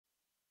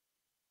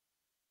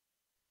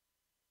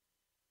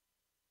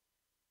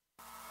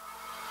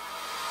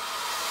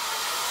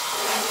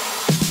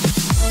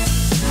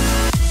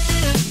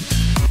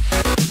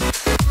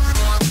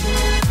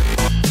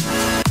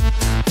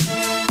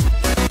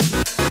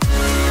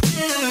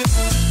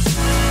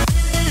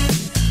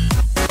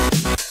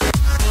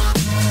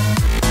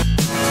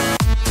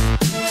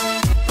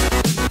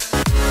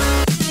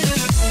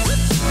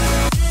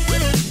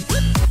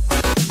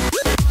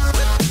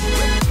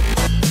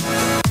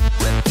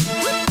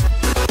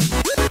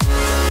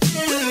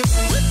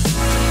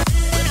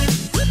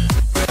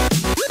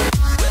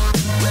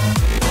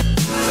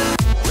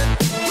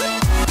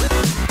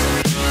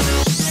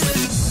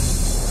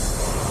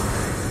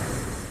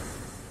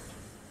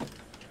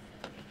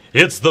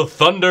It's the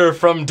Thunder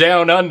from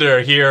Down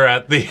Under here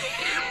at the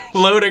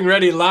Loading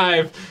Ready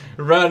Live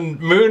Run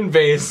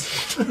Moonbase.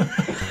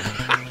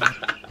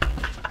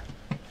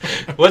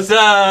 What's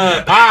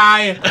up?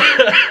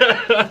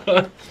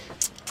 Hi!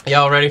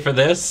 Y'all ready for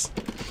this?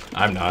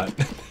 I'm not.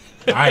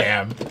 I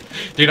am.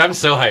 Dude, I'm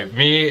so hyped.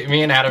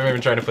 Me and Adam have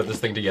been trying to put this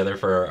thing together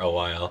for a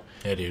while.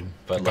 Yeah, dude.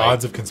 But the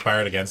gods have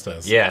conspired against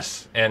us.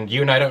 Yes, and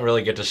you and I don't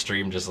really get to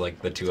stream just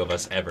like the two of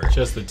us ever.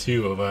 Just the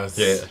two of us.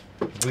 Yeah.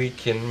 We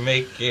can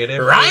make it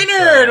every Reinhard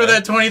time. with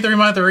that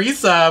 23-month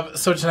resub.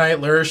 So tonight,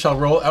 Lur shall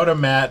roll out a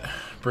mat,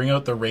 bring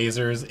out the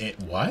razors.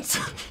 What?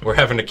 We're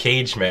having a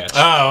cage match.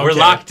 Oh, okay. We're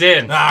locked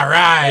in. All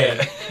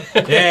right.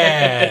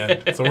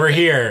 Yeah. So we're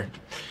here.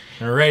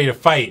 We're ready to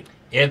fight.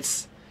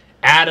 It's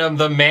Adam,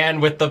 the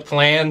man with the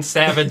plan,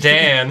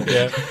 Savadan.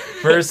 Yeah.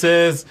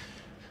 Versus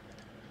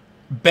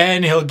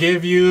Ben, he'll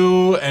give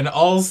you an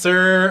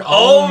ulcer.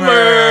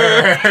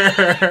 Omer.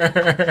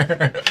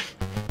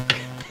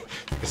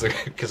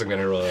 Because I'm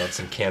going to roll out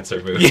some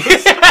cancer moves.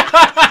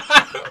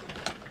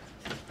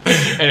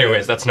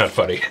 Anyways, that's not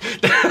funny.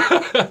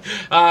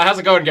 How's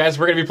it going, guys?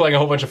 We're going to be playing a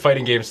whole bunch of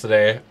fighting games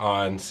today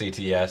on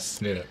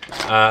CTS.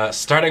 Yeah.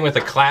 Starting with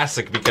a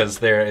classic because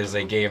there is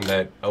a game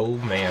that, oh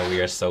man,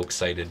 we are so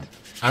excited.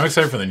 I'm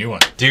excited for the new one.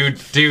 Dude,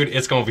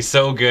 it's going to be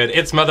so good.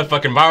 It's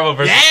motherfucking Marvel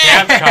vs.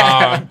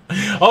 Capcom.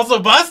 Also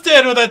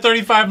busted with that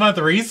 35-month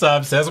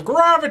resub says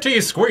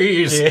gravity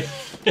squeeze. Yeah.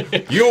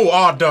 You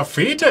are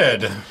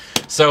defeated.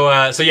 So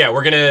yeah,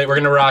 we're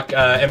gonna rock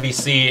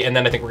MVC, and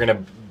then I think we're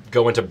gonna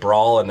go into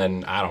Brawl, and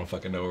then I don't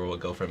fucking know where we'll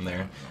go from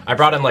there. I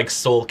brought in like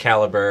Soul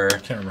Calibur. I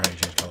can't remember how you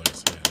change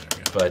colors. Yeah, there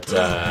we go. But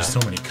there's so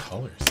many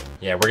colors.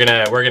 Yeah, we're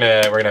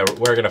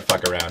gonna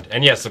fuck around.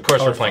 And yes, of course,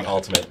 Color we're playing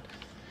five.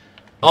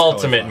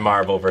 Ultimate five.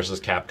 Marvel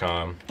vs.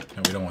 Capcom.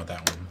 No, we don't want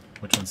that one.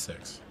 Which one's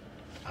 6?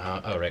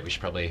 Oh right, we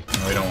should probably.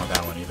 No, we don't want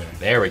that one either.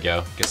 There we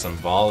go. Get some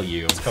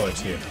volume. It's color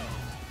 2.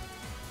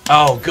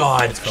 Oh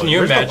God, can you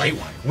Where's the imagine?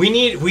 white one? We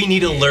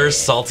need to lure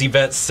Salty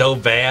Bet so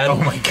bad. Oh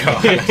my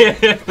god.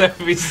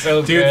 That'd be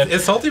so Dude, good.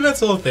 is Salty Bet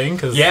still a thing?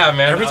 Cause Yeah,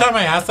 man. Every time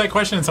I ask that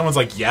question and someone's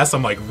like, yes,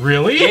 I'm like,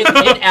 really? It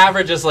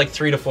averages like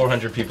 300 to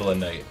 400 people a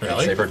night. I'd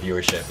Really? say for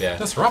viewership, yeah.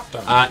 That's rough,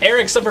 though.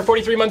 Eric, sub for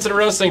 43 months in a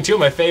row, saying two of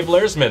my fave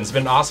Lursman. It's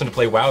been awesome to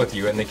play WoW with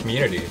you in the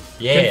community.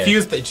 Yeah.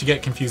 Confused? Did you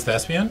get Confused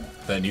Thespian?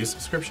 That new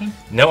subscription?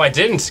 No, I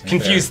didn't.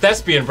 Confused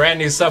Thespian, brand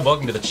new sub.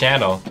 Welcome to the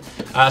channel.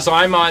 So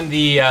I'm on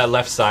the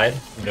left side,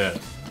 Good.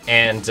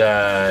 and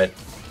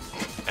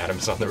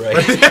Adam's on the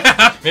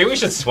right. Maybe we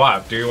should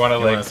swap. Do you want to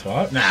You like want to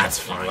swap? Nah, it's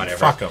fine. whatever?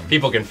 Fuck them.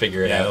 People can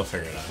figure it Yeah, they'll out.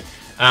 figure it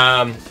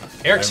out.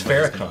 Eric's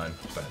Everybody's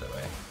Farrakhan, by the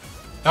way.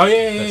 Oh,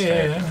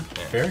 yeah.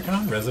 That's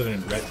Farrakhan?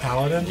 Resident Red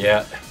Paladin?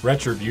 Yeah,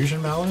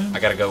 Retribution Paladin? I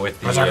gotta go with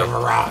the Berserker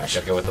Barrage.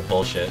 Gotta go with the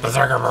bullshit.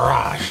 Berserker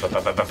Barrage.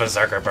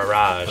 Berserker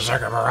Barrage.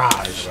 Berserker Barrage.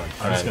 I'm just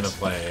Friends. gonna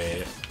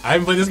play. I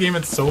haven't played this game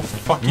in so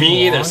fucking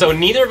Me either. long. So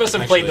neither of us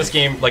have played Actually- this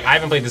game. Like I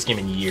haven't played this game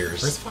in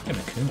years. Where's fucking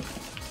Akuma?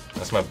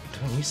 That's my.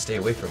 Don't you stay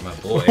away from my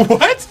boy.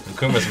 What?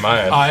 Akuma's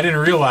mine. Oh, I didn't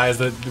realize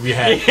that we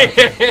had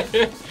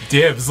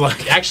dibs.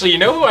 Like, Actually, you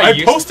know who I I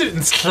used. posted it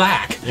in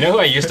Slack. You know who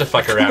I used to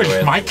fuck around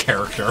with My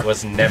character.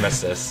 was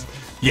Nemesis.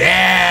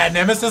 Yeah,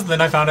 Nemesis.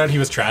 Then I found out he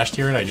was trashed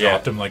here, and I Yeah.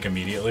 dropped him like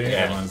immediately.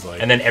 Yeah. Everyone's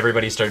like, And then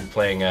everybody started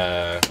playing.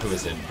 Who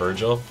is it?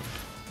 Virgil.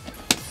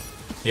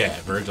 yeah,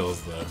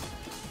 Virgil's the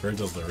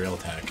real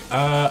tech.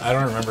 I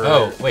don't remember.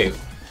 Oh wait.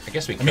 I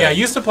guess we. Could. I mean, I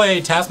used to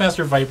play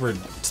Taskmaster Viper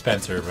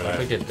Spencer, but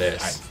We did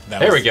this. that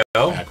There was we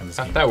go. back when this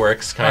came That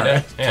works, kind of.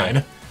 Alright, Yeah.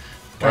 kinda.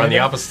 We're on the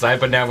opposite side,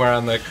 but now we're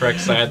on the correct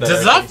side.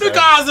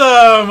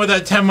 Disrupticasm with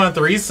that 10-month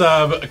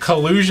resub.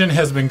 Collusion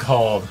has been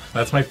called.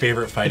 That's my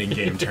favorite fighting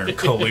game term.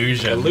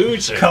 Collusion.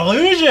 Collusion.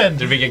 Collusion.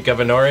 Did we get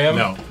Governorium?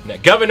 No.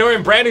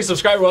 Governorium, brand new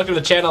subscriber, welcome to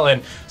the channel,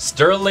 and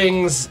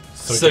Sterling's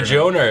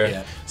Sojourner.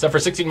 Yeah. So for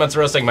 16 months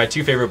roasting, my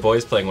two favorite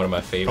boys playing one of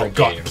my favorite Oh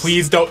god, games.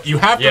 please don't. You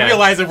have to Yeah.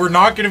 realize that we're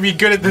not going to be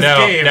good at this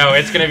game. No,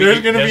 it's gonna be.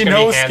 There's going to be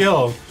no hand-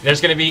 skill. There's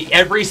gonna be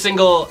every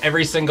single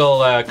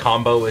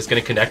combo is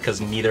gonna connect because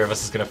neither of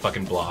us is gonna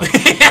fucking block.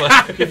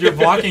 If you're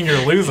blocking,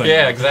 you're losing.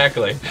 Yeah,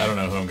 exactly. I don't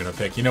know who I'm going to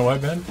pick. You know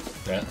what, Ben?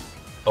 Yeah.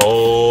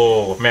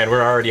 Oh man,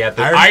 we're already at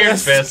the Iron Iron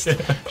Fist.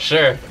 Fist.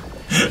 Sure.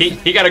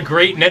 He got a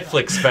great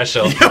Netflix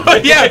special.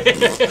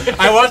 Yeah.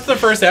 I watched the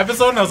first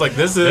episode and I was like,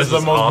 this is the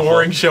is most awful.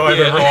 boring show I've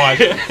Yeah. ever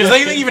watched. Does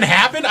anything even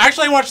happen?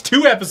 Actually, I watched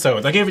 2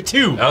 episodes. I gave it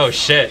 2. Oh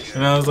shit.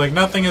 And I was like,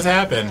 nothing has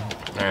happened.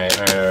 All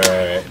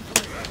right.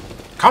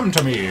 Come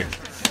to me.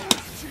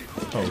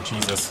 Oh,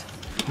 Jesus.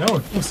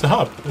 No,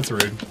 stop. That's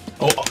rude.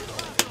 Oh.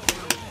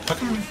 How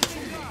come?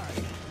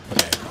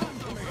 Okay.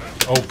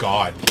 Oh,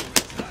 God.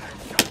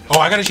 Oh,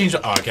 I gotta change.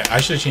 Oh, okay.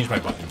 I should have changed my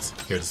buttons.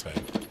 Here's this way.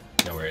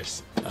 No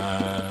worries. What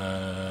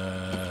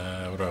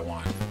do I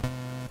want?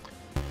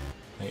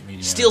 Light,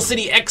 medium. Steel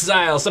City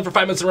Exile, sub for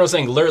 5 months in a row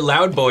saying Lure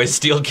Loud Boys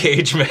Steel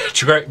Cage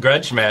match,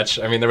 grudge match.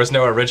 I mean, there was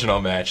no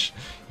original match,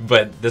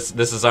 but this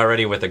is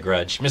already with a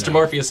grudge. Mr. No.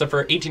 Morpheus, sub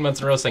for 18 months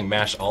in a row saying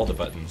mash all the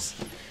buttons.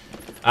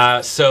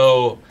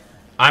 So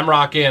I'm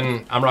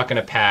rocking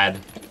a pad,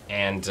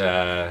 and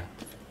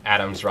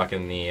Adam's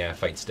rocking the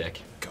fight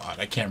stick. God. God,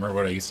 I can't remember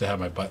what I used to have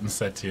my buttons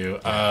set to.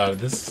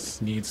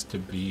 This needs to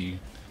be...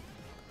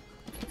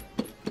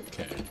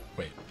 Okay,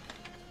 wait.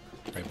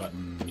 Right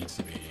button needs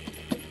to be...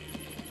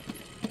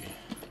 There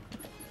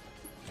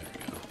we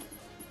go.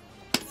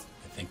 I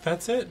think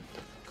that's it.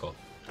 Cool.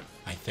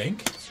 I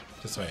think.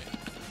 Just wait.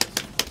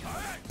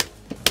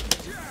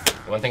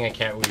 One thing I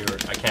can't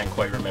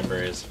quite remember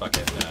is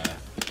fucking.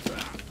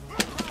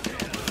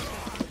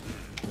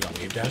 We got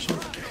wave dashing?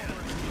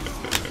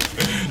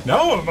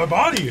 No, my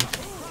body!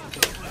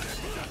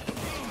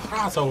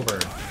 Crossover.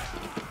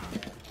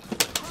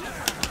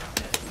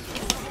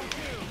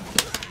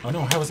 Oh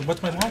no,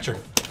 what's my launcher?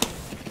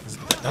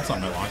 That's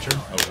not my launcher.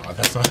 Oh god,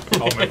 that's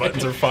not. All my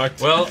buttons are fucked.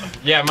 Well,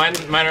 yeah, mine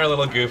are a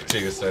little goof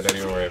too, so don't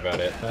even worry about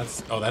it.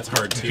 That's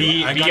hard too.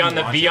 B on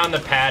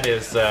the pad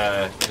is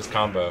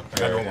combo. I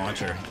got no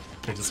launcher.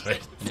 Just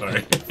wait.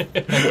 Sorry.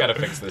 I gotta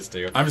fix this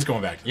too. I'm just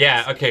going back.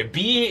 Yeah. Okay.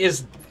 B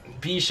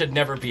should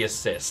never be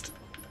assist.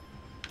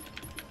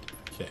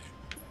 Okay.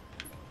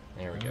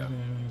 There we go.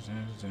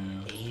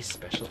 A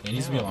special. It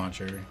needs to be a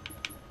launcher.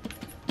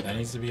 That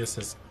needs to be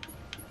assist.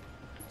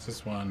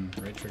 Assist 1.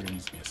 Right trigger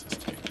needs to be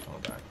assist 2.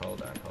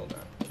 Hold on.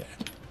 Okay. Okay.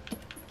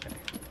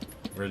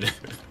 We're This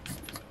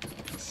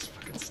is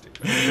fucking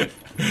stupid.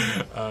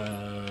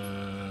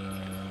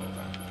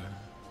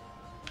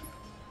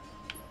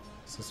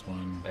 Assist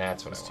 1.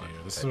 That's what I assist want. 2.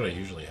 This is what I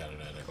usually had it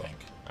at, I think.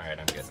 All right,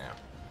 I'm good now.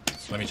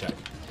 Let me check.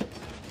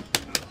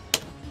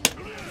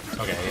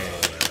 Okay,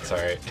 yeah.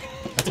 Sorry.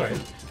 That's alright.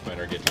 Mine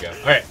are good to go.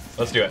 All right,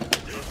 let's do it.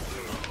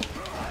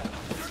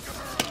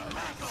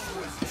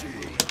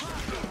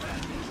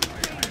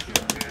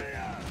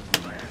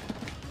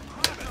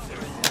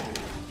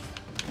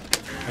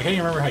 I can't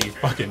even remember how you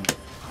fucking...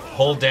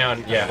 Hold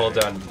down. Yeah, hold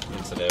down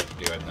instead of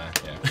doing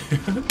that. Yeah.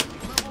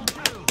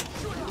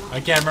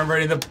 I can't remember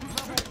any of the...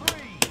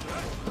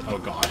 Oh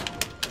god.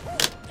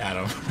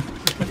 Adam.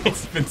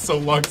 It's been so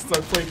long since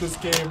I played this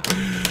game.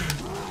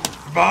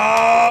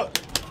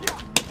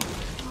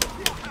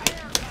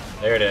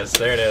 There it is.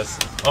 There it is.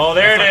 Oh,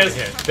 there it is.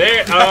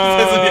 There.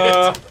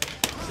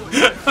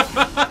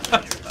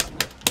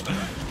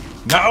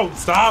 No,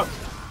 stop!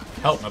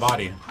 Help my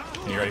body.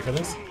 Are you ready for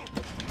this?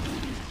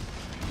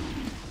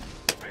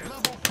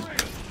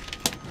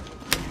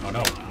 Oh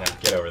no. No,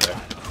 get over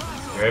there.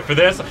 You ready for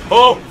this?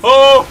 Oh,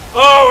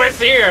 it's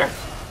here!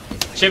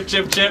 Chip.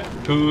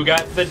 Who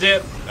got the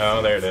dip?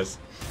 Oh, there it is.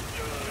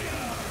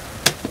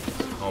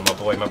 Oh, my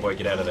boy,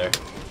 get out of there.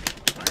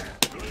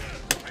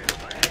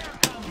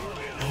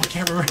 Oh, I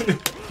can't remember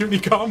too many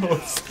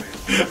combos.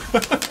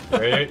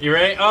 You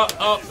ready? Oh.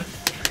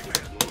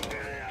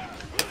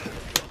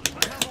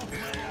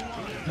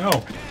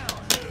 No.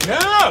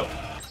 No!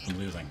 I'm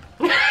losing.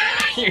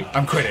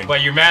 I'm quitting. Why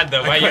you mad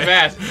though? Why you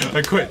mad?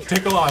 I quit.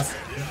 Take a loss.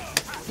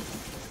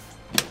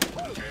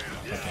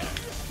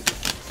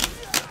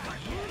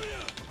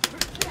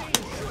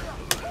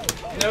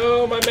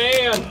 No, my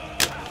man.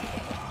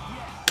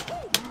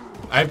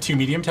 I have 2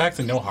 medium attacks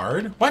and no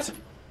hard? What?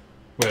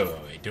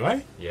 Wait. Do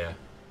I? Yeah.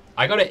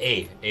 I go to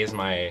A. A is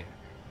my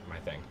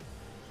thing.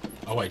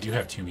 Oh, I do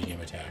have 2 medium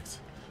attacks.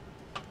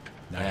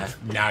 Now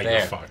There.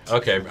 you're fucked.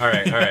 Okay,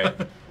 alright.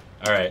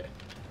 Alright.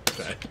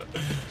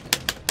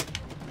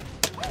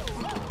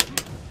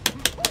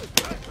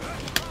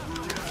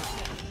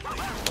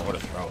 What a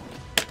throw.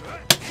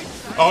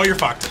 Oh, you're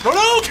fucked. Oh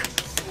no!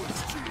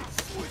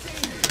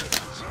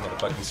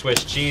 Motherfucking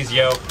Swiss cheese,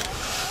 yo.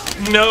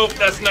 Nope,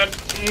 that's not...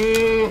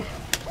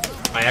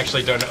 I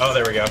actually don't know. Oh,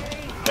 there we go.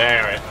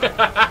 There we go.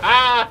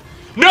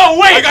 No,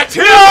 wait! I got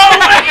 2! No,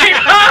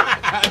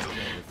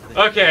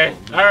 wait! Okay,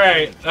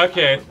 alright,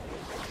 okay.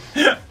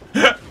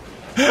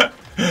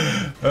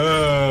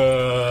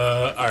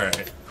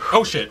 Alright.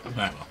 Oh shit. Well,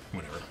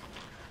 whatever.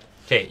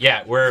 Okay,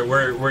 yeah,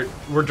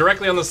 we're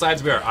directly on the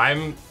sides we are.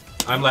 I'm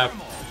left,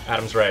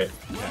 Adam's right.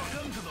 Okay.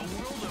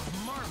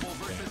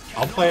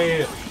 I'll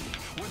play...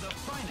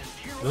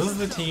 This is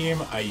the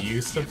team I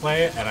used to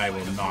play, and I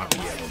will not be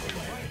able to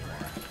play anymore.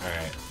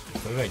 Alright,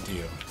 What did I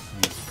do?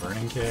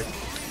 Burning kick.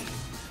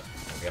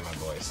 I'll get my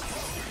voice.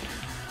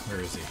 Where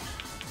is he?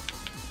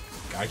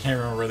 I can't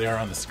remember where they are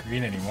on the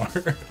screen anymore.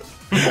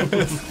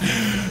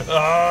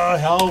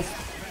 Help!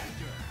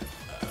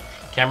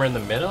 Camera in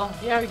the middle?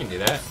 Yeah, we can do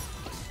that.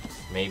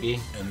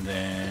 Maybe. And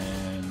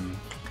then...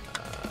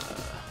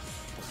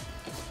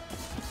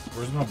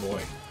 where's my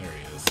boy? There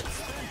he is.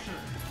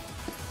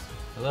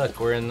 Look,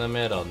 we're in the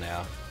middle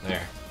now.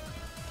 There.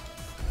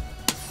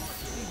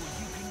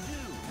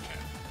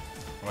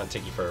 I want to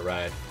take you for a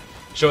ride.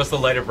 Show us the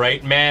light of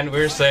right. Man, we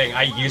were saying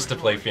I used to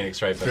play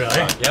Phoenix Wright. Really?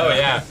 Oh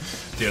yeah.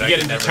 Dude, You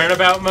get into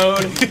turnabout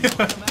mode.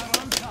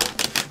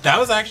 That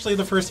was actually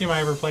the first team I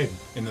ever played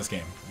in this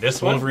game.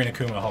 This one? Wolverine,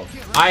 Akuma, Hulk.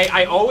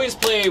 I always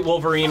play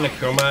Wolverine,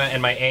 Akuma,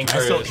 and my anchor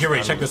is... Here,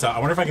 wait, check this out. I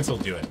wonder if I can still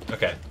do it.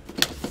 Okay.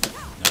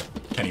 No,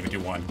 can't even do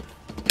one.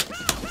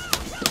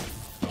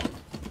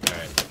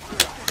 Alright.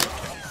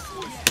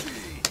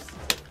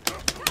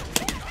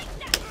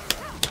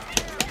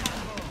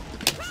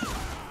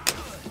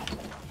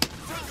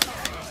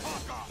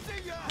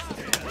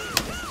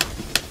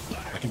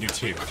 I can do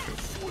 2.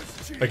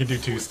 I can do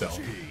 2 still.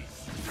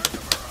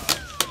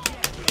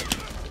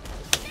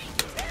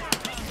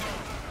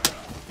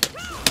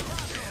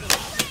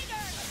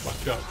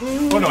 Fuck up.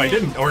 Oh no, I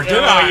didn't. Or did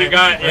I? You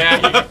got, yeah,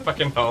 you got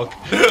fucking Hulk.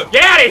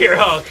 Get out of here,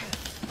 Hulk!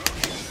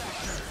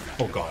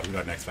 Oh god, we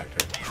got an X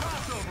Factor.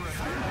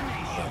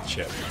 That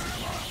chip.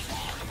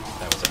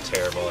 That was a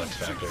terrible X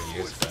Factor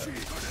use, but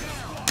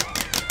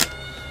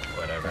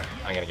whatever.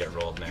 I'm gonna get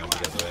rolled now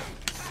because of it.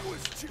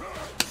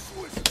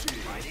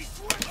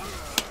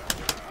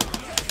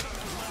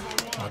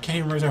 Oh, I can't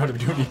even remember how to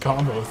do any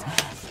combos.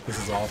 This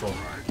is awful.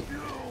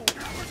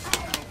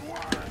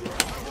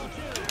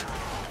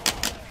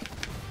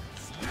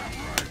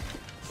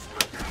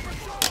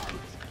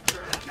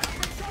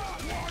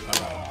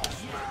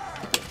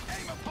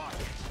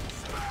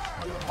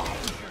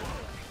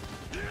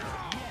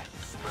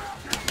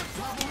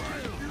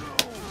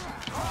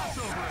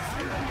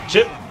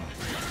 Chip!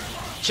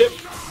 Chip!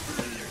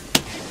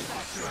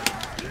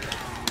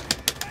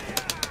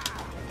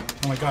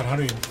 Oh my god, how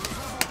do you...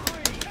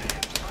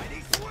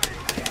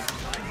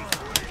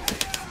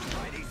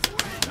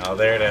 Oh,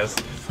 there it is.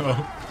 Oh.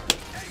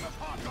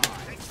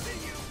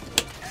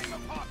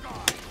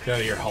 Get out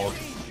of here, Hulk.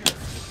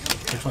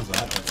 Which one's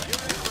that?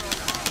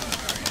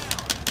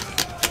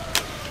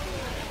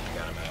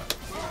 Got him out.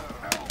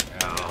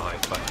 Oh, I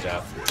fucked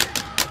up.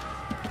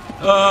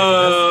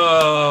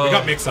 Oh! We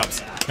got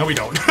mix-ups. No, we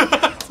don't.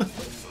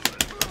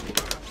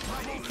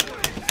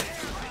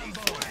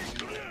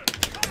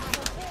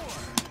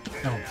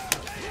 No.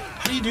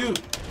 How do you do...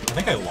 I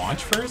think I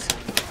launch first?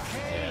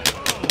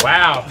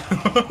 Wow.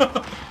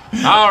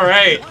 All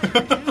right.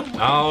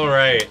 All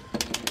right.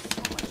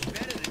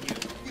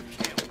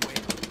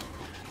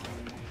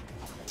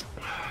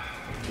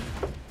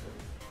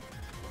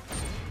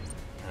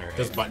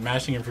 Does button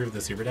mashing improve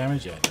the super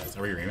damage? Yeah, it does.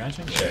 Are we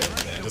rematching? Sure.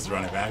 Yeah, just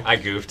run it back. I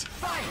goofed.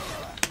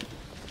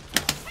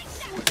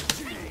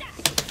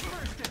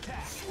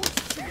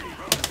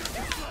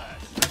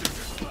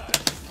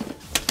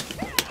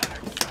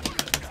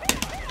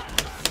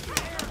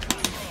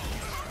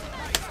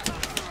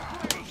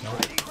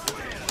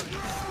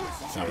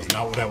 That was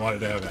not what I wanted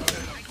to have happen.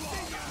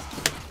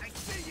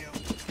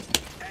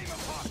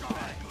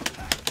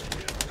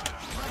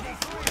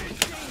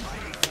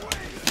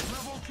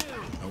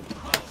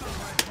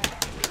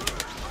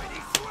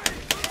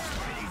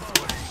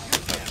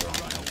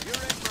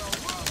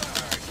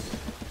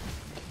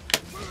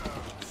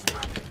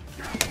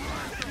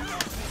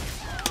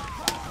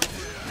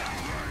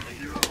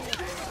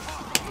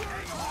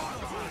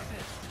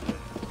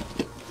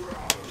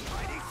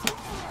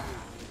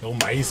 Oh,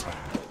 mice, man.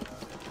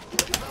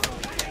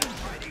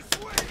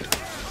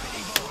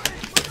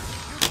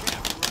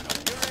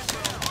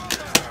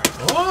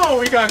 Oh,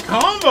 we got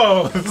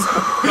combos!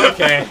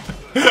 Okay.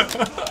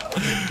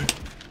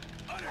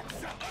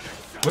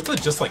 What's the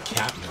just like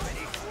cat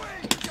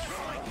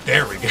move?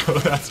 There we go,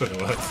 that's what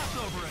it was.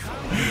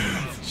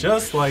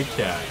 Just like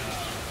cat.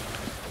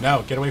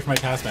 No, get away from my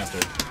Taskmaster.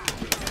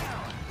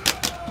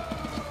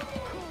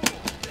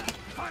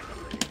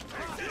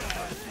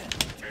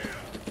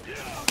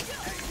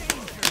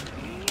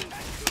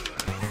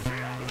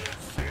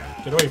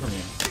 Get away from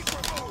me.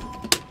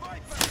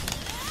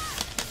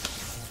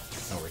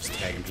 Oh, we're just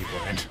tagging people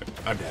in.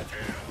 I'm dead.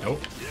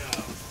 Nope.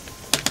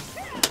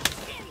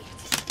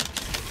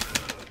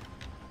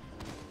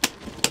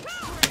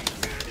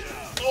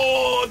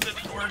 Oh, that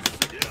didn't work.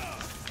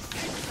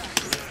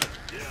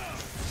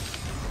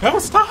 No,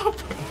 stop!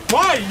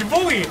 Why? You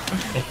bully!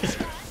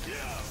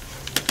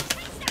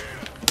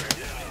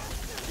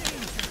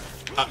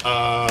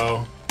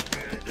 Uh-oh.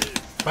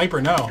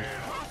 Viper, no.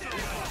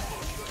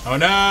 Oh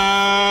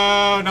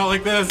no! Not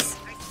like this!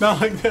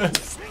 Not like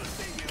this!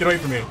 Get away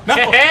from me. No!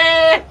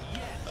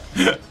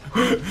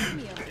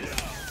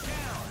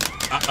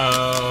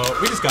 Uh-oh.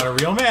 We just got a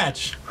real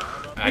match.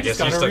 I guess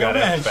you still got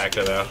X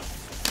Factor though.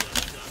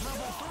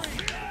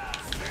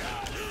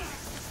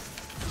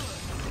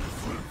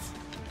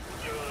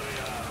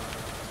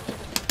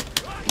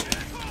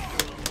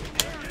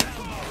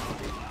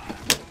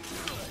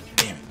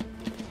 Damn it.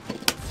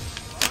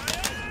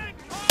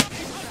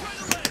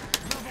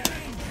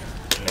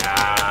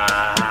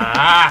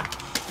 Ah.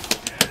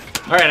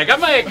 Alright, I got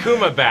my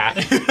Akuma back.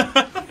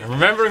 I'm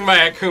remembering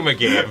my Akuma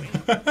game.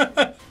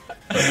 But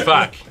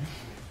fuck.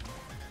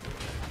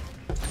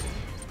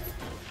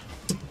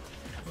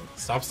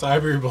 Stop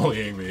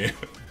cyberbullying me.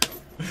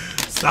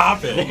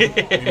 Stop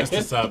it. We missed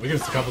a sub. We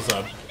missed a couple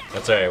subs.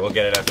 That's alright, we'll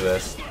get it after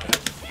this.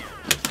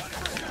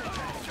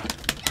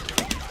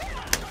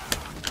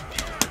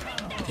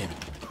 Damn it.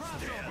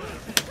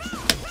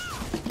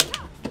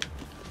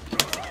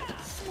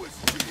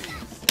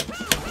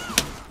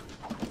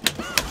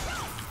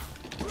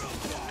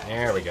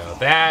 There we go.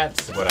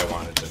 That's what I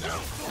wanted to know.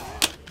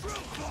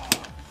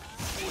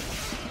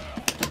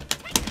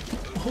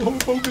 Oh,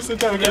 focus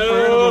attack. I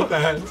forgot about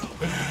that.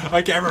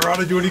 I can't remember how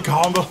to do any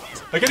combos.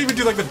 I can't even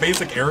do like the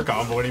basic air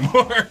combo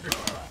anymore.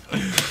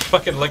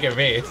 Fucking look at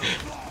me.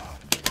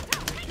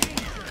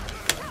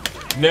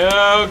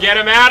 No, get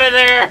him out of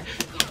there!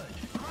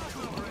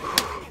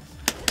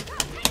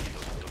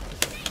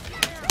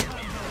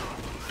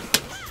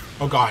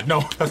 Oh god, no,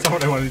 that's not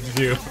what I wanted to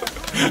do.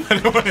 I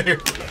don't want to hear.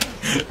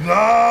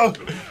 No!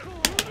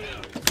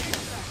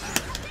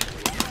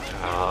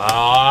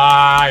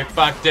 Ah, I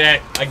fucked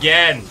it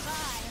again.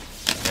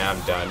 Now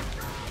I'm done.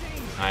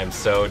 I'm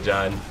so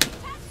done.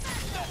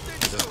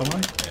 Is this the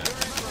one?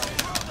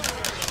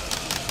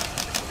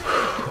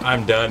 Yeah.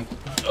 I'm done.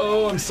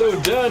 Oh, I'm so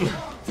done.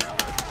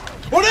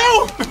 Oh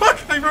no!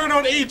 Fuck! I wrote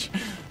on H.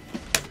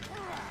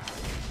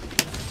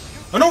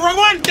 Oh no, wrong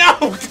one!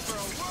 No!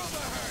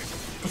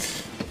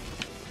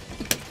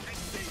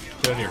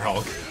 Get out of here,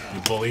 Hulk.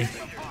 You bully.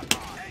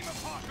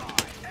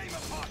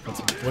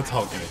 What's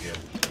Hulk gonna do?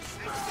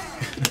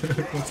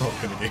 What's Hulk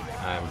gonna do?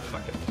 I'm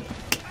fucking...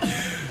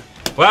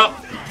 Well,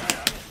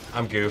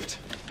 I'm goofed.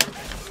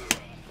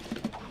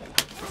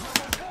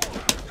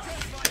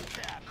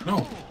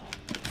 No.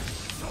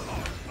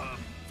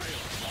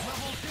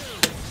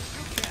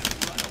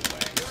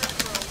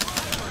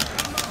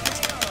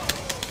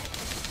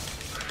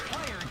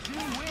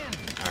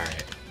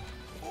 Alright.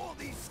 All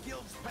these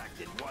skills packed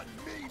in one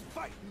mean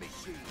fighting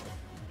machine.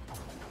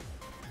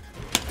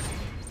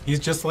 He's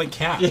just like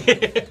Cap.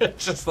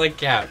 Just like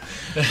Cap.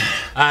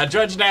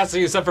 Judge Nasty,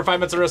 you sub for 5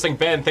 minutes of roasting.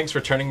 Ben, thanks for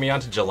turning me on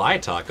to July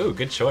Talk. Ooh,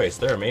 good choice.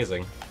 They're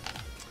amazing.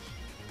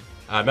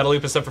 Metal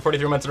Loop is sub for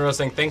 43 months in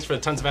roasting. Thanks for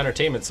the tons of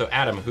entertainment. So,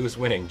 Adam, who's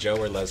winning, Joe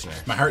or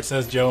Lesnar? My heart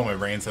says Joe, my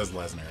brain says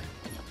Lesnar.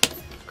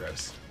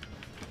 Gross.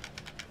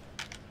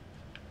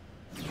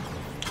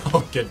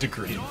 Oh, get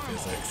degree in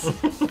physics.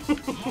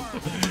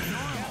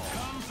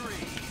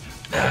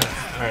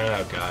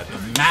 Oh, God.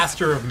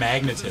 Master of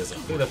magnetism.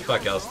 Who the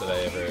fuck else did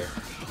I ever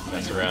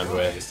mess around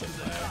with?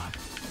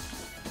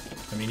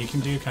 I mean, you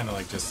can do kind of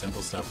like just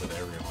simple stuff with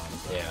everyone.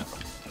 But, Yeah.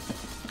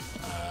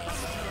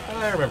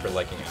 I remember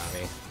liking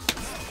Ami.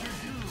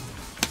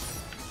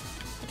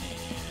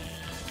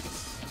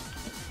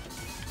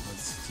 and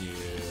let's do.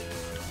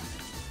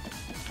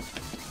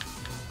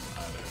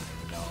 I don't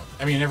even know.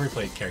 I mean, every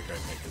play character I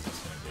pick is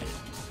just gonna be.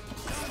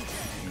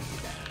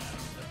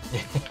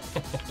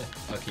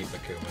 I'll keep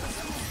Akuma.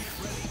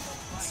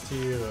 Let's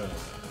do.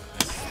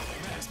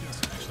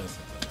 Taskmaster. Actually, let's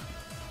do that.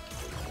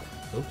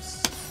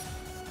 Oops.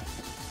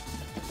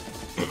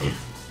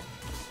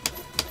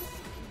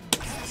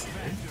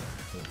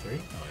 The 3? Oh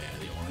yeah,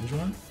 the orange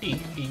one.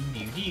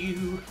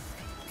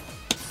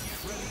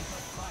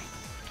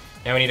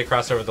 Now we need to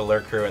cross over with the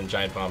Lurk Crew and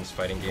Giant Bomb's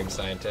fighting game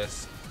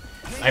scientists.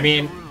 I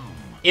mean,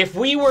 if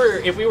we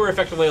were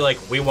effectively like,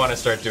 we want to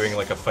start doing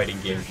like a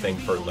fighting game thing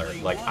for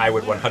Lurk, like I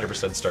would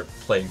 100% start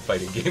playing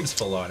fighting games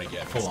full on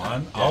again. Full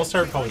on? Yeah. I'll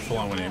start probably full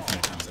on when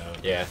Infinite comes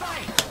out. Yeah.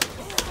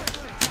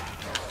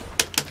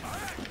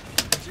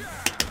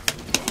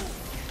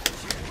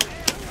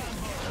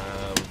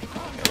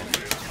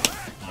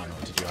 I don't know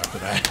what to do after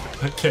that.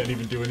 I can't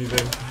even do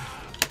anything.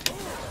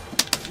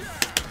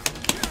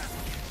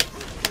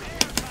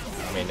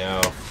 I mean,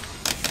 no.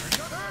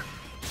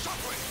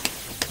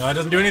 No, it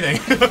doesn't do anything.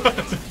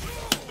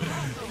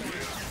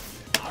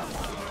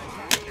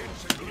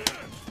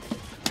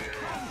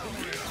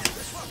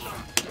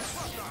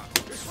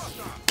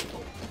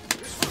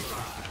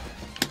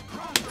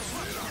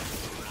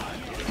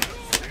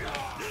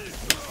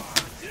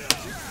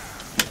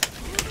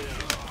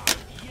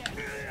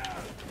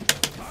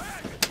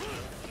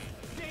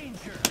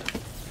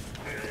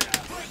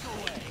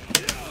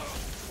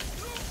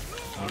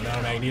 Oh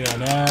no, Magneto,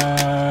 no!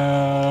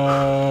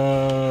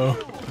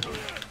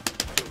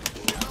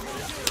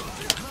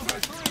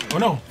 Oh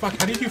no, fuck,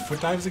 how do you do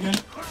foot dives again?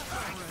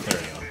 There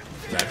we go.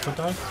 Is that foot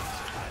dive?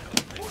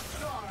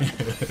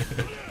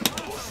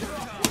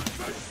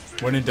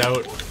 When in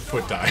doubt,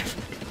 foot dive.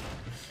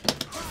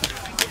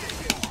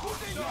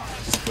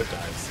 Just foot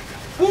dives.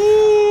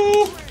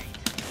 Woo!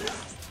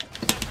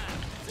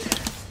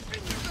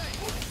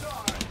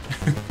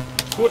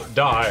 Foot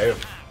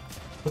dive.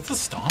 What's the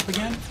stomp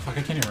again? Fuck,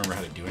 I can't even remember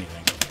how to do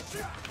anything.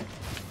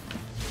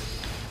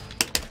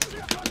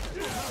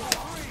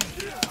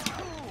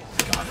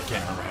 God, I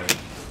can't remember how to...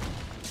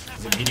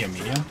 Is it medium,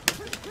 medium?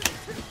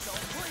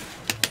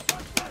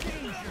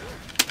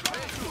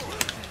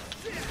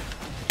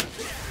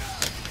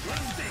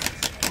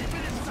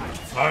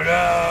 Oh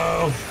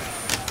no!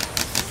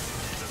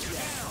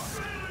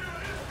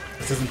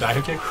 This isn't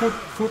dive kick?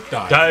 Foot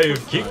dive.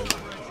 Dive kick.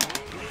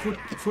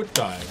 Foot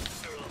dive.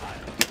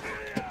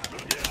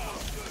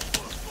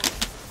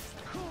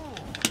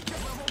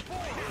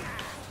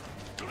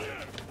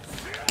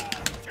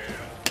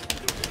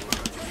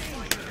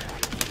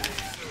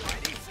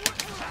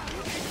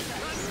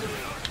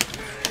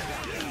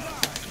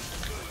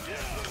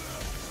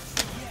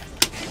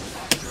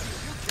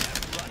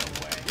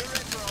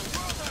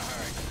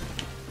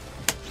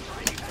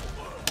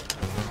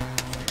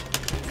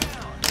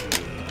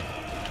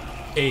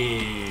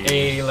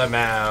 Hey,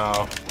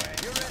 Lamau.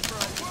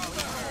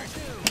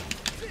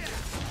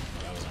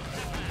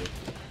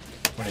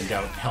 When in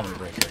doubt, helmet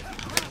breaker.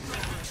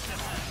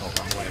 Oh,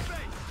 wrong way.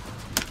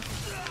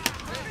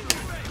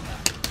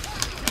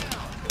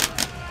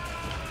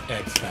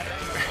 X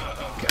Factor.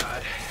 Oh,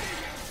 God.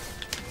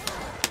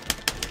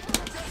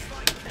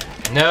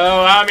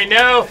 No, Ami,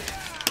 no!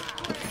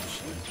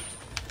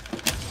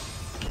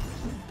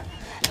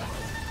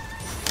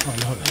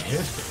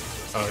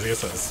 Oh, I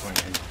guess I was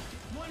swinging.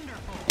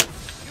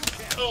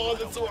 Oh,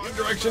 that's the wrong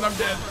direction. I'm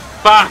dead.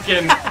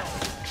 Fucking.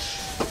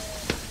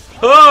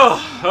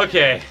 Oh,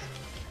 okay.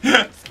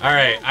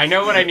 Alright, I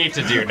know what I need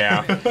to do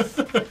now.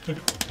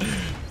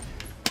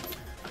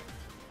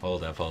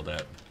 Hold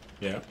up.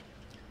 Yeah.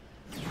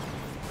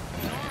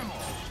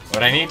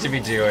 What I need to be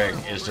doing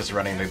is just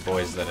running the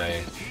boys that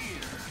I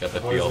got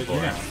the feel for.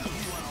 Yeah.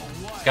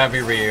 It's gotta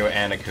be Ryu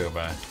and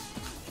Akuma.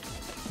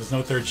 There's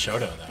no third Shoto,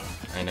 though.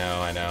 I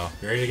know.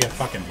 You ready to get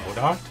fucking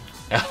Modok?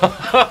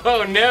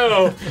 Oh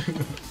no!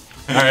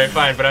 Alright,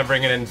 fine, but I'm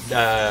bringing in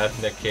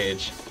Nick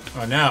Cage.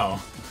 Oh, no.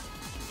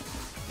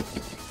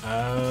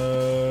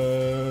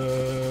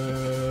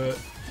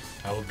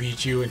 I will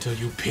beat you until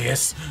you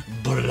piss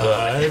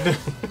blood.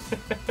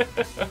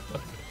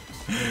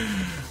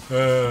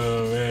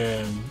 Oh,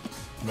 man.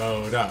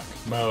 Modok.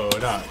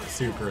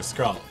 Super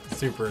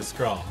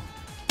Skrull.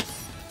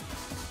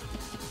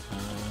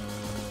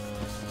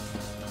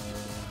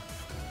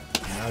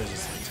 Now it's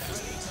just like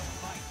Teslas.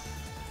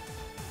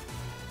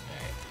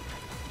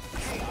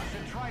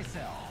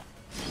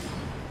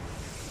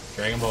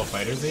 Dragon Ball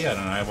FighterZ? I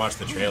don't know. I watched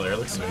the trailer. It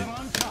looks sweet.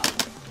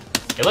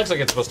 It looks like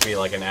it's supposed to be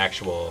like an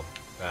actual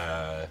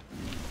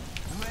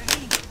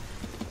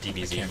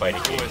DBZ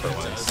fighting game for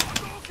once.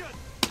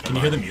 Can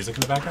you hear the music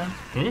in the background?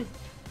 Hmm?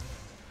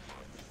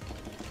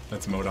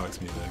 That's Modok's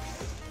music.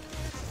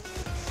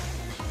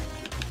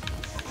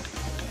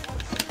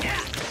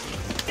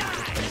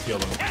 How do you feel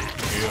about it?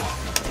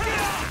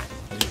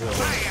 How do you feel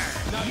about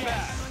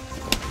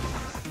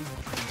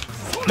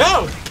it?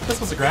 No! This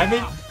supposed to grab me?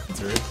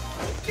 That's rude.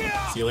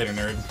 See you later,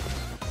 nerd.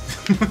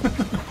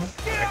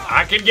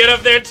 I can get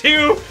up there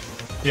too!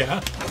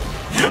 Yeah.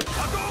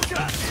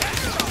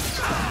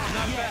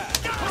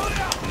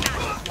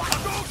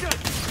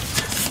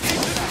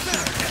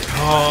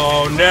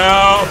 Oh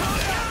no!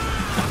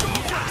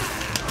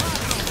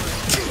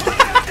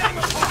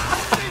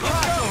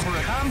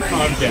 Oh,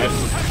 I'm dead.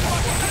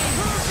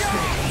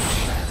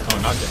 Oh,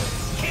 not dead.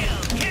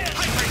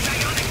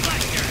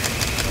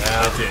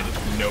 That did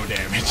no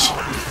damage.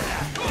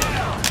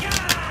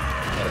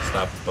 Gotta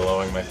stop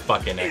blowing my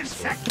fucking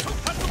X.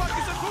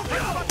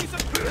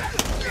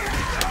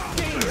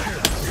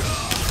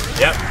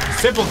 Yep.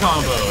 Simple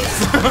combos.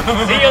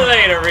 See you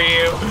later,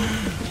 Ryu.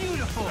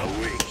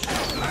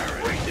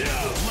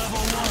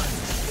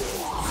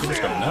 You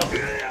just gotta know.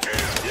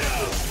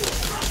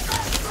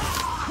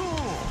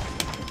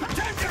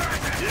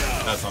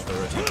 That's not the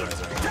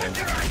tenderizer.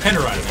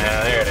 Tenderizer.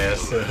 Yeah, there it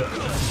is.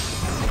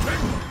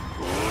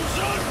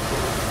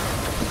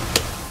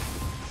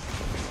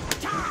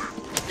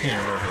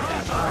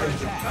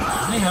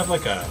 Doesn't he have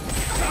like a...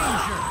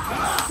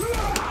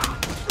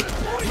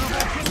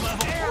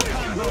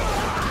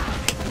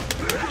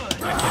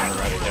 I can't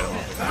remember how to get him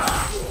off of that.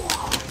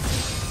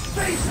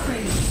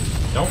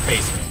 Don't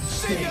face me.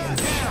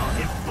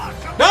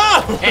 No!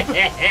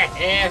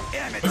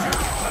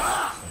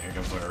 Here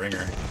comes my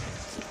ringer.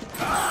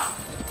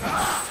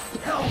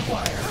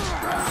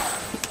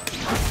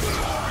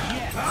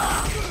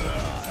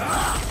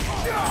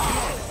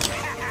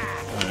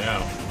 Oh no.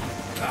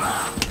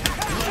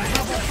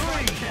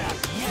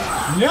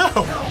 No!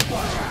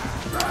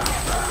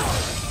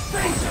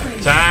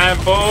 Time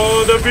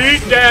for the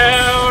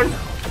beatdown!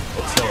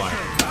 It's still like...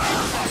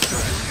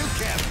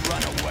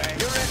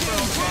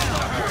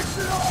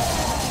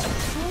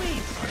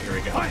 Here we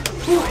go.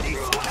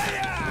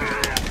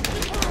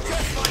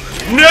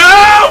 No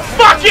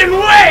fucking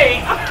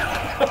way!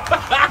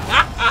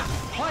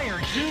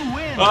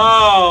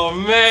 Oh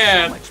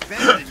man!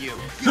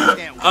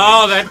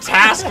 Oh, that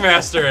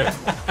Taskmaster!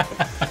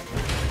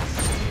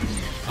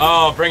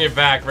 Oh, bring it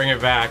back, bring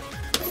it back.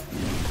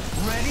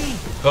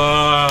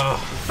 Oh,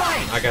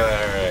 I got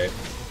that right.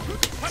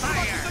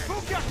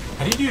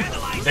 How do you do?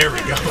 There we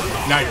go.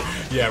 Now you're...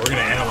 Yeah, we're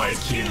gonna analyze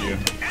Q you.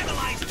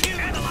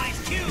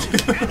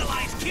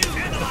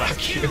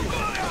 Fuck you.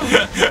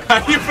 How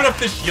do you put up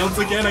the shields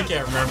again? I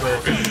can't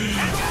remember.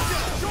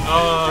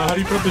 How do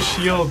you put up the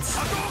shields?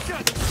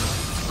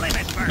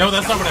 No,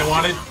 that's not what I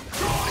wanted.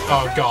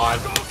 Oh god.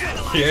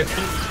 Yeah.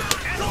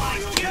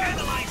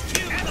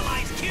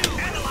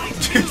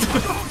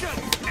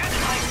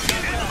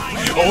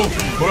 Oh,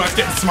 Modok's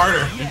getting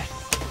smarter.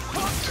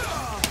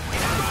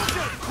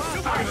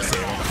 I'm gonna save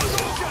him.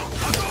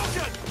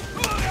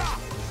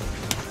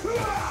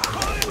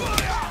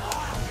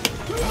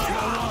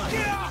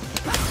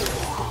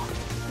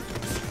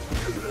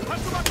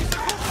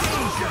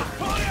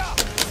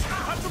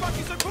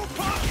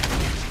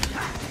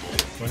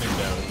 When in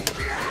doubt,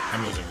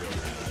 I'm losing real bad.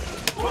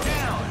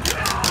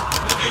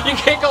 You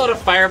can't call it a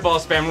fireball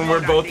spam when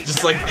we're both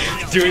just like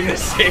doing the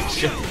same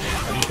shit.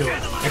 How do you feel?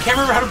 I can't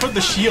remember how to put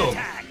the shield.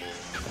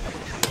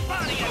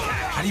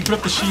 How do you put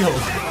up the shield?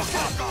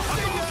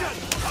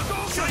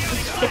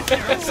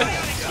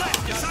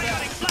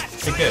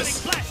 Like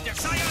this.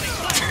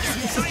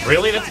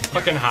 Really? That's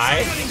fucking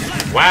high?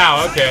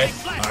 Wow, okay.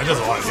 Oh, it does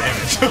a lot of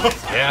damage.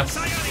 Yeah.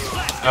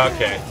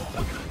 Okay.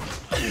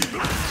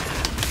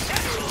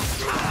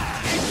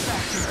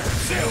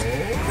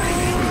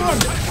 Oh,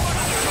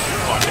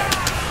 I'm dead.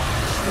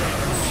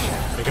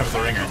 Here comes the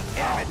ringer.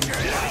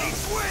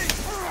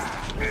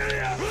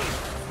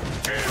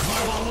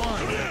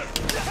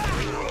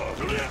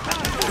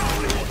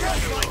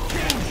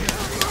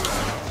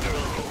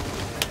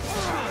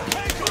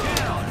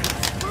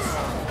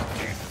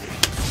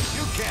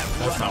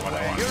 That's not what I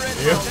wanted to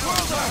do.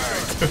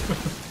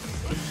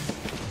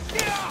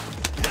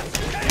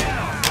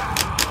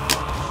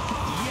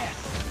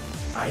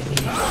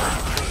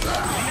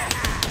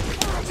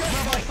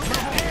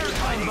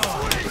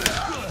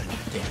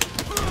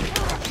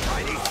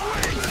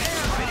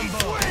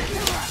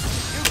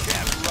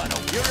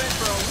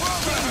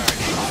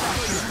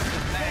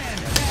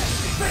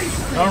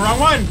 Oh, wrong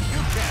one!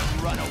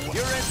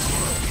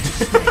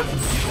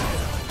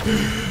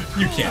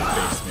 You can't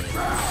face me.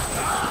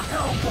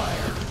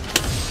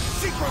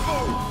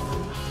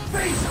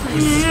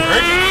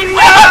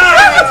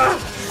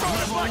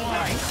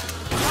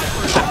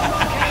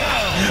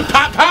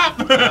 Pop, pop!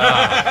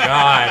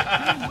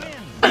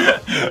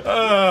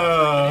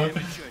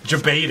 God.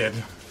 Debated.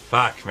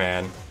 Fuck,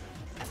 man.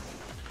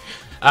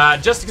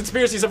 Just a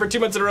Conspiracy suffered 2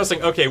 months in a row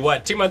saying, okay,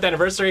 what? 2-month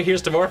anniversary?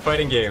 Here's to more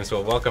fighting games.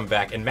 Well, welcome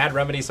back. And Mad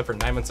Remedy suffered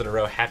 9 months in a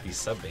row. Happy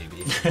sub,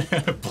 baby.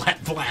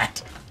 Blat,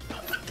 blat.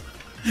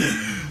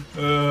 I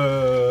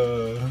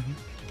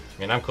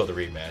mean, I'm cool to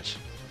rematch.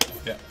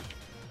 Yeah.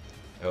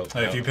 Oh, If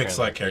you pick apparently-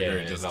 select character,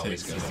 yeah, it just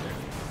always takes goes it.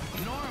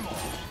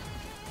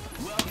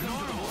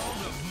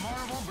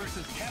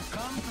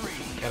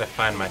 Gotta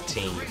find my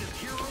team.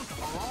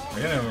 I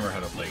gotta remember how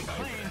to play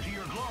Viper.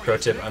 Pro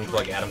tip,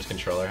 unplug Adam's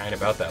controller. I ain't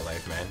about that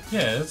life, man.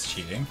 Yeah, that's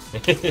cheating.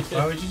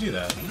 Why would you do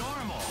that?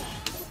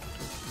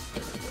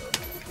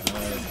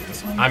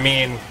 This one? I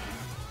mean,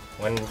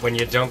 when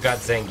you don't got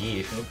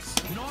Zangief. Oops.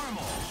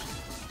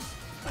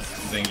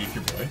 Zangief,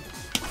 your boy.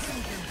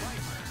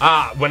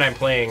 Ah, when I'm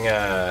playing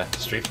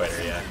Street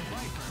Fighter, yeah.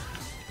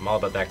 I'm all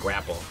about that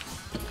grapple.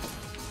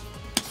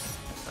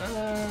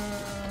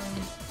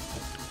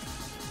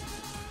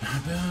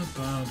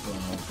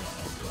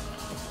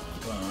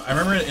 I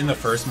remember in the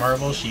first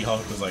Marvel,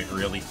 She-Hulk was like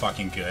really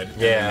fucking good.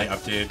 Yeah. And then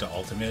they updated to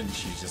Ultimate, and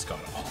she just got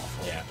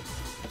awful. Yeah.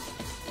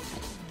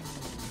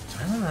 Do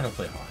I remember how to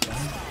play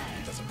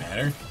Hawkeye? Doesn't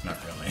matter. Not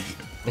really.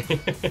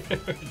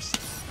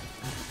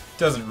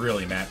 Doesn't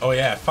really matter. Oh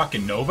yeah,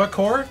 fucking Nova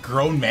Core,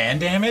 grown man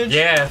damage.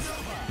 Yeah.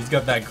 He's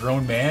got that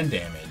grown man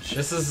damage.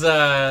 This is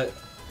I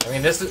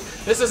mean, this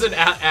isn't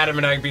Adam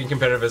and I being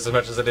competitive as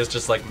much as it is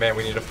just like, man,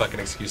 we need a fucking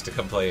excuse to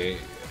come play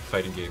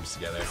fighting games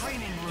together.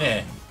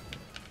 Eh.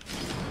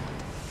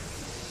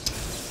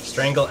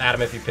 Strangle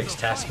Adam if he picks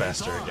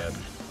Taskmaster again.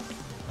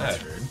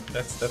 That's rude.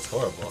 That's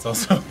horrible. It's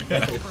also.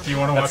 Yeah. Do you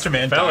want to watch a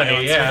man felony, die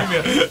on yeah.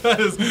 stream? that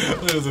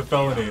is a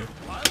felony.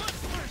 Oh,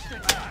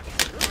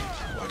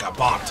 I got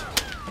bopped.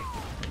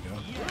 There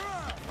you go.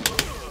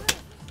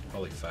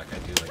 Holy fuck,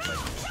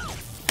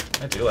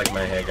 I do like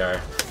my Hagar.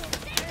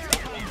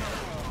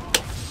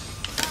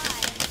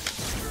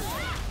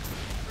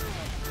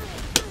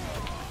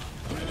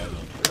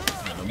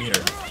 I don't meet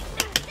her.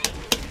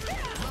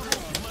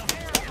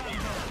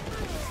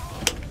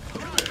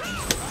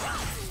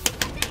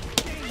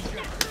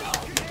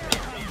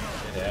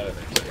 Get out of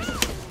there.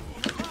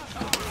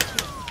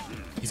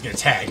 He's gonna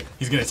tag.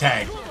 He's gonna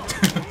tag. I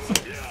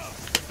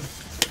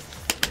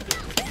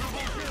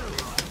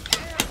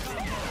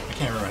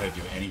can't remember how to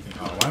do anything.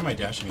 Oh, why am I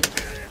dashing it?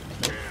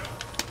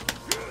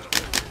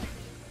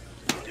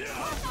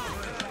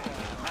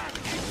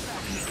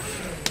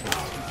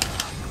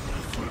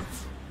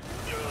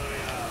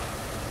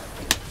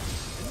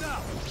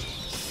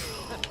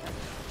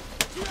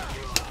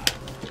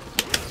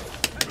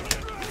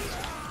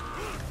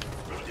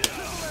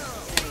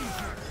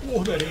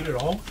 Oh, that ate it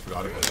all?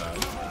 Forgot about that.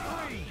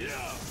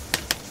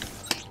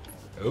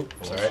 Oop,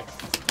 sorry.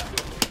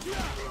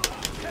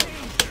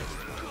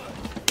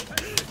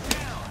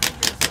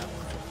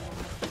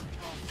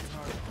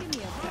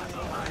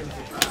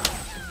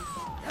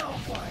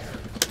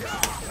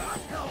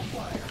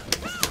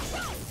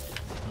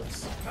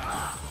 Oops.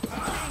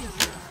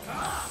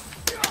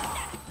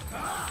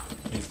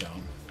 He's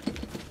down.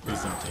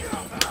 Please don't take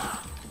that.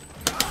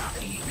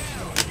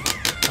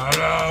 Oh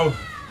no!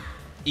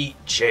 Eat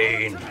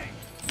chain.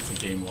 It's a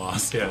game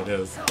lost. Yeah, it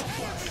is.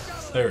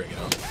 There we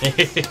go.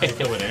 I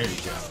kill with energy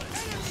javelins.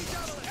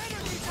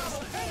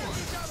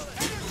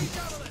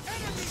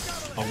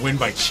 I'll win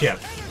by chip.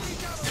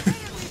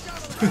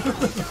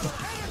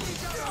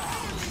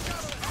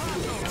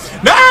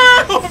 No!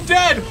 I'm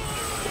dead!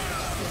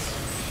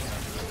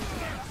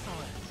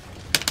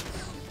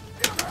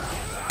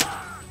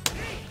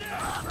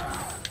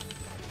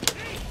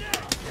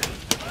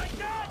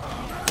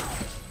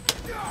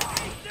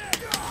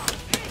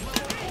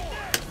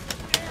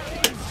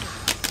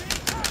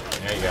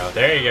 There you go.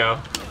 There you go.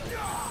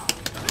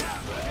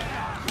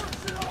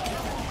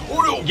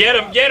 Oh no! Get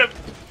him! Get him!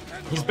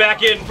 He's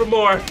back in for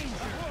more.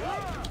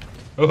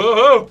 Oh, ho,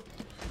 ho.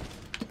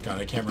 God,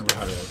 I can't remember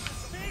how to.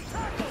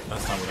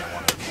 That's not what I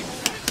wanted.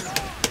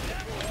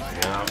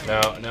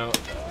 No, no, no.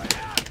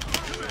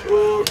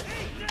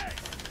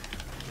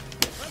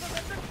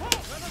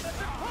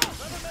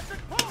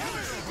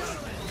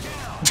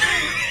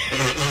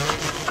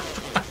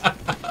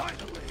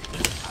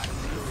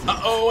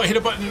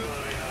 a button.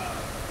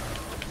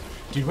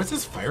 Dude, what's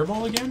this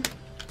fireball again?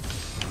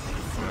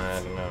 I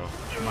don't know.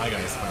 My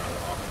guy's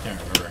fireball. I can't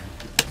remember.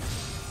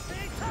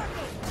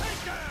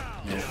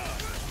 Yeah.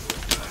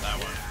 That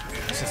one.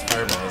 It's just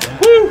fireball, isn't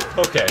it? Woo!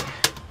 Okay.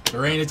 The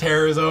reign of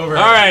terror is over.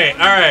 Alright,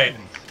 alright.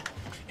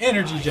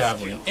 Energy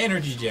javelin.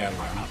 Energy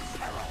javelin.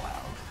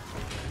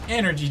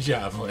 Energy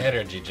javelin.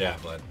 Energy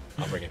javelin.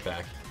 I'll bring it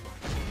back.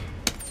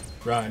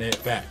 Run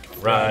it back.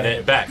 Run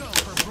it back.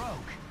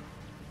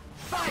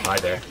 Hi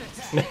there.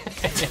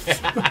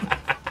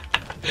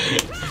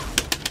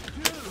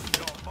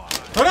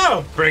 Oh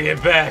no! Bring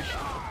it back.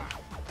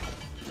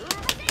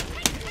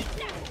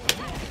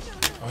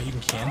 Oh, you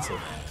can cancel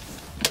that.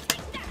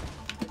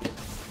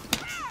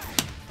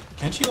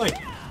 Can't she like...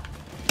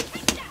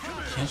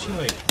 Can't she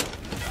like...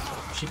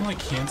 She can like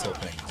cancel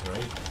things,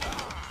 right?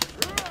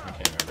 I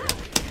can't remember.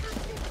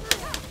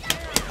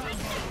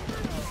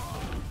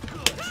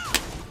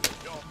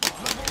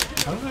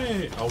 How did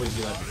I always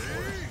do that before?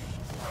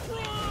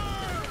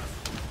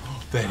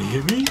 That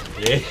hit me?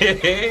 Yeah.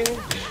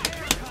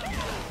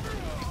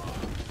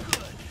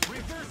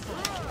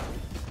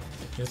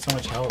 He has so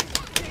much health.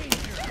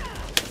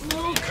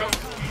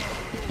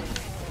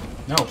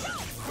 No.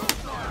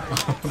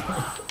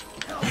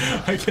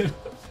 I can.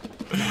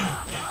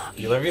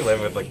 You let me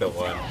live with like the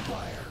one.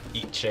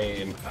 Eat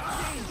chain.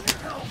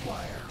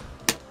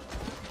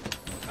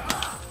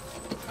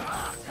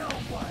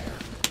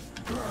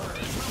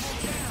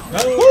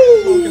 No.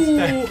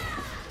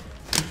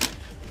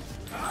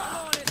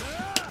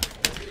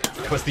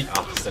 That was the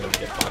opposite of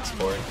Hitbox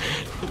 4.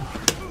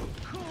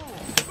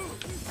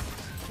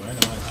 Why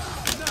not?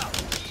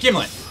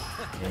 Gimlet.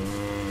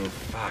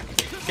 Fuck.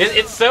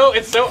 It's so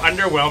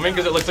underwhelming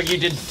because it looks like you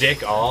did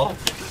dick all,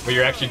 but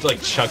you're actually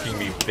like chunking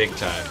me big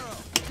time.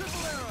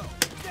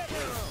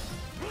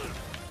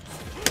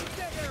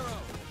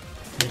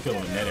 You kill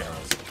with net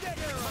arrows.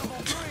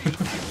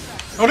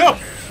 Oh no!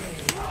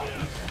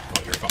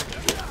 Oh, you're fucked.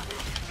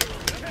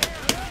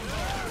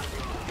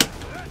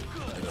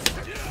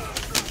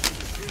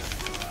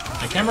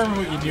 I can't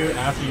remember what you do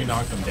after you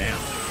knock them down.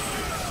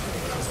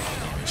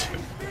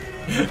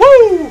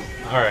 Woo!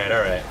 Alright,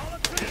 alright.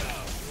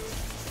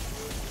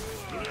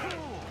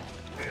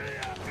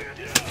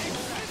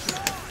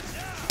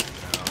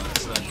 Oh,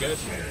 that's not good.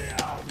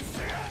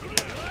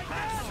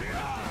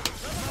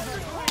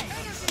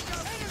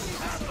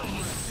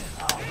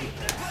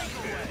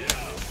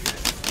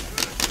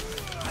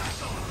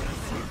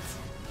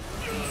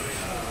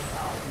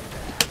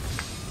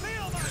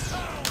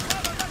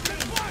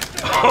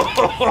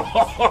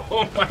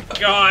 Oh my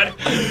god!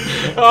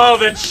 Oh,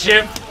 the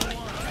chip!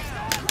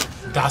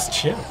 Das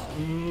Chip.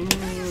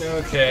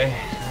 Okay,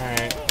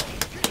 alright.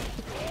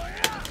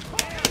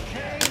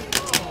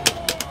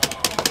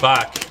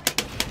 Fuck.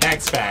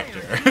 X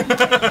Factor.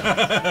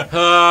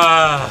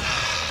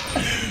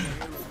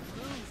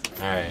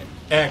 Alright.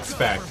 X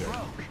Factor.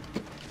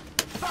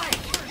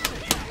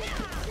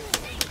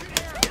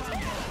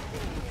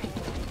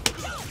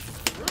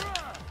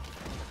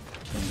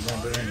 Can't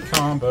remember any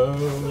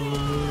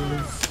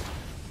combos.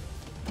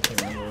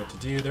 Can't remember what to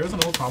do. There was an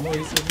old combo I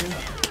used to do.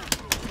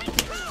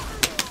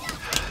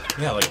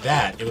 Yeah, like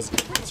that. It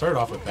started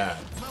off with that.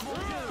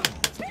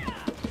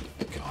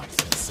 God, it's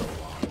been so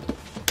long.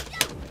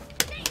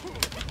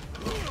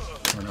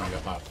 Or no, I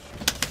got popped.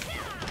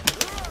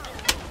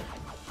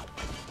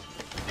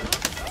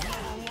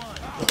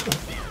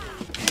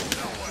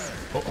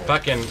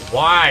 Fucking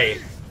why?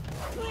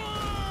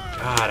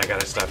 God, I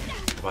gotta stop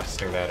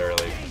busting that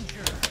early.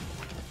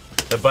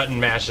 The button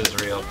mash is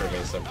real for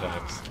me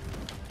sometimes.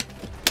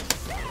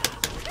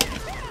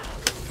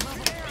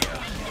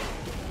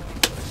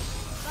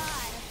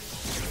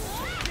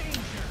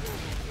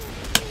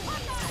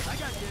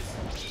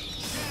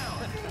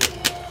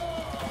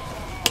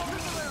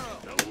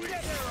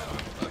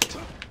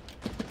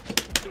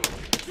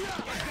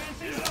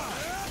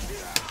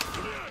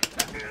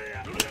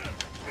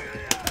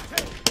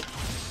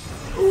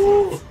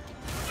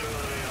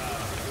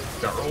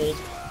 Got rolled.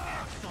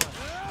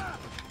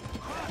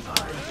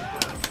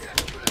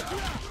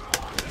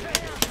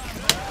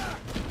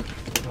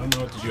 I don't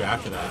know what to do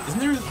after that. Isn't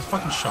there a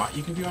fucking shot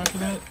you can do after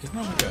that? Isn't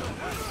that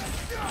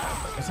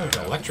like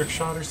an electric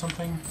shot or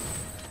something?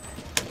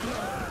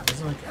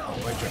 Isn't it like an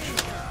electric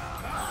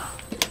shot?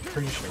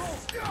 Pretty sure.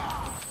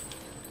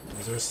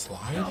 Is there a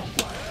slide?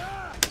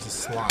 There's a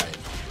slide.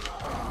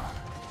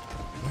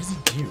 What does he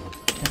do?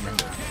 I can't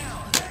remember.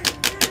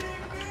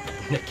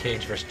 Nick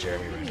Cage versus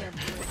Jeremy Renner.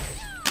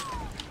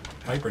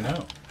 Viper,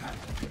 no.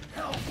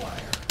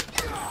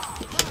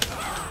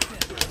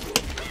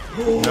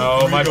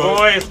 No, my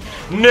boys!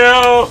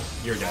 No!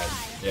 You're dead.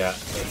 Yeah,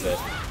 that's it.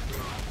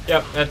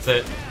 Yep, that's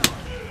it.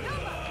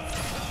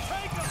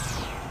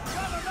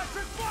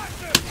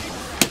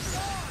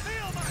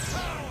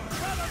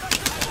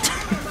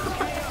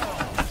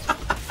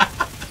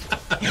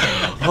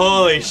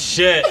 Holy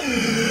shit!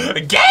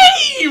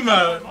 Game!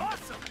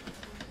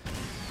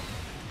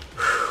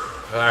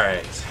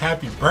 Alright.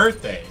 Happy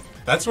birthday.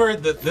 That's where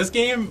this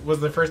game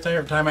was the first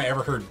time I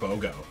ever heard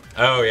BOGO.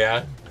 Oh,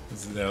 yeah?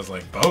 I was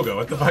like, BOGO,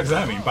 what the fuck does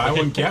that mean? Buy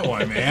one, get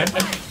one, man.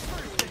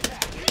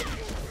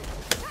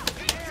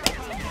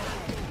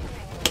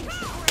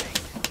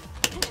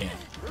 Can't.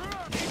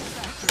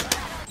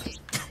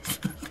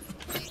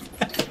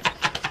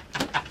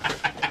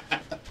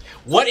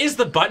 What is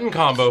the button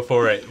combo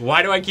for it?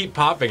 Why do I keep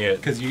popping it?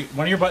 Because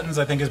one of your buttons,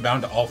 I think, is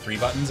bound to all 3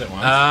 buttons at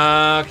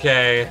once.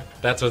 Okay,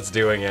 that's what's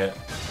doing it.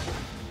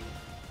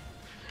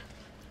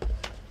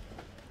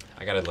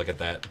 I gotta look at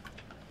that.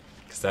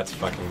 Because that's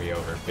fucking me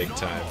over big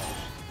time.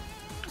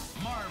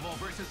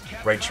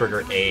 Right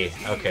trigger A.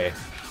 Okay.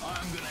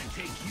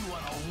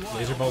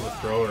 Laser ball, the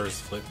throwers,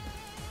 flip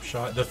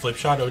shot, the flip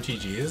shot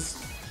OTGs.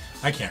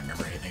 I can't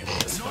remember anything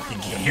about this fucking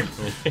game.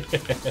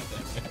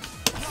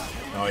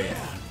 Oh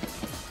yeah,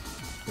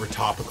 we're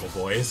topical,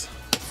 boys.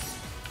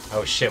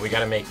 Oh shit, we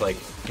gotta make like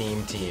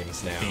theme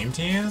teams now. Theme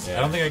teams? Yeah.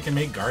 I don't think I can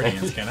make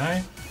Guardians, can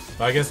I?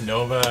 Well, I guess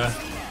Nova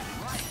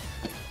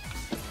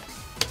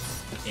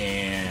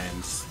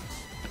and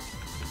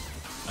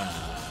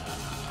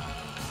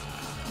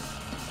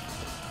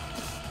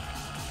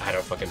I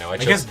don't fucking know. I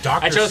guess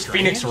Doctor I chose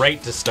Strange? Phoenix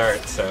Wright to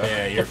start, so.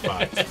 yeah, you're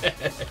fucked.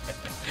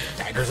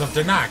 Daggers of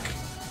Danak.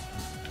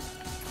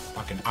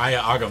 Fucking Aya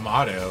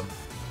Agamotto.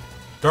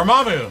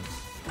 Dormammu!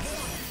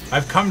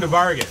 I've come to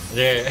bargain.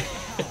 Yeah.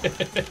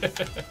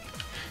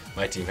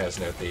 My team has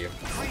no theme.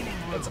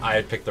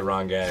 I picked the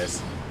wrong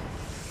guys.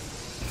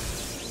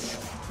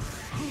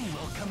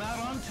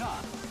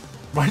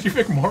 Why'd you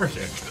pick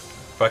Morgan?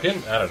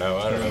 Fucking? I don't know.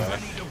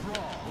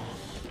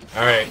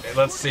 Alright,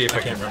 let's see if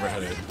I can't remember how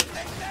to...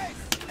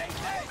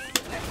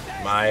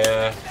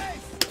 Maya.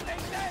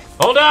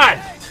 Hold on!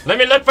 Let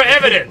me look for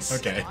evidence!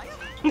 Okay.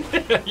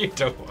 You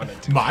don't want to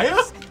do Maya?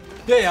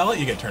 Yeah, I'll let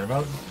you get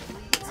turnabout.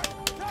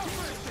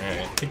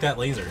 Alright, Take that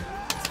laser.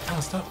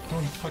 Oh, stop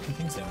throwing fucking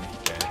things at me.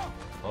 okay.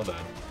 Hold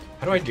on.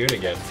 How do I do it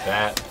again?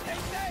 That.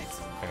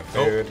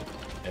 Food.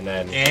 And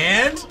then.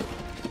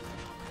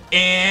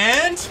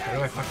 And... How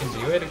do I fucking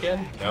do it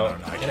again? No,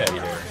 I get can't out of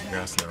remember. here. You're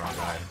asking the wrong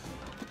guy.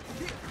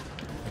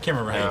 I can't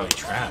remember how No. you lay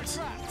traps.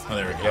 Oh,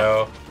 there we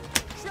go. Go.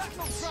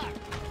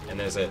 And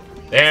there's it.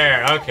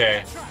 There,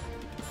 okay.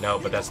 No,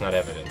 but that's not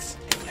evidence.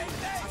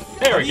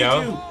 There we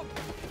go.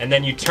 And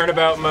then you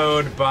turnabout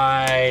mode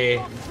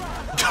by...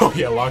 Oh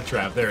yeah, log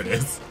trap. There it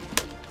is.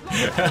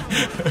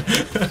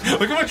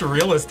 Look how much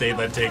real estate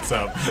that takes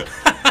up.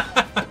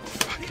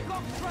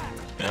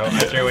 No, I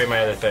threw away my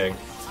other thing.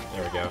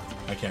 There we go.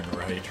 I can't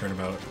remember how you turn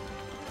about.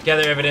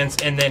 Gather evidence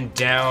and then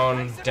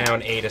down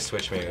A to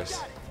switch moves.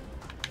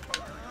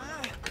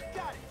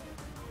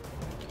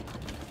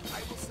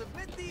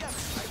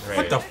 Right.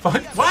 What the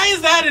fuck? Why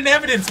is that an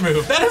evidence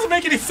move? That doesn't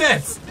make any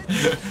sense.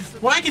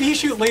 Why can he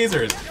shoot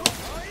lasers?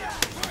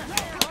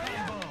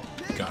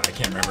 God, I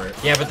can't remember it.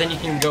 Yeah, but then you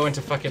can go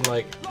into fucking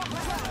like... Nah,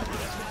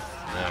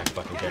 I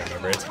fucking can't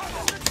remember it.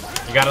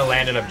 You gotta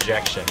land an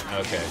objection.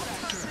 Okay.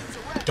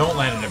 Don't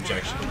land an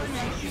objection.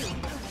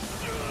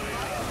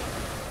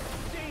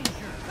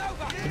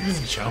 Look at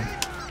this jump.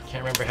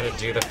 Can't remember how to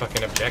do the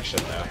fucking objection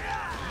though.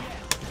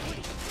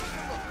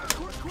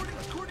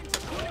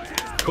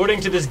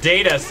 According to this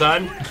data,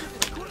 son.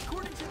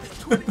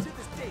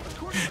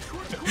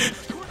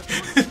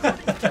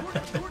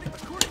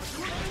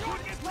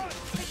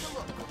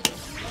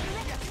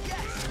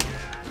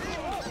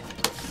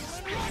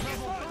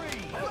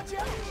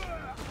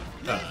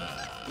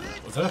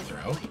 Was that a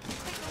throw? I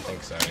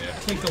think so, yeah.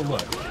 Take a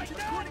look.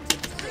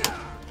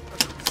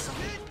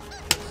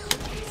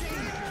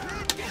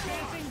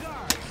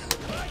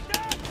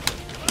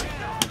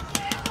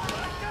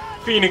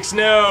 Phoenix,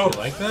 no! You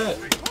like that?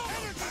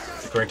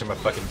 According to my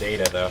fucking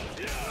data, though.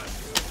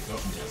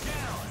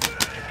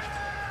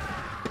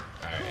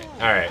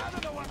 Alright.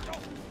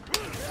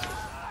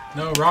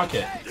 No,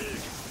 rocket.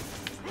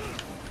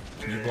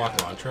 Can you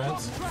block log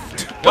traps?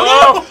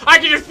 Oh! I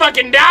can just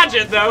fucking dodge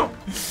it, though!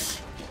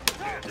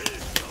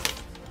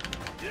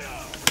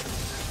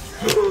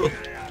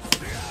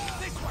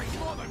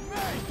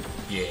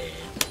 Yeah.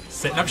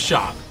 Setting up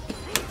shop.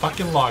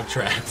 Fucking log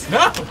traps.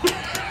 No!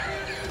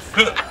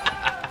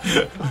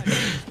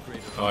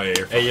 Oh, yeah,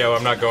 you're Hey, yo,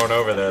 I'm not going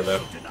over there,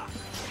 though.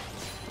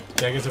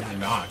 Daggers of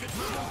knock.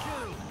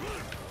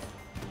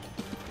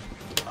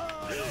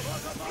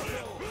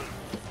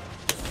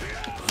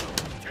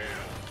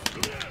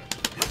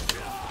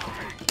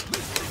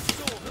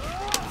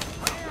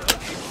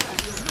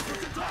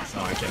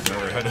 Oh, I can't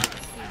remember how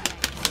to...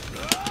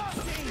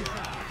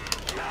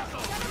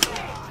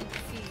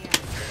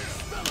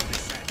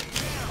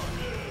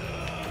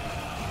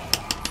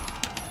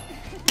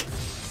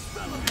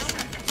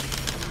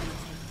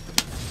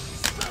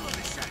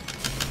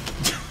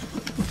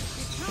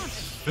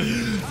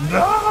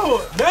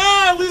 No! No!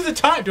 I lose the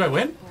time! Do I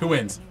win? Who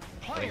wins?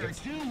 Fucking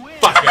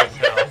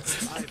hell.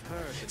 It's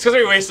because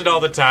we wasted all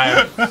the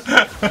time.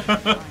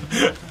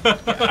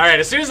 Alright,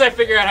 as soon as I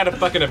figure out how to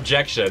fucking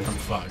objection, I'm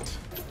fucked.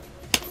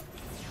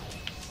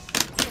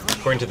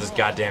 according to this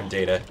goddamn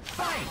data.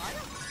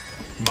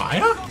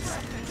 Maya?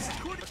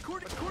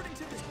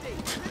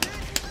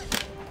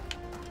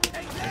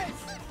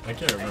 I I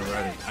can't remember.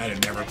 I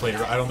had never played.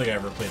 I don't think I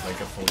ever played like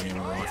a full game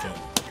of Rocket.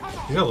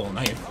 He's got a little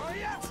knife.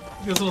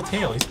 He has a little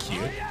tail. He's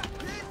cute.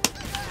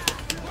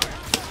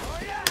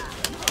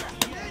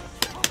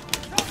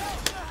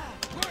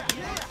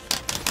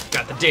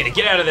 Got the data.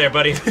 Get out of there,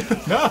 buddy.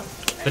 No,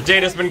 The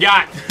data's been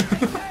got.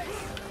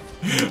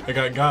 I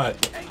got.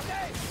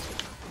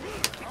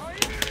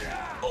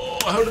 Oh,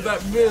 how did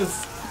that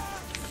miss?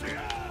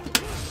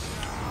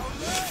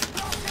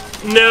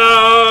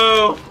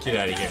 No. Get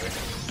out of here.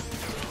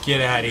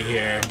 Get out of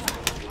here.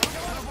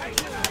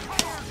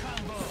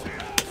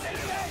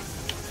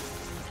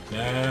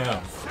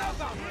 No.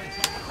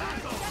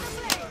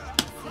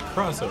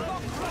 Crossover.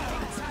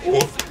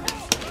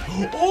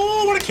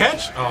 Oh, what a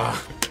catch!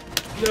 Oh,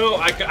 No,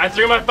 I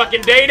threw my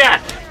fucking data.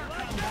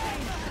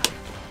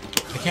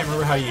 I can't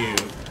remember how you.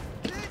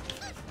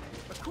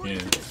 Yeah, Yeah,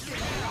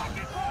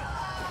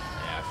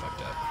 I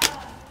fucked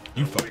up.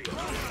 you fucked up.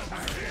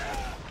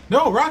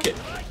 No, Rocket!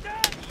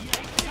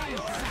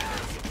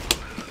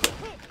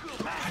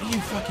 How do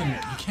you fucking.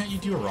 Can't you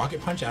do a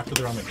rocket punch after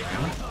they're on the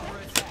ground?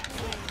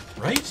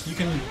 Right? You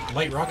can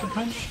light rocket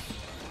punch?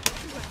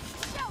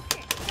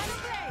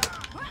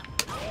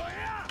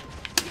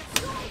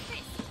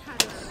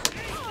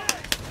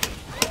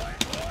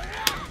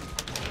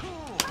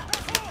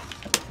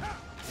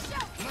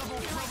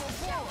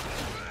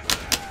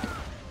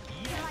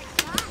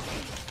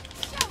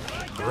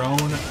 Grown.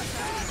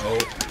 Oh.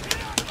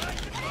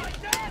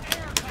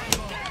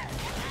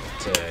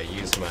 To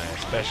use my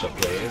special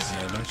plays.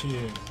 Yeah, don't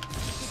you.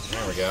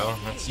 There we go.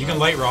 That's You can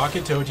light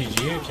rocket to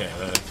OTG? Okay,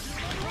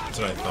 that's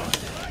what I thought.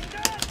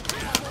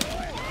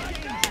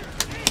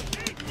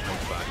 I'm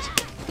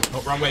fucked.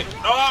 Oh, wrong way.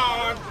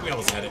 Oh, we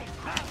almost had it.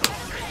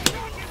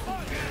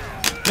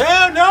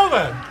 No,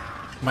 Nova!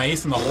 My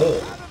ace in the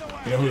hole.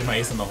 You know who's my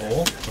ace in the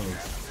hole?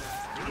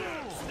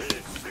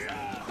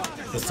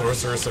 The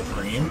Sorcerer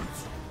Supreme.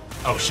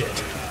 Oh, shit.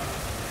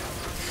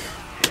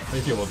 How do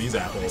you feel about these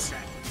apples?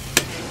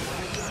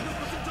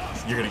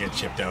 You're gonna get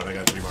chipped out. I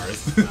got 3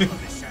 bars.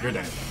 You're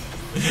dead.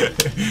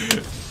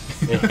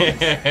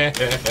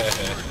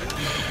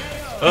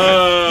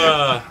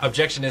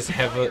 Objection is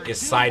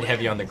side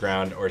heavy on the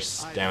ground or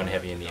down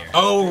heavy in the air.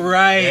 Oh,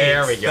 right.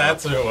 There we go.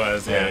 That's what it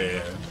was.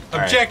 Yeah. All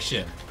right.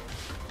 Objection.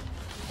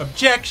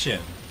 Objection.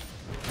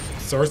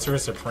 Sorcerer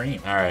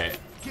Supreme. All right.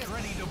 Get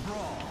ready to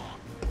brawl.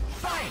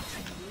 Fight!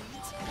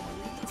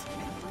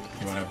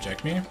 You want to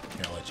object me? Here,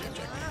 I'll let you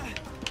object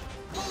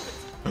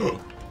me.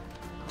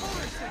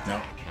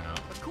 No. No.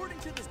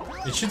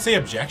 It should say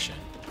objection.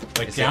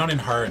 Like Is down it?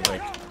 and hard,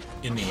 like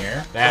in the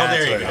air. That's oh,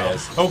 there you what it go.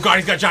 is. Oh god,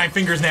 he's got giant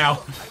fingers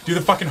now. Do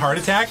the fucking heart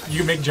attack. You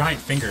can make giant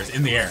fingers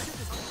in the air.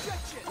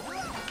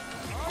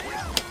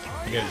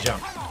 You gotta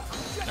jump.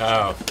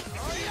 Oh.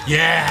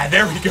 Yeah,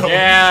 there we go.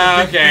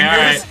 Yeah. Big Okay. All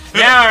right.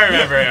 fingers. Now I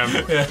remember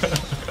him. Yeah.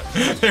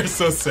 They're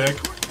so sick.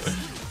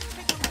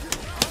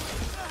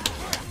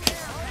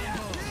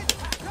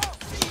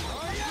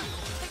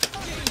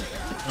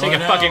 Take Oh, a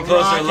no, fucking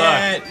closer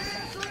Rocket. look.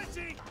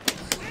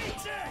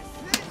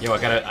 Yo,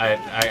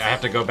 I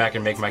have to go back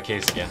and make my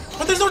case again.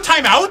 But there's no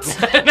timeouts.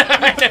 I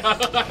know.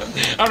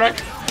 I'm not.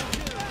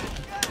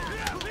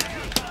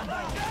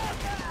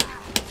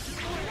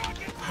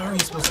 How are you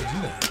supposed to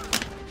do that?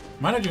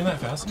 Am I not doing that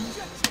fast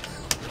enough?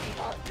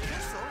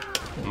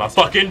 My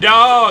fucking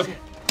dog.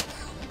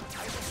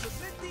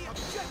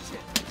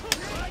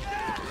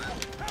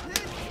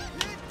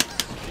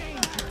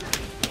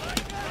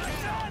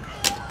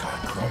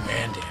 God, grown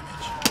man damage.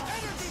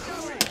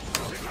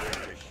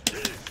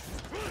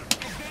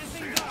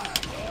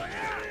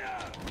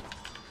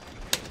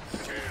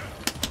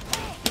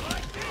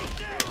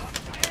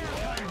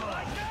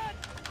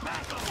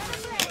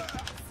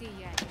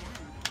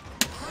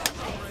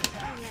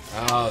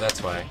 Oh,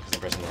 that's why. 'Cause I'm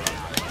pressing the wrong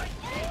button.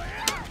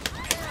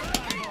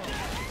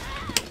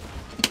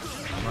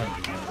 I'm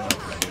not doing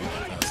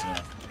that fast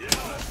enough.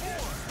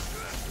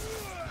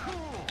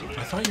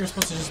 I thought you were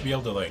supposed to just be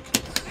able to like.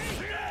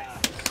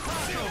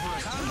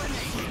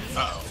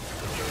 Uh-oh.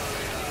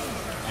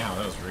 Ow,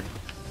 that was rude.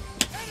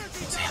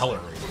 That's hella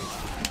rude.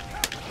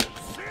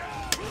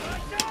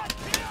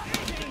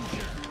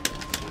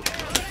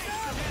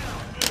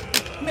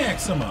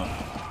 Maxima.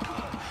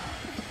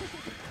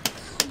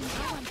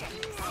 I'm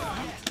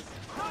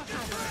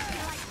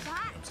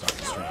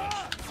Doctor Strange.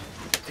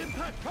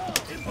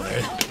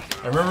 Okay.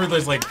 I remember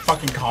there's like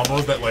fucking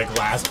combos that like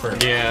last for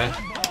Yeah.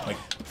 like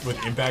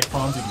with impact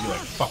bombs you can do like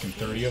fucking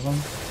 30 of them.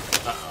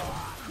 Uh-oh.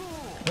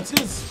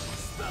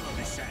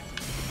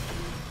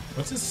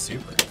 What's his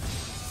super?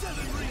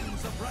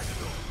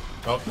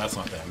 Oh, that's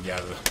not them. Yeah.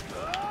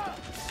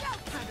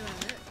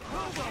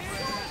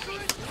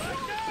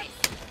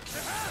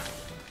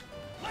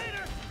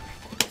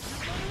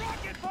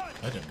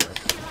 That didn't work.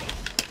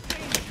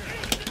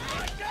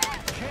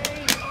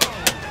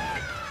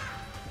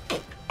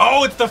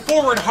 Oh, it's the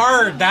forward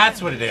hard.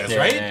 That's what it is, Yeah.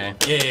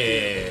 right?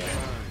 Yeah.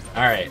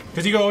 All right.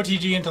 Because you go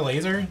OTG into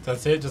laser.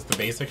 That's it. Just the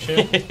basic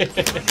shit.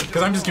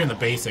 Because I'm just doing the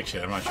basic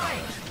shit. I'm not trying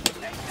to.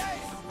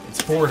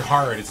 It's forward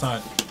hard. It's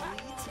not.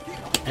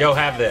 Yo,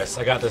 have this.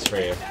 I got this for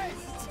you.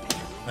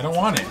 I don't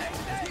want it.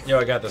 Yo,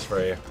 I got this for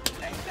you.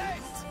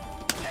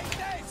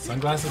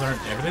 Sunglasses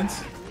aren't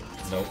evidence?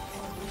 Nope.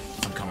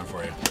 I'm coming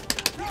for you.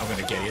 I'm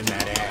gonna get you in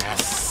that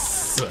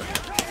ass.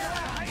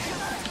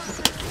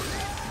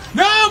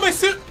 No, my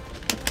suit!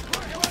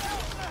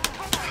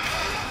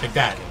 Take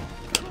that.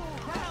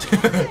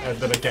 And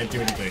then I can't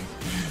do anything.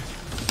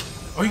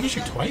 Oh, you can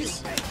shoot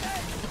twice?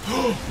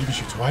 You can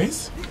shoot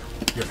twice?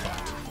 You're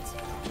fucked.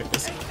 Take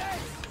this.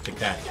 Take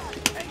that.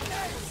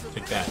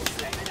 Take that.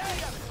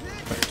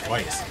 Fire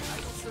twice.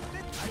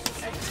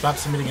 Stop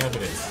submitting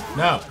evidence.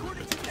 No!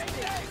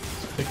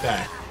 Take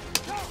that.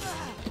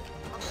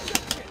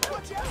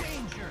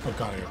 Oh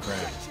god, I got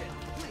grabbed.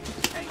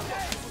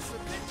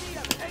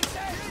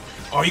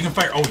 Oh, you can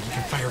fire. Oh, you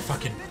can fire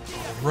fucking.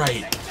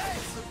 Right.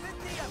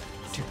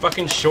 Too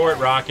fucking short,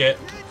 Rocket.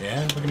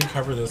 Yeah, look at me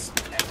cover this.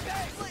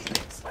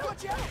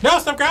 No,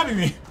 stop grabbing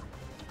me!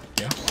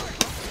 Yeah.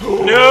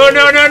 No,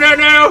 no, no, no,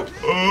 no!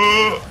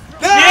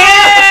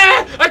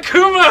 Yeah!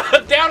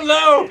 Akuma! Down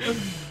low!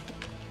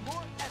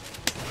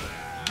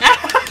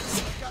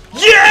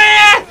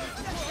 Yeah!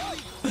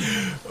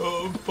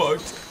 Oh,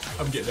 fucked.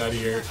 I'm getting out of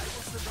here.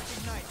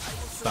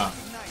 Stop.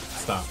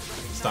 Stop.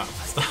 Stop.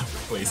 Stop.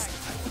 Please.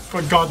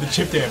 Oh god, the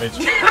chip damage.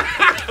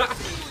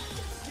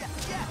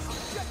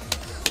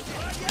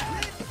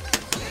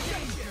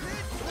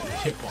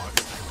 Hitbox.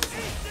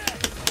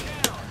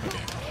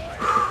 Okay.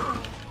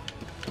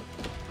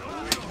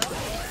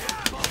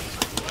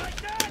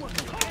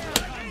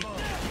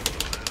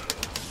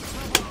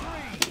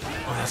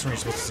 Oh, that's when you're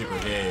supposed to super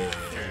hit.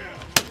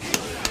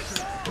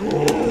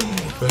 Oh,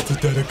 that's a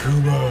dead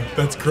Akuma.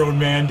 That's grown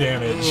man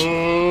damage.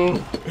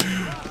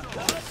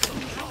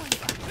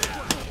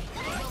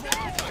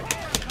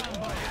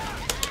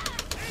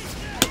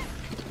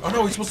 Oh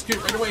no, he's supposed to get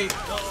it right away.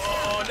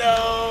 Oh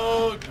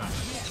no!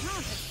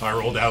 Oh, I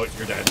rolled out.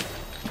 You're dead.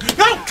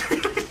 No!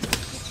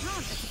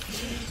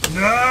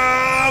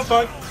 No!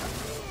 Fuck!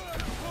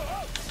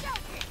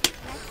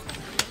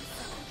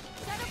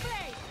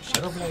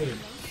 Shadow Blade.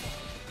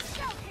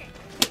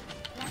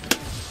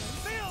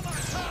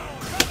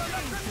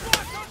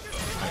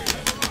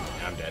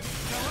 I'm dead.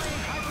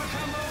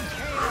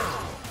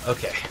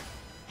 Okay.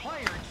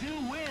 Player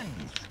 2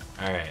 wins.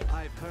 Alright.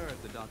 I've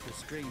heard the Doctor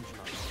Strange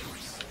love.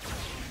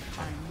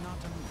 I'm not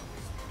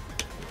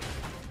amused.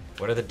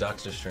 What are the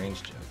Doctor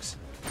Strange jokes?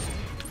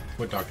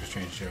 What Doctor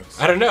Strange jokes?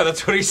 I don't know.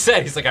 That's what he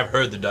said. He's like, I've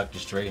heard the Doctor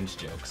Strange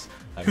jokes.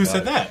 Who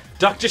said that?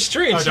 Doctor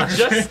Strange. Oh,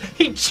 Doctor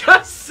He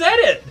just said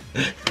it.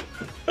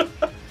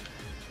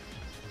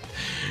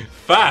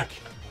 Fuck.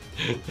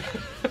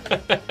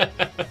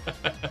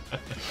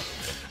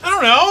 I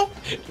don't know!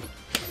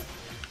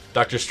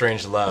 Doctor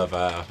Strange love.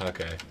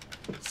 Okay.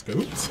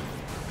 Scoops?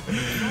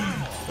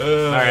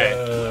 Alright.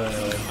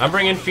 I'm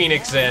bringing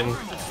Phoenix in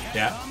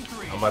Yeah.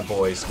 on my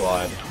boy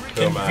squad.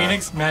 Can Whom,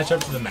 Phoenix match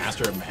up to the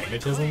Master of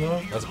Magnetism,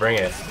 though? Let's bring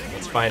it.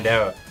 Let's find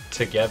out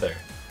together.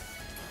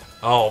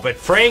 Oh, but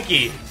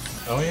Frankie!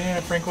 Oh yeah,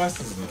 Frank West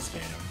is in this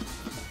game.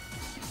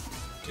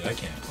 Dude, I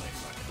can't play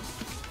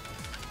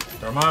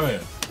fucking. Dormammu.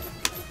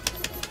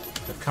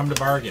 I've come to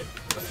bargain.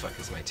 What the fuck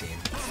is my team?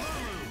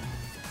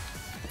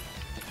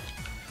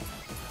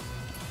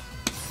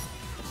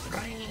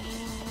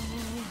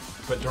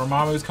 But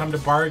Dormammu's come to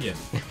bargain.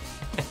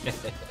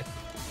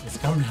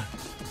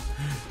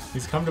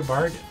 He's come to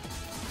bargain.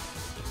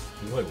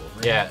 Boy,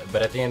 Wolverine. Yeah,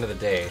 but at the end of the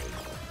day...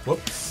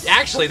 Whoops.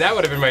 Actually, that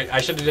would have been my... I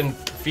should have done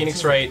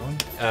Phoenix Wright,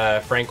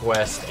 Frank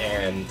West,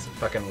 and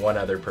fucking one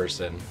other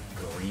person.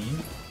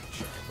 Green?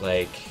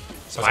 Like...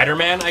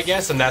 Spider-Man, I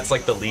guess, and that's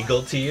like the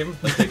legal team,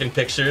 like taking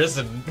pictures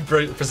and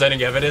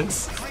presenting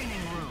evidence.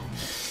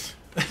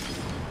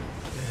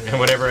 And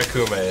whatever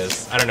Akuma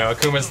is. I don't know,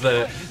 Akuma's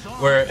the...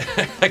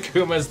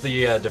 Akuma's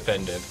the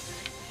defendant.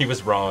 He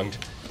was wronged.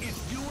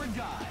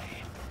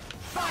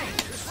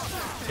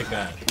 Take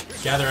that.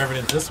 Gather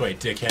evidence this way,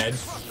 dickhead.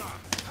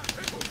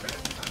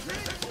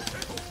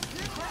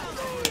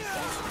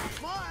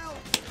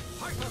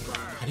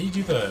 How do you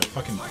do the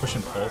fucking push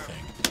and pull thing?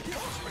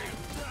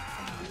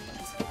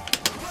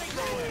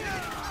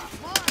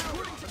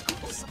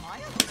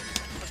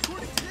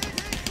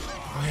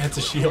 Oh yeah, it's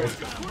a shield. I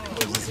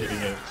was just hitting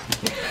it.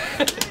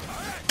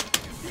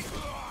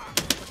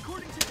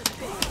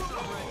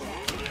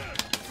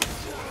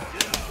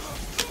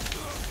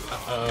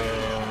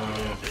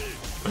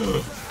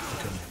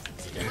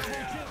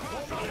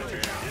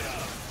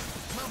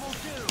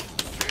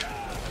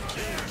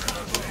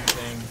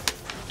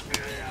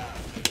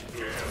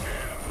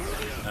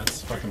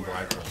 That's fucking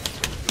black hole.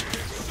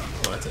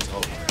 Oh, that's a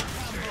teleport.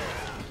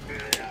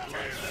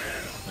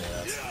 Oh, yeah,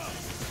 that's...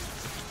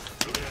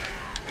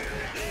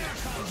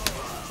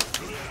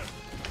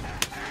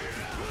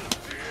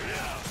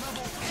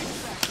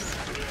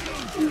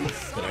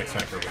 That X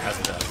Factor has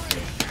a test.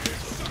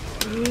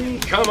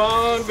 Come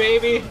on,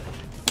 baby!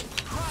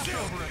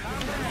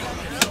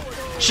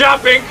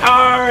 Shopping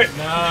cart!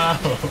 No!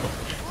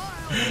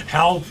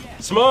 Help!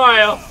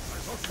 Smile!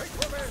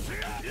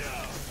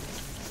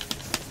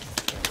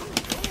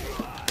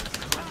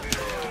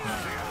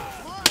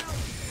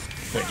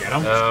 Did I get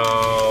him?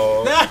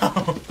 Oh.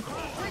 No!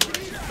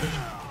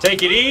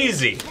 Take it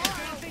easy.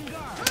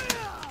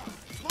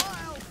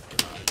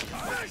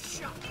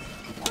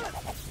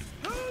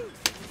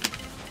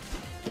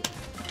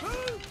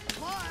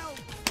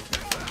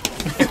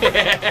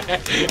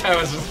 I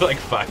was just like,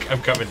 fuck,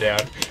 I'm coming down.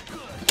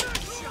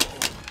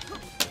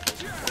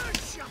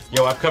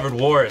 Yo, I've covered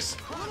wars.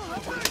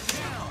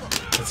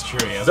 That's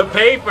true, yeah. The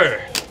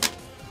paper!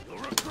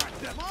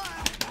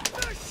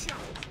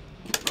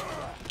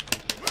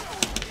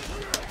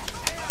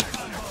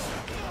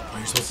 Oh,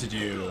 you're supposed to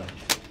do...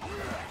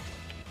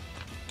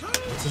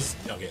 What's this?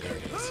 Okay, there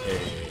it is. Yeah,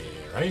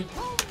 right?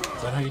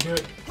 Is that how you do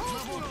it?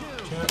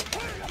 Chat?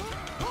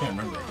 I can't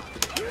remember.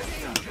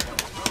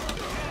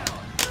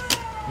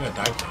 You gotta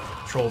dive tank.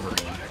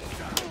 Trollverine.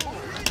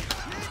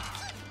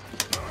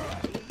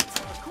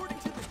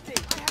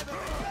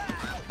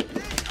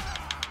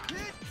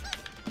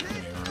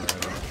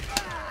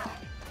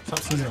 Stop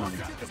seizing on me.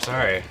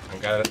 Sorry,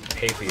 I've got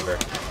hay fever.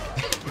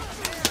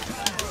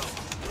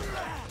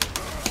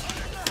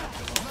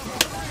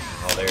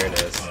 Oh, there it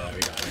is. Yeah, we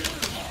got it.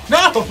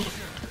 No!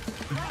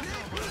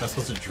 That's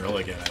supposed to drill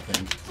again, I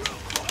think.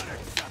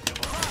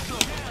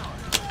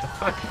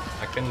 Fuck,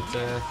 I couldn't,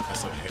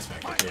 That's what X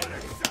Factor did.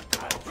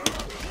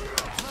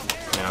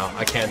 no,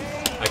 I can't,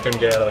 I couldn't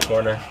get out of the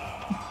corner.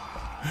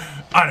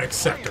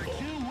 Unacceptable.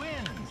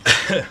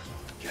 Get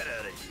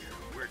out of here.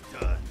 We're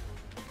done.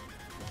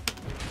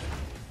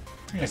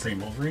 Yeah, Green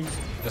Wolverine.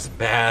 That's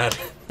bad.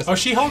 Oh,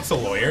 She-Hulk's a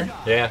lawyer.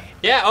 Yeah.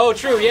 Yeah, oh,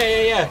 true,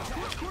 yeah.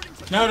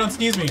 No, don't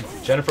sneeze me.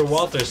 Jennifer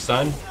Walters'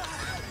 son.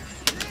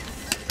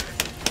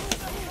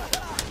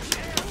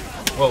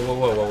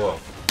 Whoa.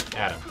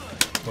 Adam.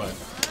 What?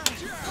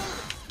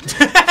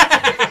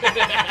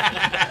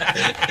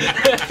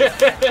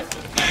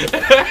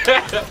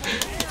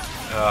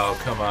 Oh,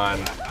 come on.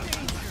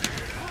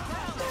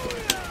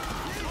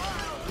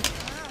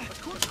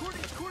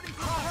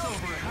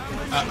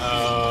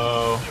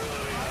 Uh-oh.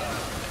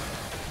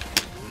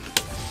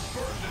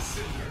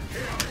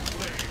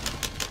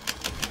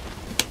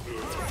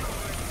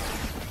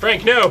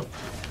 Frank, no!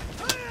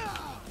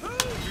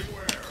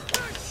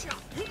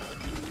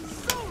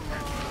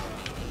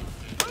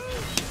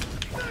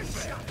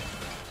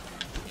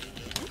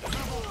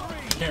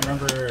 Can't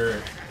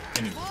remember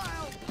any.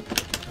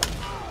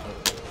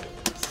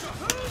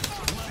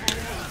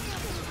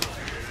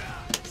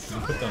 Did you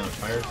put that on the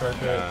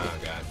firecracker? Oh,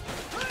 God.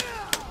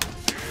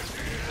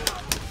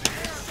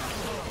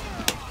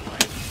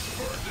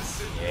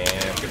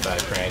 Yeah, goodbye,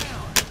 Frank.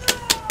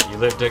 You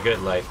lived a good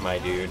life, my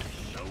dude.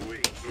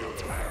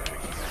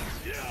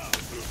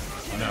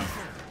 Oh no.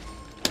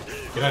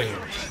 Get out of here.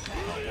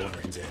 Oh,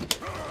 Wolverine's in.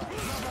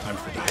 Time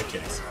for dive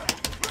kicks.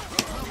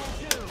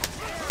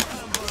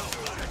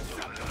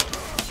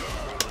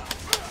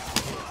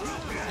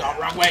 Oh,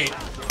 wrong way.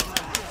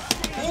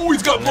 Oh,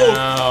 he's got both.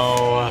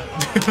 No.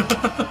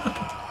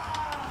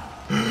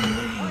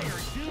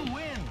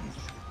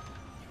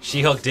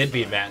 She-Hulk did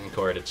beat Matt in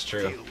court, it's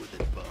true.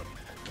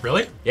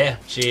 Really? Yeah,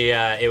 she,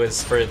 it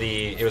was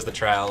the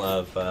trial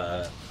of,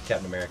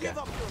 Captain America.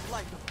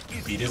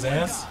 You beat his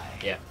ass?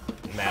 Yeah.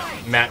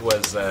 Matt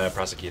was,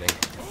 prosecuting.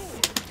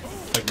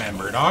 Like Matt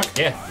Murdock?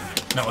 Yeah.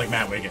 Not like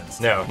Matt Wiggins.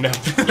 No.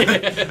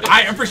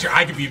 I'm pretty sure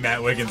I could beat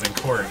Matt Wiggins in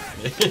court.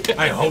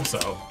 I hope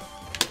so.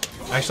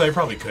 Actually, I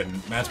probably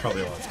couldn't. Matt's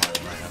probably a lot smarter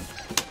than I am.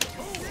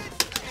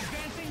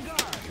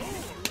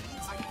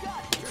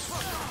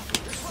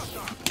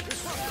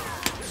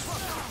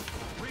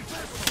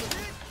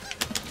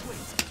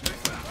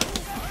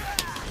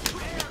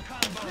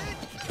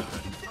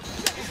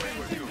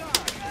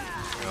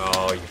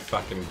 Oh, you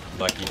fucking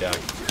lucky duck.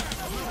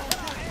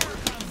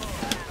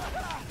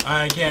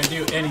 I can't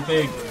do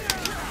anything.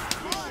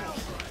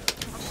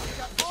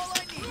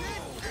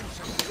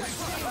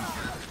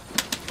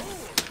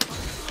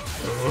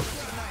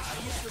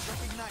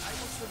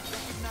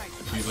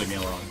 Please leave me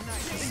alone.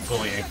 This is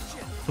bullying.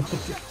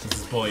 This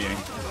is bullying.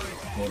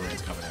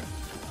 Wolverine's coming in.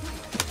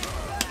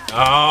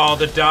 Oh,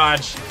 the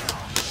dodge.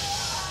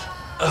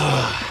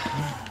 Ugh.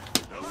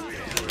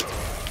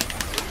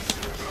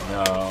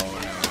 No.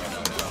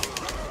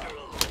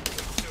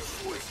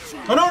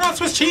 Oh no, not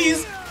Swiss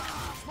cheese!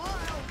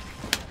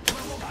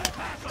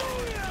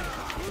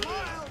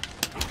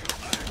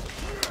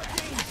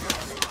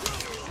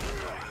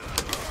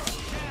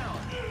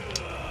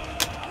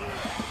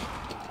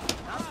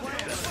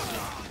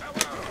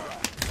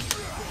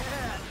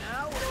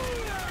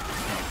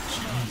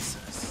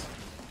 Jesus.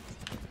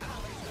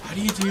 How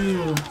do you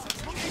do...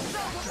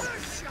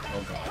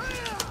 Oh god.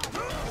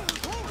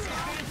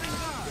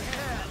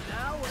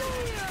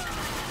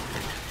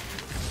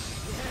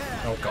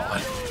 Oh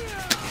god.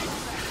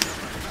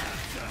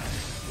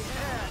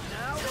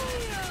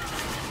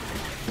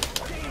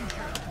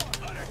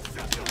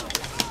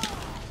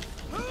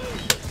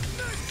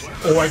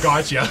 Oh, I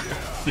got ya.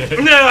 Yeah.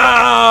 No!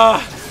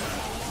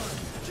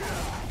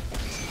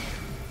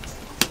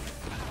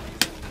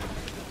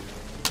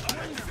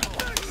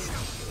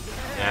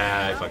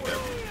 Ah, I fucked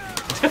up.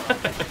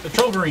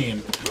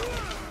 Trollverine.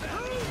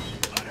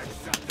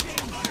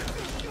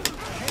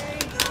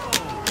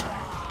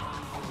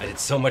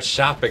 It's so much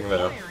shopping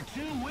though.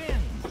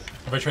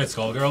 Have I tried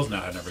Skullgirls?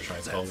 No, I've never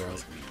tried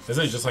Skullgirls.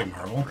 Isn't it just like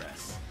Marvel?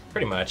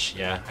 Pretty much,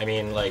 yeah. I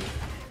mean, like,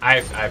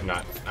 I'm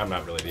not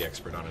really the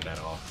expert on it at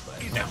all.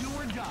 But. No.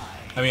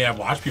 I mean, I've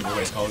watched people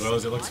play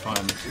Skullgirls. It looks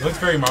fun. It looks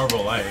very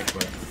Marvel-like,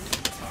 but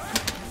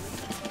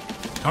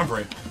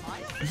comfort.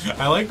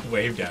 I like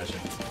wave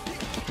dashing.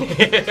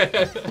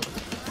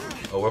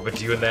 Oh, we'll be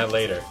doing that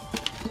later.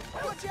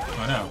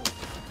 Oh no.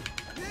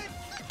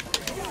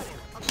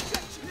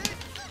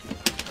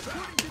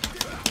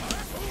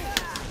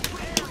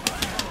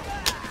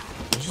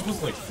 You're supposed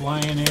to like fly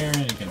in air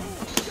and you can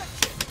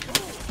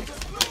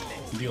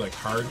do like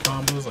hard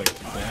combos, like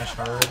dash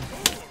hard.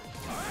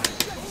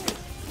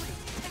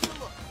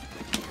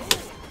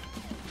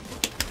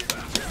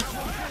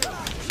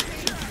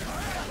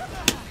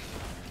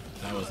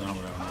 That was not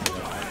what I wanted.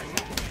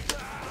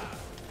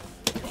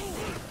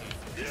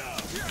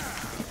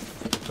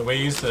 The way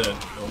you used to...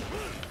 Oh.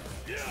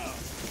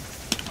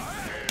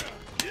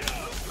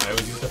 I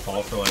always used to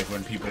fall for like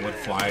when people would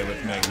fly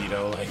with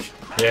Magneto, like...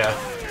 Yeah.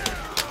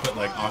 But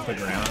like off the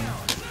ground.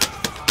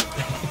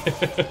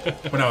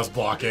 When I was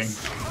blocking.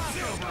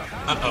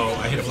 Uh-oh,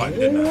 I hit a button,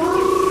 didn't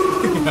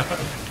I?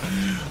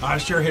 I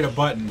sure hit a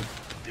button.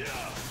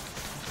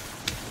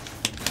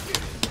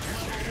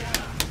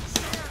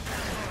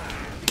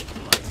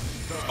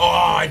 Oh,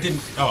 I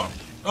didn't... Oh.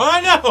 Oh,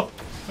 no!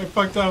 I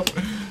fucked up.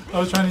 I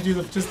was trying to do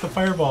just the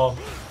fireball.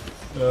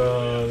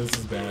 This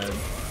is bad.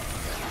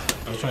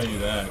 I was trying to do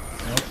that.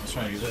 Nope, I was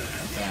trying to do that.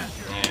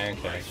 Yeah,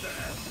 okay.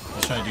 I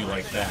was trying to do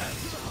like that.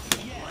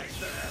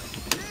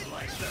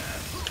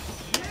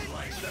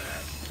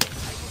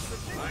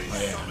 Oh,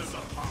 yeah.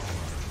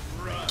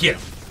 Get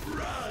him!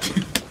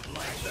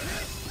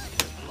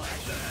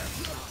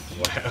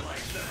 Wow.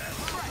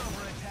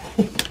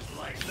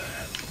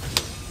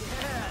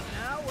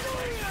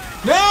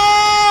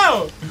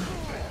 No!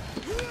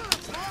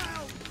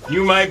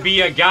 You might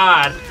be a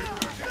god,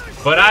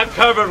 but I've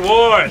covered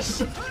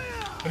wars.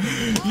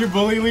 You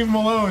bully, leave him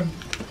alone.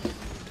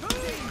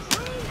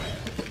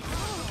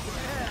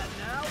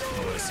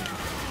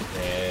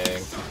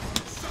 Dang.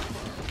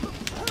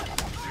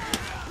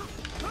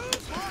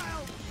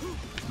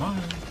 Come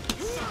on.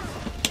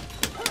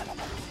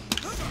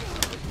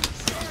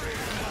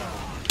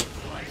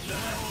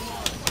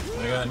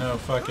 I got no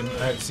fucking...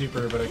 I had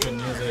super, but I couldn't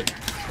use it.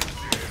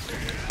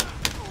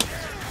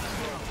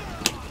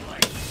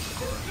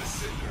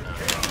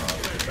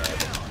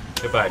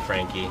 Goodbye,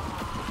 Frankie. Here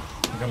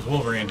comes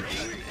Wolverine.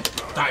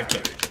 Dive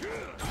kick.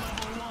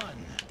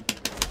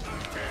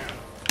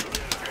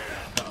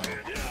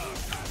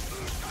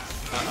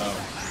 Uh-oh.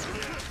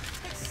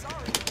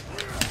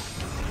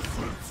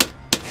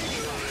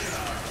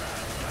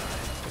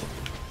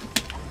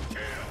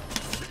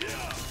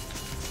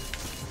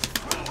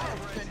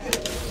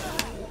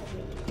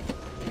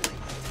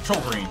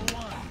 Wolverine.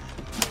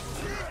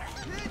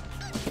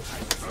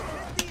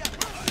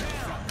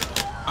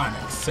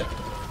 Unacceptable.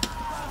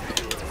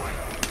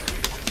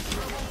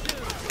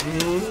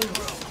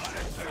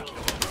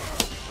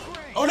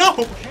 Oh no!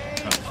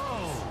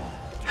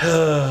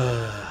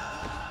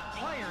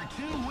 Player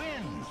 2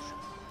 wins.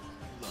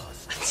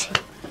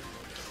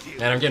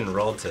 Man, I'm getting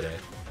rolled today.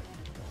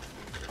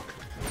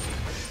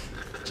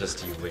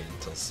 Just you wait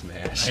until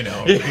Smash. I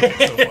know. It's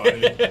so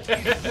funny.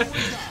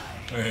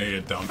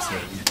 It dumps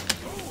it.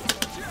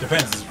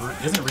 Depends.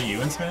 Isn't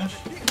Ryu in Smash?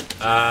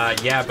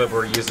 Yeah, but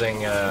we're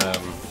using,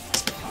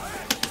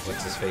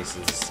 what's his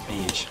face's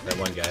Beach, that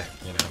one guy,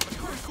 you know.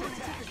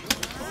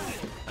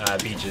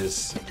 Beach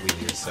is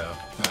Wii U, so.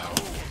 No.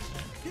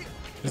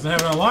 Doesn't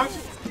have it unlocked?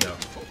 No.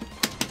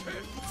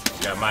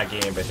 Got my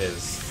game, but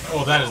his.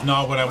 Oh, that is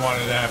not what I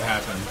wanted to have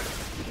happen.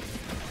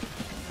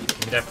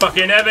 Give me that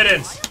fucking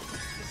evidence!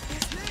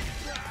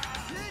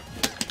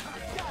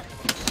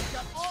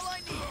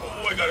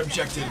 Oh, I got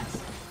objected.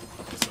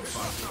 So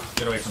far.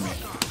 Get away from me.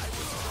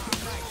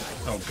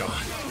 Oh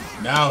god.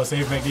 Now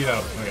save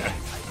Magneto. Okay.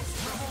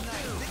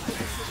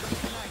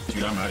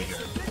 Dude, I'm out of here.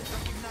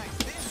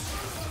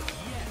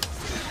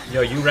 Yo,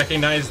 you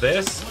recognize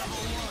this?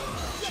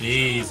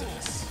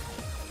 Jesus.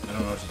 I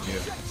don't know what to do.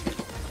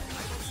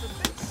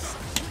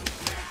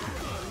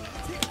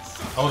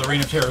 Oh, the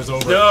Reign of Terror is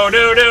over. No,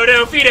 no, no,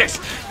 no, Phoenix!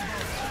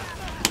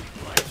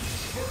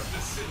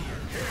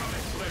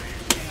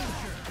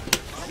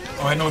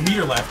 Oh, I had no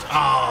meter left.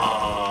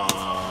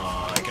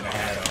 Ah, I could have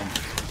had him.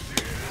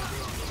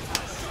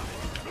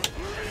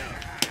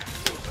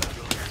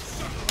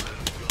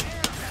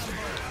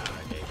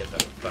 Okay, get the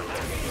fuck out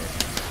of here.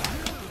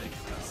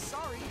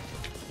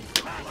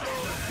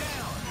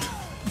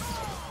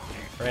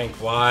 Frank,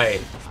 why?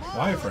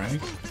 Why,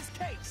 Frank?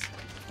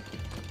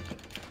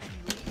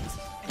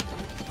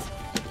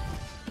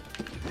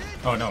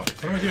 Oh no,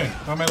 what am I doing?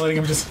 Why am I letting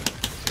him just...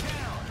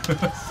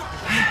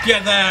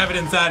 Get the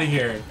evidence out of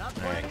here!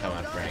 Alright, come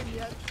on, Frank.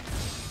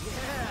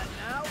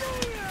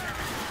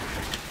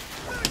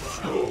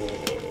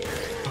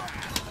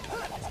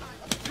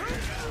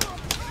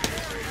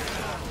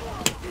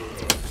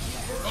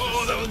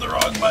 Oh, that was the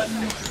wrong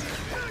button!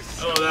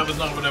 Oh, that was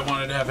not what I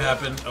wanted to have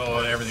happen.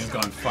 Oh, everything's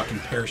gone fucking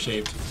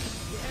pear-shaped.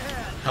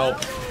 Help.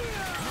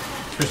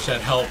 Trish said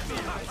help.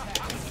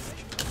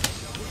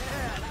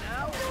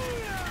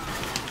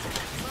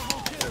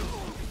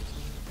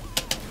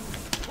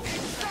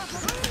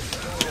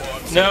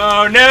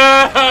 No,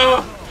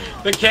 no!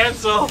 The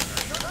cancel!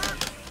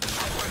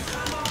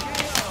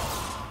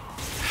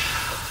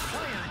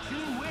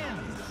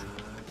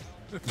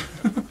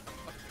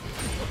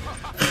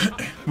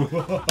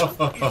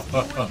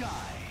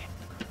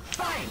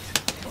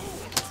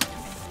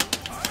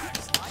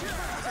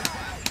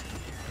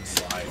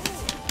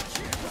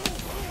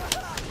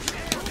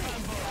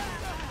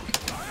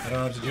 I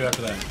don't know what to do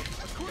after that.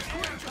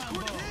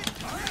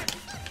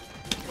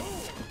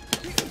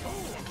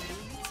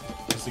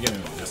 Just to get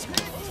into this one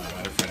time. I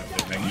had a friend up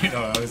there, man. You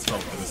know, I always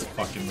felt for this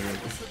fucking move.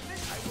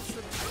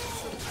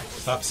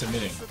 Stop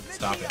submitting.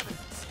 Stop it.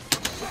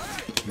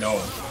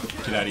 No.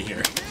 Get out of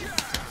here.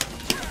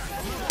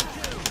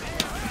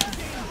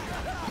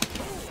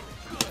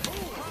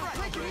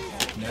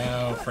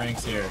 No,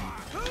 Frank's here.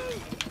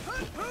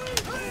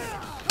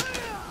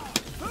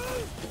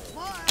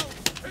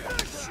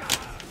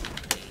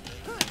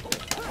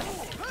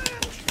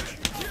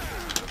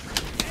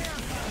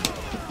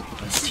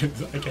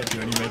 I can't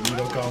do any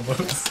Magneto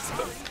combos.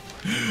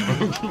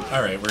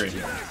 Alright, we're in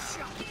here.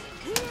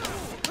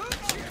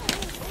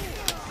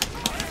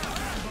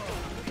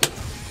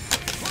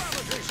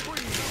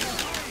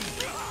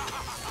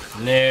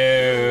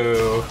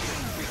 No.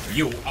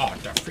 You are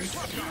defeated.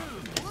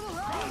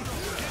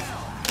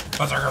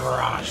 Berserker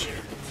Barrage.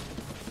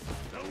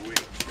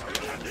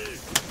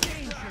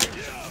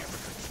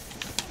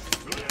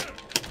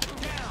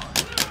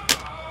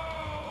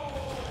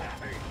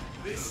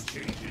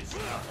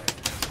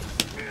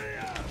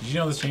 Did you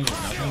know this changes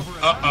nothing?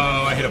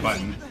 Uh-oh, I hit a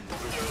button.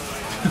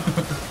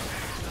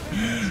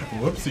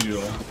 Whoopsie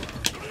doodle.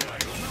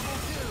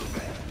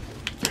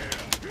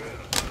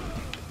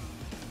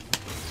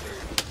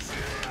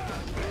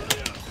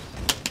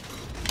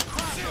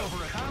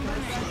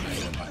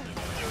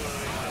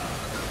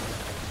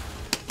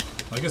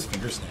 I guess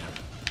finger snap.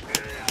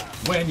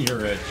 When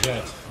you're a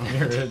jet,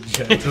 you're a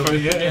gentle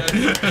jet.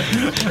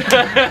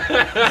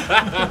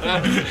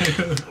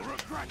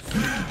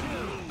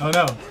 Oh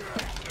no.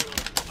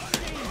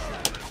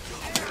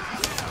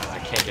 I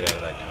can't get out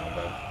of that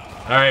combo.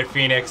 Alright,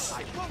 Phoenix.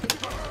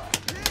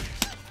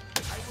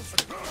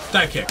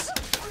 Dive kicks.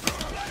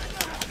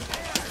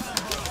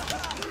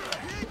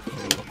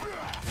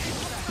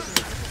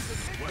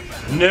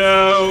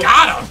 No!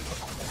 Got him!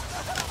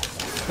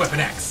 Weapon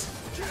X.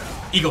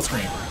 Eagle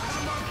Scream.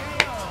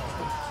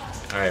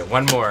 Alright,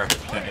 one more.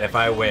 And if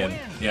I win.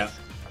 Yeah.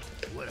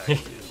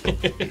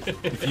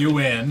 If you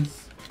win,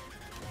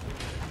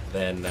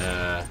 then,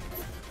 I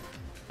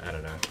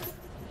don't know.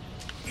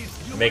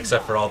 It makes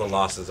up for all the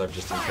losses I've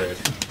just incurred.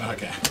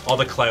 okay. All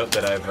the clout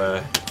that I've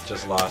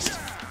just lost.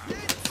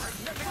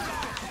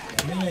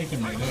 Maybe I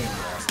can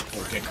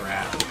or get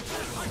grabbed.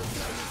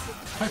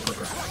 Hyper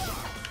grab.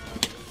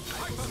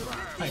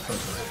 Hyper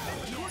grab.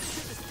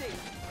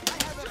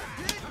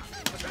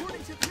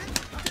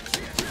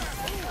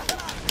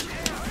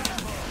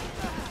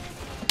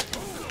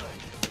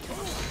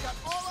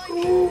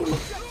 Oh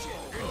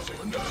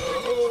no!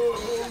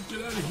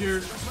 Get out of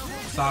here!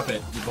 Stop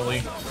it, you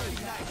bully.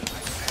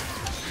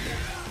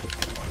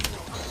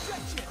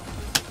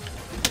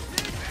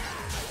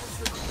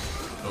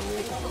 Oh,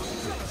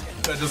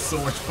 that does so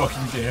much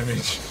fucking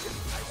damage.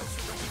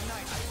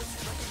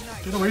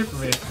 Get away from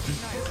me.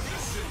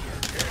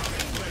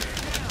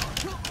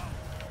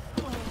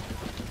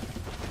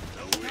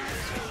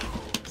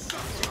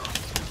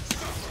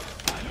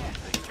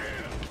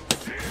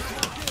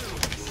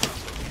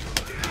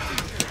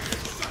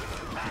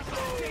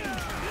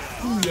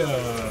 Get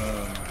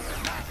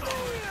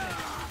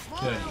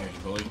out of here, you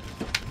bully.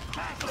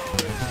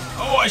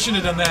 Oh, I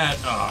shouldn't have done that.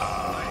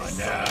 Oh,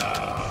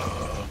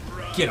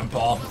 no. Get him,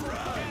 Paul.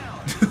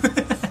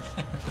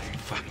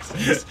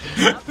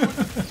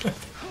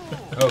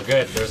 Oh,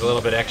 good. There's a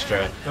little bit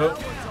extra. Oh.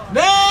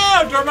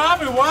 No!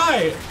 Dormammu,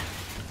 why?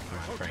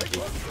 Frankie.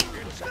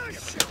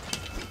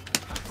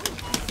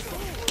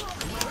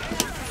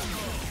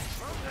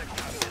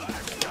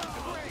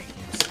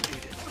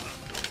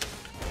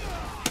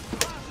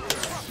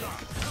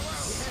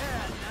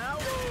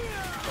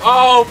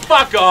 Oh,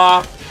 fuck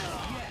off!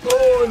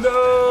 Oh,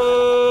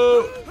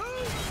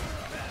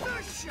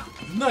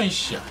 no! Nice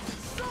shot.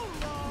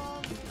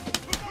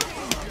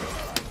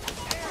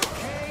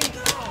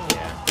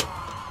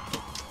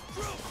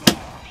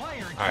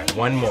 Alright,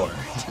 one more.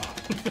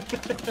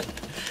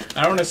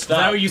 I don't want to stop.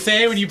 Is that what you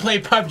say when you play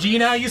PUBG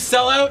now, you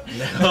sell out?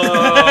 No.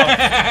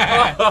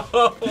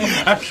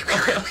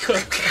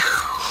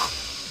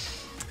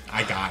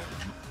 I got it.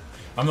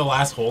 I'm the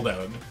last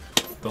holdout.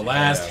 The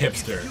last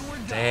hipster.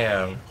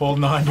 Damn.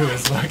 Holding on to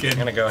his fucking... I'm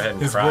gonna go ahead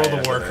and his cry World of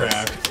after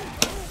Warcraft.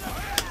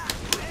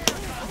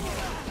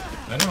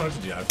 I don't know what to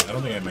do. I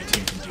don't think my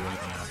team can do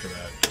anything after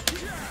that.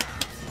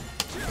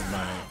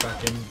 My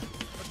fucking...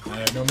 I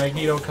have no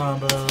Magneto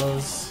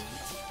combos.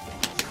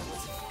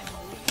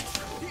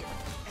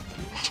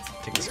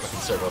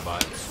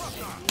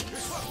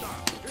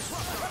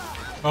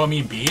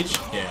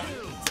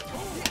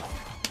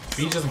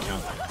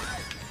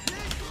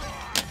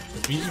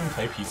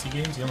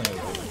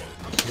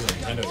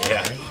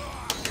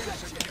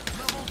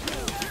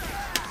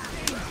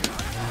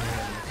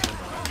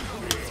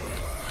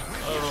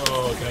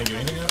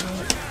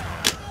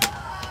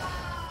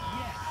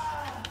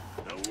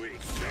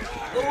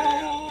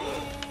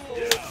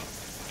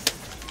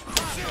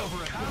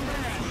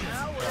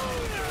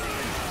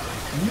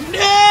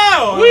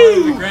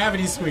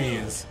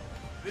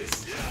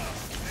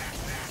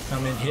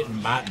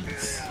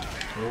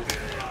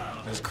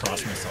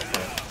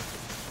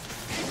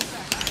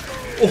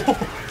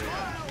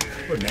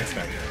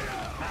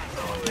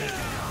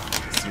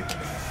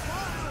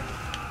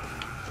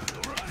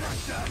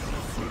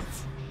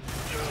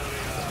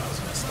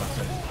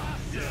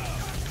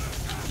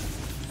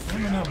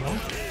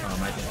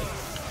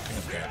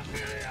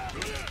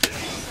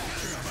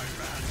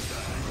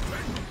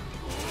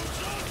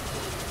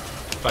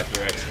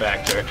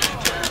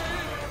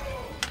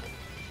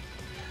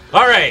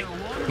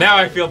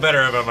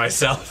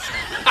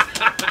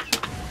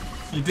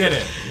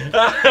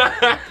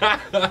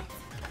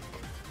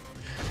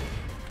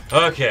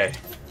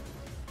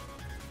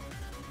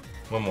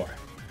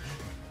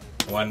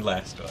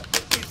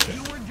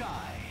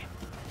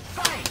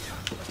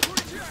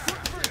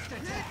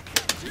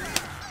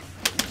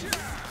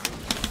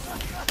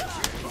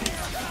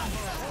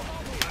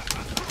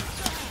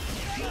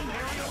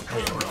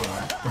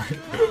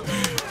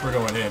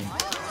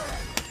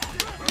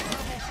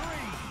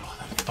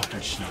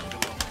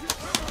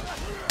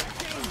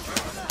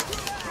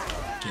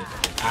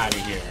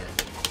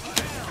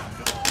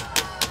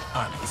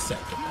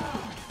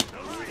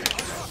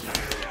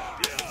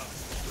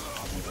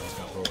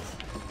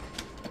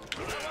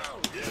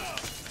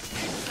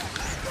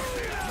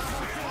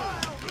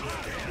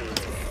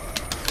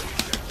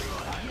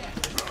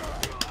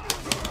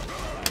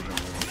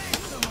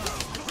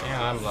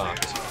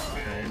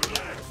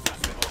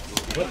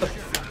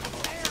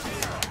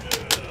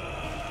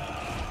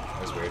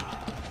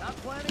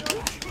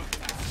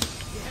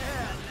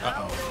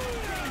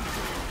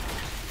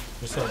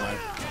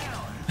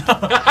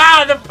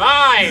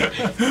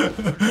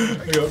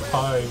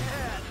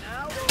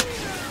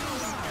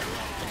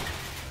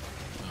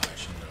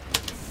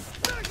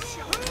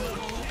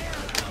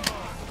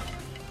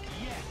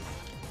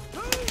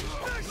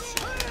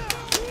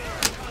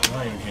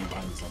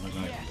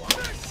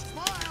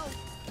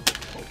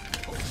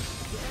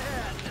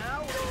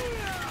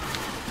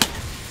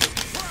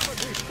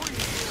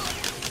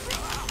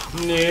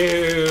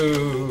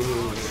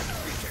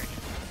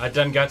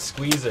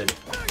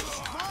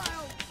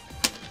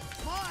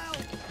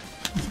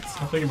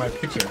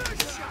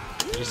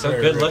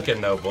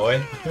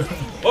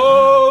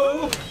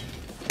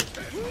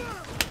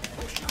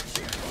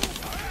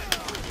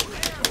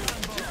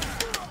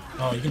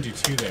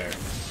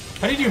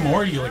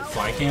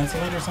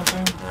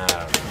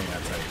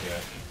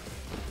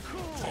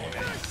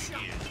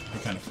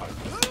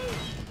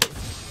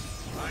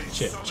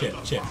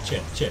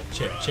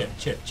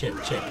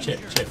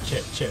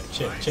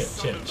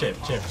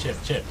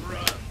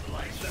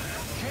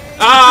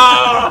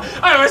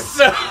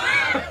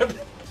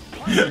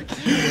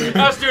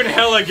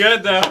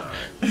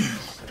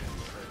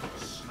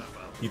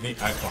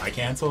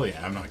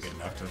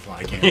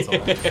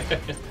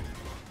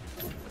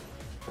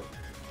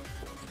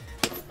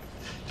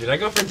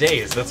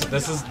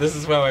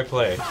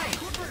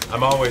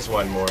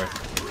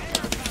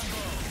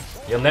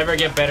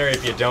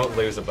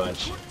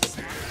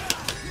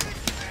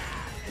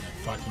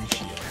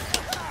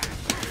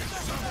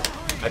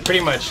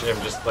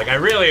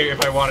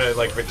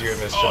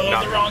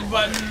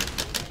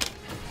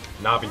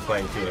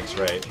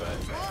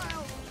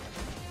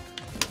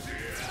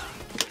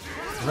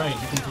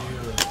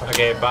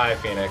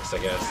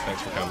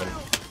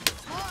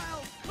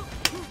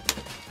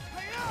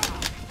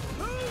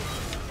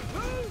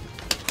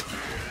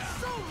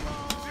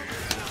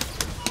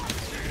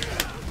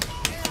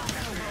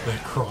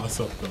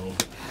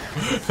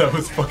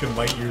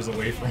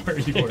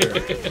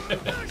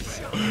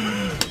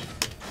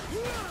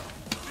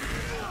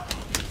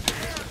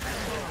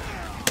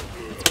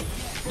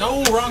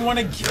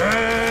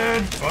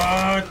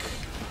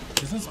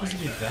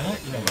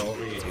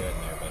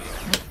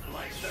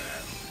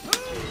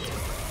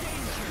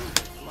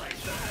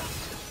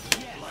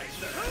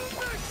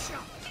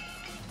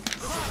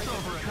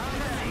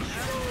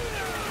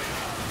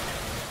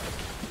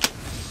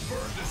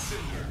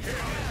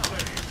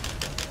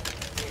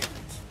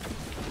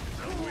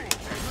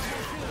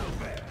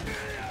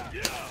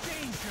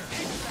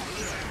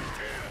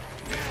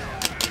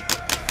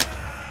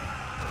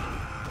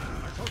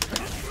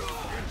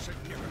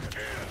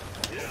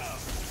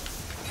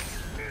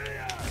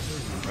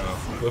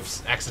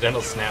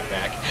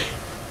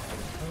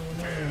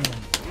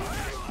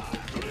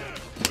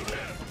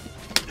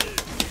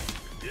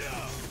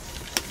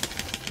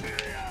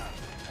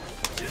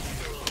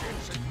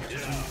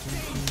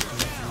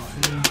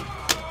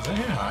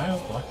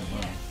 blocking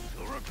well.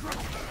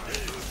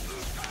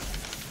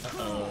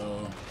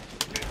 Uh-oh.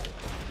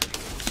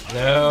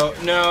 No,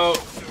 no.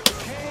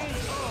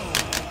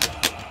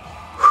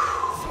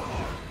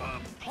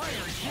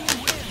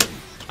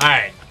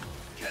 Alright.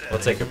 We'll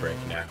take a break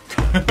now.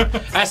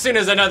 As soon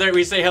as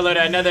we say hello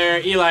to another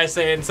Eli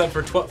saying sub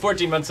for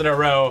 14 months in a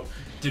row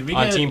Did we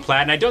on get... Team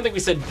Plat. And I don't think we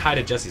said hi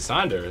to Jesse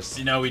Saunders.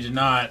 No, we did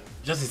not.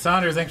 Jesse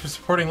Saunders, thanks for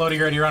supporting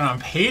Loading Ready Run on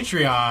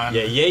Patreon.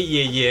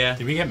 Yeah.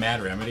 Did we get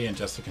Mad Remedy and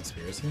Just a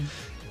Conspiracy?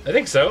 I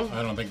think so.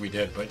 I don't think we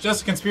did, but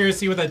Just a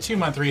Conspiracy with a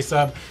 2-month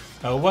resub.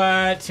 Oh,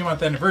 what?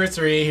 2-month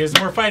anniversary. Here's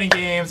more fighting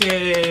games.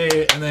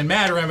 Yay! And then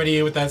Mad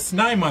Remedy with that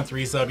 9-month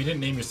resub. You didn't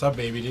name your sub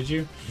baby, did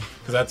you?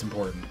 Because that's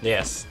important.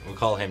 Yes, we'll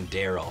call him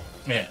Daryl.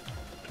 Yeah.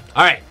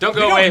 All right, don't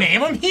go We away. don't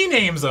name him. He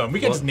names him. We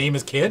can just name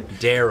his kid.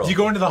 Daryl. You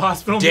go into the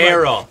hospital and be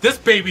Daryl. like, this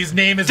baby's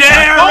name is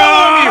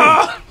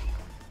Daryl!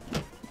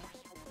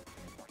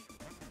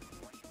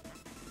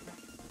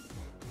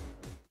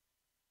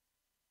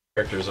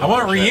 Characters. I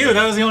want Ryu.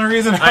 That was the only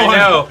reason I I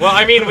know. Well,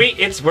 I mean,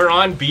 we're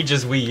on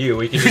Beej's Wii U.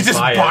 We can You just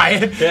buy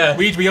it. Yeah.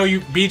 Beej, we owe you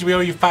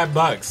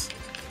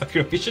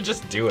 $5. We should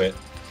just do it.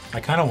 I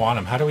kind of want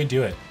him. How do we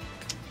do it?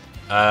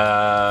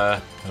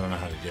 I don't know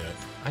how to do it.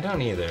 I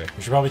don't either.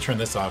 We should probably turn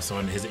this off so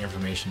his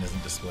information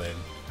isn't displayed.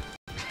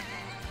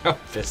 How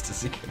pissed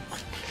is he?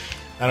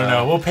 I don't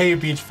know. We'll pay you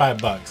Beej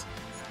 $5.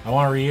 I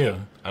want Ryu.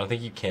 I don't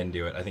think you can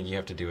do it. I think you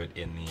have to do it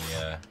in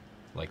the,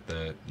 like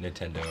the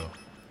Nintendo.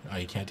 Oh,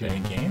 you can't do it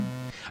in game?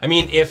 I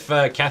mean, if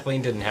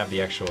Kathleen didn't have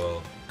the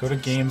actual. Go to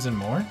games and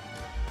more?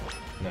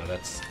 No,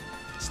 that's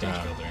stage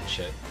builder and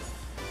shit.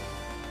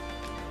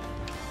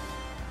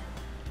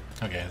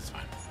 Okay, that's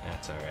fine.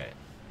 That's all right.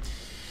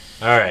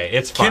 All right,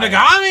 it's fine.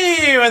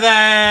 Kinagami with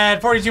that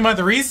 42-month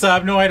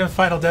resub. No item,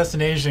 final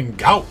destination.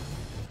 Go!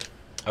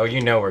 Oh, you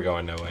know we're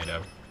going no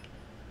item.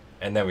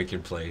 And then we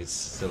can play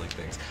silly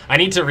things. I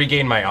need to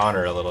regain my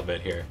honor a little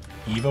bit here.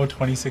 Evo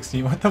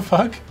 2016, what the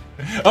fuck?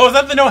 Oh, is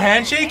that the no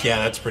handshake? Yeah,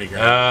 that's pretty great.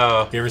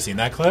 Oh. Have you ever seen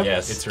that clip?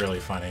 Yes. It's really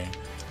funny.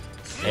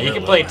 And you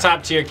can play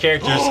top tier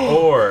characters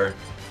or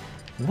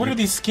What are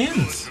these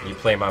skins? you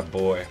play my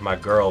boy, my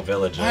girl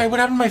villager. Why? What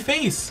happened to my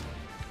face?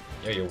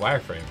 Yo, your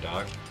wireframe,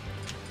 dog.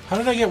 How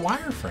did I get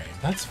wireframe?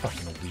 That's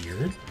fucking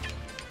weird.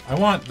 I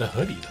want the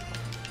hoodie, though.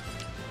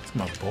 It's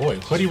my boy.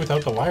 Hoodie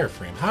without the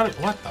wireframe.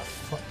 What the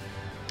fuck?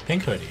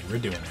 Pink hoodie. We're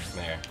doing it.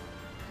 There.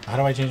 How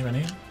do I change my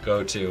name?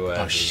 Go to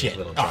Oh, the shit.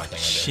 little draw Oh, thing.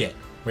 shit.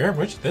 Where?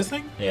 Which? This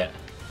thing? Yeah.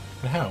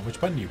 But how? Which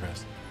button do you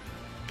press?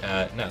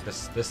 No,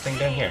 this thing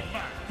down here.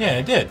 Yeah,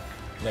 it did.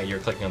 No, you're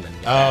clicking on the.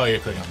 Oh, you're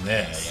clicking on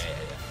Yeah. this.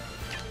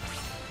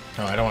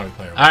 Oh, I don't want to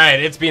play. All right,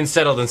 it's being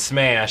settled in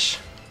Smash.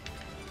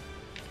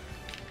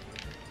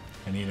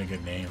 I need a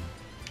good name.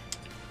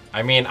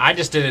 I mean, I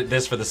just did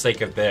this for the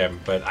sake of them,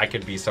 but I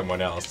could be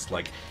someone else.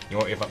 Like, you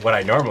know, what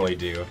I normally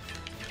do.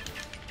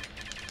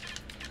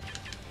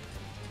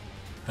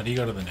 How do you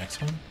go to the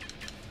next one?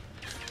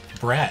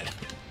 Brad.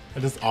 I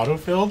just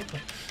autofilled?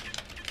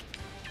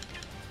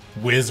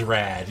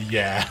 Wizrad,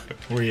 yeah.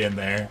 We in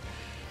there.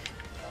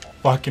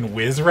 Fucking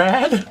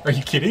Wizrad? Are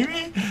you kidding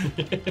me?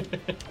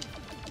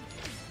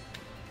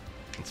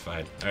 It's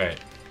fine. Alright.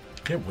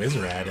 Get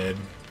Wizradded.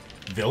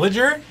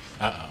 Villager?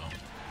 Uh-oh.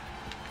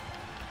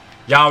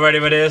 Y'all ready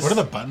for this? What are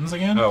the buttons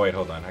again? Oh, wait,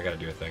 hold on. I gotta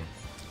do a thing.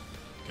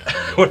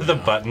 God, What are the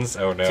buttons?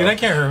 Oh, no. Dude, I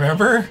can't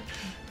remember.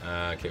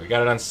 Okay, we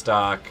got it on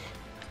stock.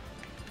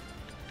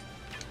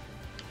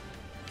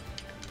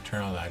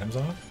 Turn all the items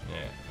off? Yeah,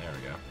 there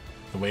we go.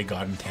 The way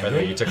God intended? By the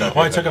way, you took off Oh,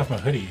 your I took hoodie. off my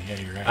hoodie. Yeah,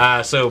 you're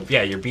right. So,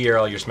 yeah, your B are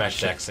all your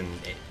Smash X, and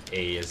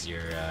A is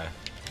your,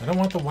 I don't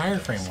want the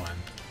wireframe one.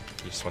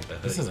 you just want the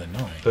hoodie. This is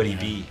annoying. Hoodie Yeah.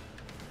 B.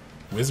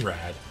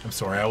 Wizrad. I'm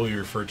sorry, I will be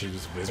referred to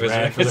as Wizrad.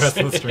 Wizrad for the rest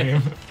of the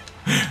stream.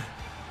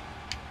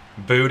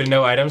 Boo to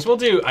no items. We'll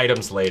do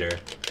items later.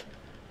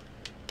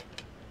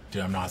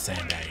 Dude, I'm not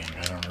sandbagging.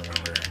 I don't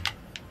remember.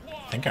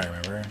 I think I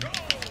remember.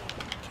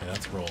 Okay,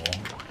 let's roll.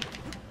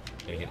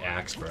 Gonna get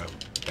axed, bro.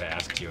 Gotta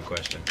ask you a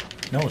question.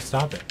 No,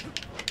 stop it.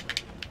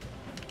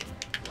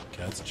 Okay,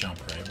 that's jump,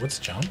 right? What's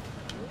jump?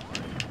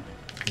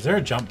 Is there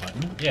a jump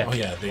button? Yeah. Oh,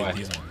 yeah, Why?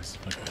 these ones.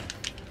 Okay.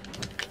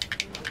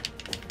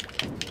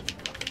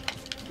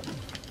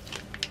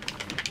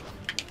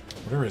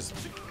 Whatever is...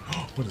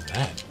 what is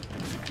that?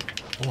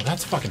 Oh,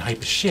 that's fucking hype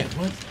as shit.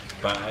 What?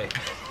 Bye.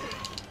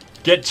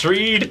 Get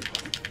treed!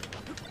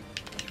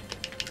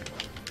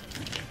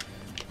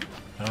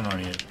 I don't know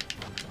any...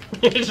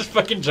 You're just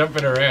fucking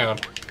jumping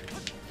around.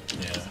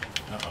 Yeah.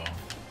 Uh-oh.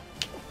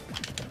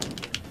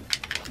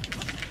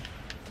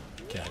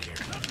 Get out of here.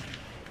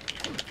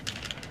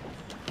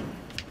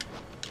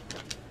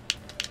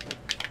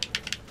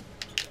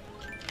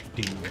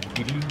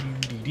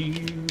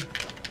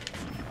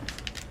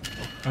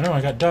 Oh no,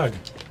 I got Doug.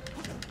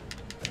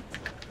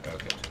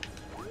 Okay.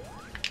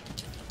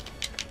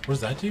 What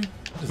does that do?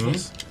 What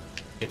is this?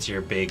 It's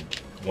your big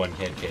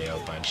one-hit KO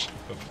punch.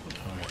 Oh,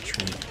 I got a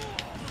treat.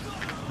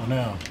 Oh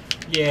no.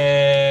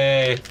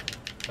 Yay!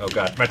 Oh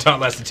god, my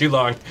taunt lasted too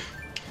long.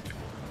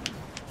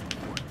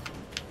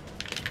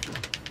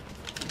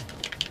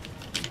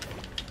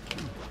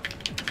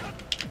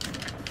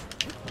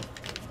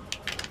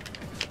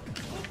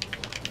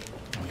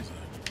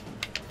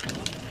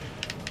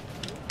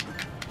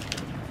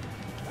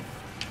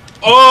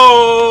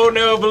 Oh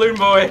no, Balloon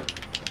Boy.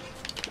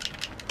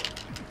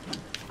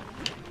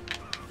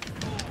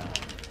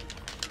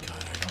 God,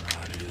 I don't know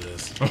how to do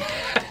this.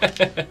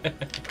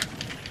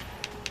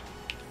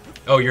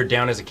 Oh, you're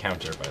down as a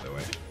counter, by the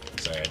way.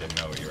 Sorry, I didn't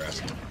know what you were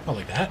asking. Oh,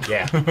 like that?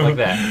 Yeah, like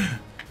that.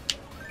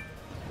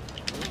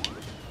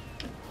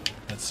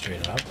 That's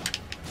straight up.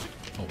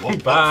 Oh, whoa,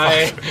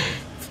 Bye. fuck.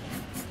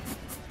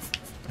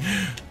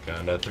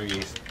 Going to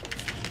threes.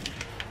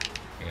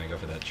 I'm gonna go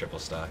for that triple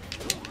stock.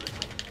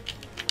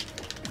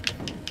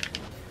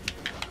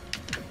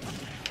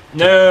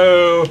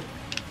 No. Do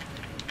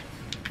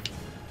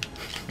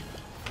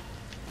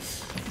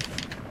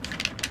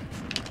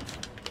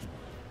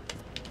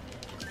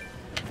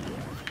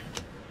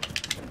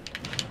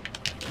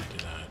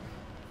that.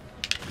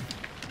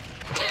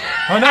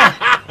 Oh no!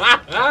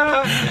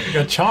 I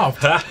got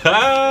chopped. Oh,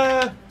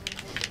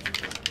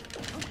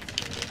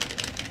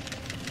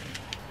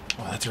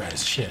 that's right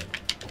as shit.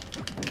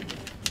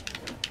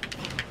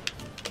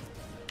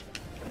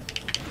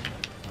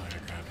 Oh, I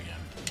got grabbed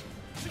again.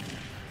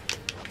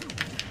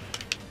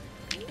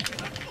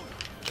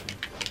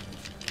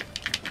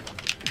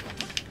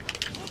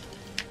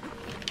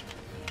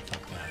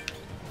 Fuck that.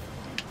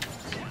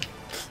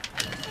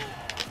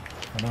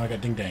 Oh no, I got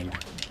ding danged.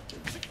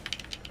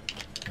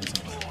 That's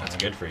not what I That's wanted.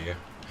 good for you.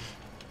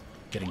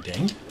 Getting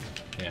dinged?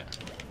 Yeah.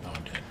 Oh,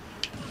 I'm dead.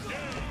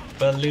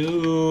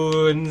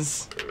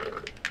 Balloons.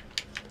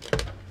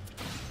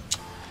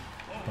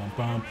 Bum,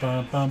 bum,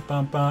 bum, bum,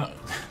 bum, bum.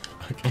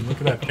 Okay, look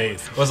at that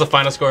face. What was the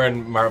final score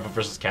in Marvel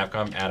vs.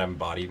 Capcom? Adam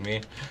bodied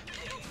me.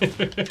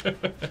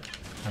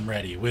 I'm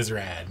ready.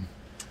 Wizrad.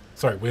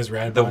 Sorry,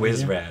 Wizrad. The bodied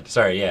you? Wizrad.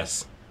 Sorry,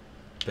 yes.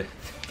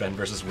 Ben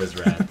versus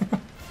Wizrad.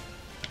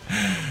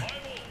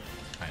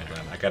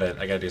 I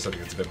gotta do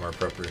something that's a bit more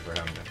appropriate for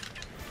him.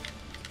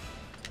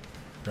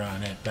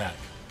 Run it back.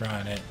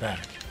 Run it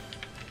back.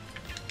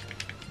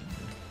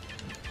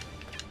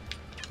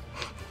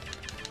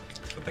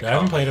 I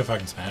haven't played a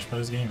fucking Smash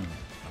Bros. Game in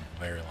a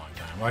very long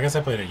time. Well, I guess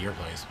I played it at your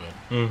place, but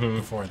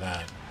before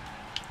that,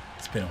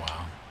 it's been a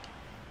while.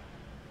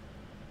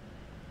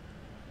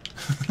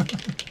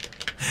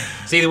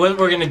 See, what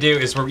we're gonna do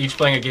is we're each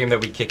playing a game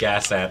that we kick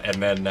ass at,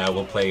 and then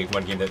we'll play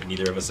one game that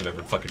neither of us have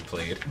ever fucking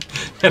played,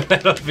 and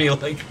that'll be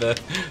like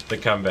the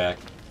comeback.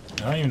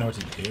 I don't even know what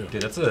to do.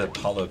 Dude, that's a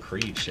Apollo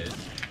Creed shit.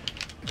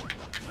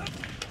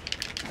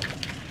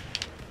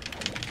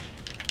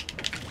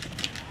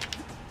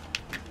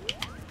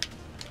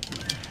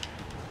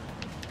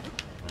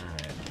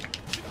 Alright.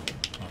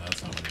 Oh,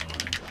 that's not what I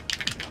wanted.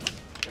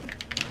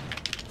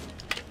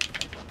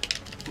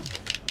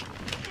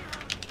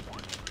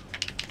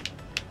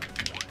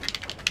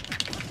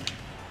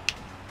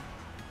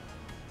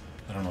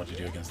 I don't know what to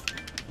do against that.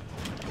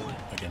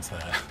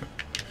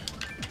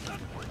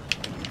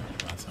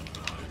 That's not what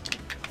I wanted.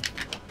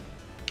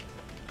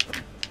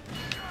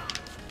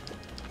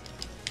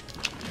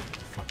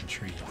 Fucking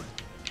tree.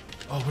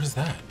 Oh, what is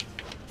that?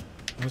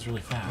 That was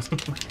really fast.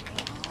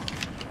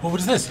 Oh, what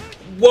is this?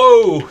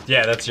 Whoa!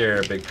 Yeah, that's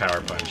your big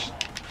power punch.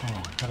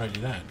 Oh, how do I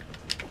do that?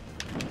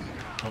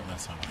 Oh,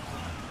 that's not what I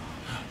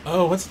wanted.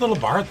 Oh, what's the little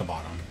bar at the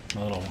bottom? The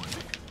little...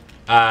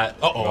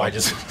 Uh-oh, I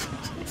just...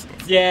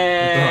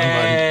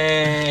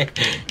 Yay!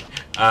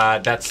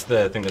 That's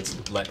the thing that's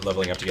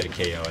leveling up to get a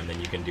KO, and then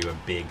you can do a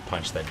big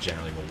punch that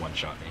generally will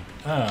one-shot me.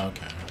 Oh,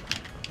 okay.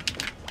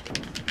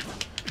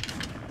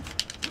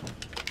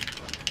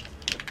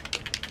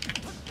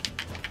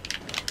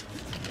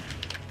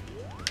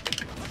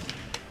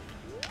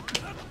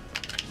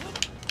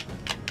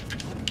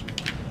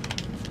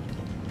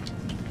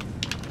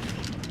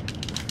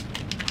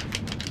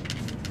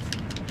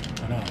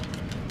 Oh, no.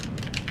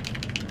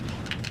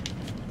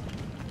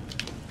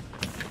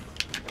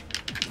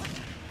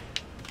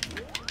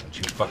 Don't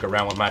you fuck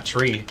around with my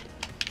tree.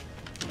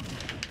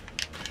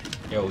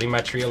 Yo, leave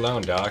my tree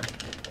alone, dog.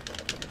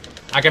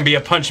 I can be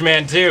a punch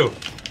man too.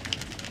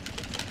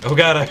 Oh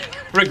god, I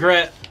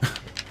regret.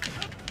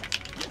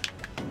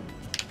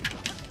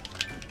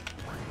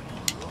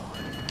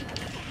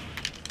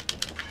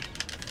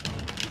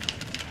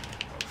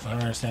 I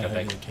don't understand how to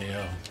Okay. do a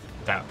KO.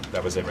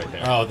 That was it right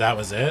there. Oh, that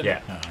was it?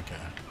 Yeah. Oh, okay.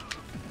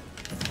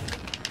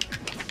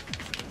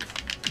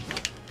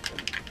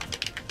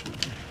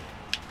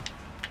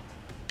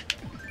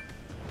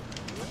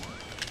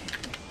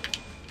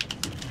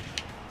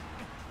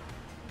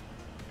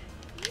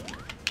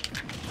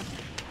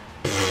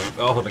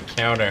 Oh, the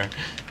counter.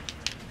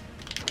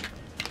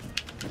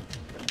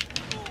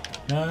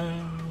 No,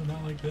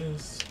 not like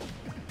this.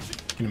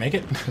 Can you make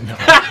it? No.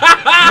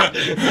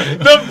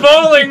 The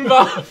bowling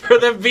ball for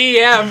the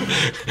VM.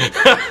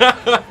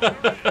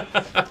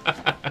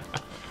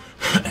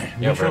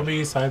 Neutral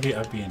B, side B,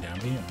 up B, and down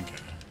B? Okay.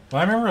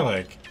 Well, I remember,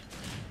 like...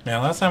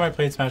 Man, last time I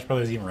played Smash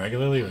Brothers even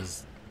regularly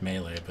was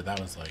Melee, but that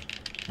was, like,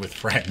 with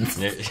friends.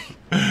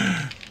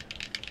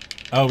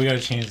 Oh, we gotta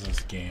change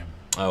this game.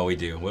 Oh, we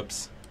do.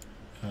 Whoops.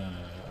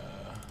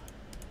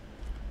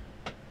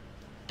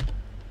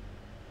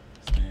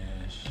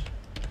 Smash.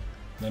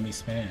 Let me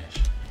smash.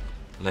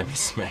 Let me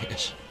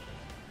smash.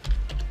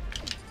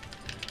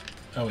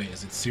 Oh wait,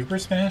 is it Super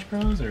Smash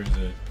Bros. Or is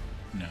it...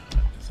 No,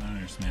 it's not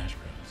under Smash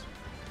Bros.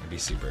 It'd be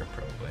Super,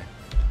 probably.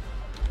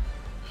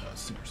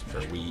 Super For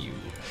Smash Bros. Wii U.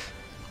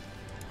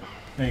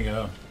 There you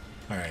go.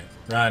 Alright,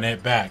 run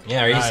it back.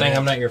 Yeah, are you Run saying it.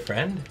 I'm not your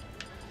friend?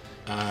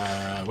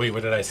 Wait,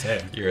 what did I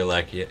say? You're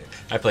like, yeah,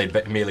 I played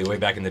Melee way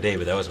back in the day,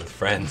 but that was with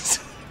friends.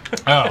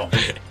 Oh,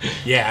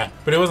 yeah,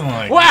 but it wasn't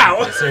like...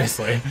 Wow!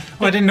 Seriously.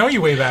 Well, I didn't know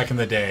you way back in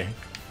the day.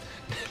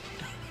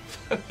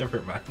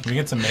 Never mind. Can we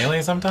get some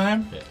Melee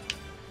sometime? Yeah.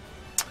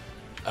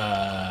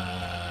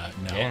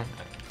 No. Yeah.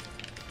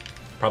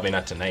 Probably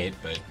not tonight,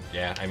 but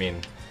yeah, I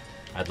mean,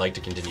 I'd like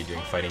to continue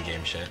doing fighting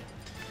game shit.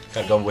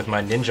 Gotta go with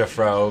my Ninja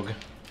Frog.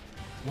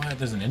 What?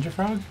 There's a Ninja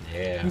Frog?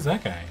 Yeah. Who's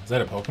that guy? Is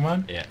that a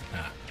Pokemon? Yeah.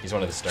 Ah. He's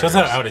one of the starters.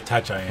 Shows how out of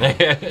touch I am.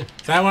 Is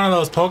that one of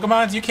those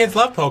Pokemons? You kids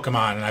love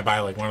Pokemon, and I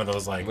buy like one of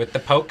those like With the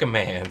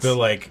Pokemans. the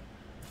like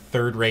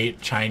third-rate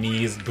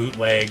Chinese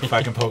bootleg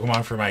fucking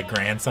Pokemon for my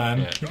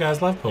grandson. Yeah. You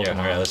guys love Pokemon. Yeah,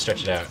 alright, let's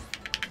stretch it out.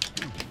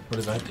 What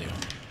does that do?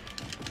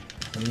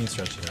 What do you mean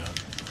stretch it out?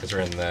 Because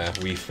we're in the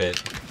Wii Fit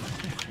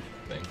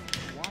thing.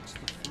 Watch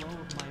the flow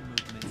of my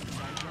movements as I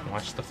demonstrate.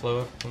 Watch the flow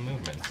of the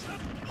movements.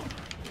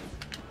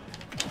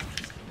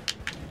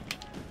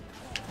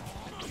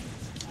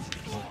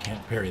 Well,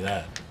 can't parry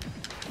that.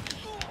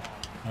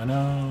 Oh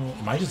no.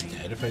 Am I just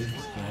dead if I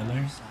land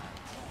there?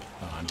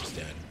 Oh, I'm just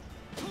dead.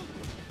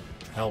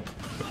 Help.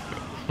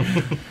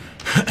 The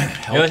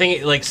only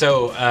thing, like,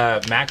 so,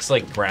 Mac's,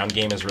 like, ground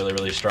game is really,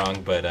 really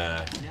strong, but,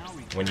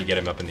 when you get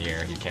him up in the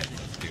air, he can't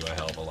do a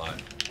hell of a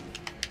lot.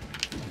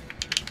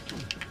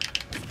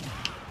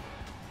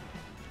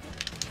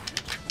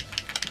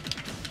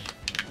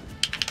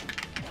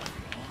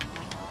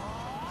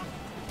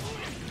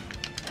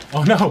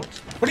 Oh no!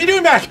 What are you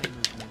doing back?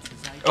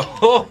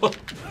 Oh!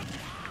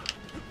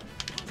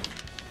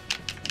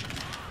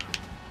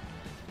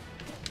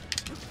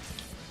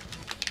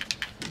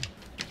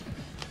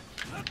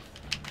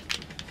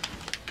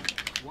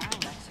 While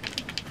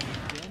exhaling,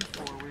 bend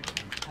forward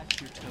and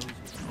touch your toes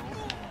with both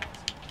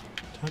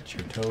hands. Touch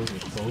your toes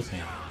with both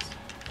hands.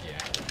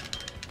 Yeah.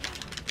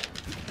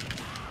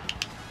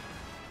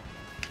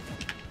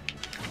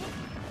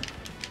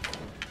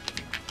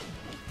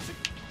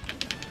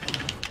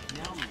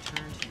 Now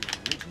return to your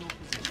original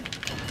position.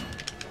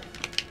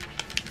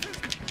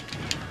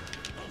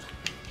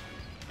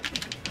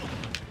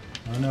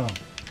 Oh no.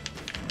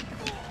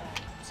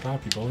 Stop,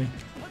 you bully.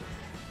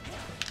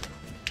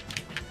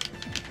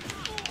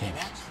 Damn it.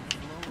 Watch the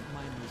flow of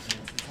my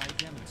movements as I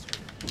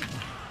demonstrate.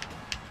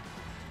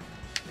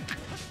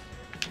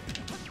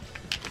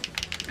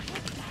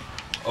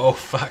 Oh,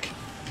 fuck.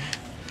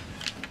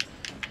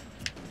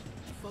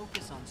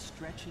 Focus on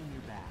stretching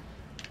your back.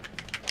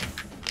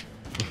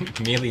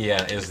 Melee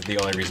is the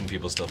only reason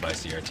people still buy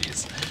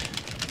CRTs.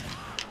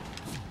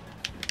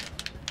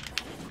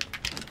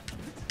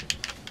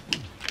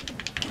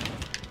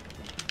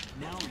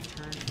 Now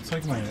return to It's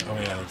like my... Oh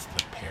yeah, that's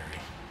the parry.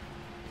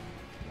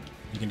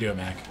 You can do it,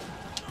 Mac.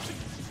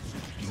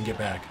 You can get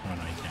back. Oh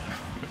no, you can't.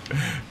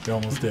 You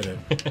almost did it.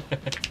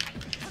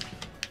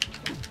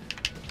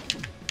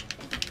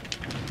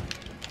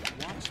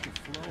 watch the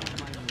flow of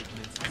my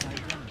movements as I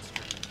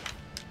demonstrate.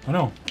 Oh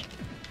no.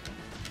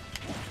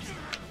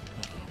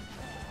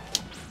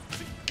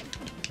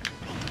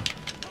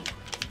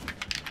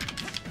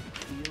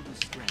 Feel the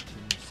stretch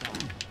in your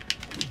side.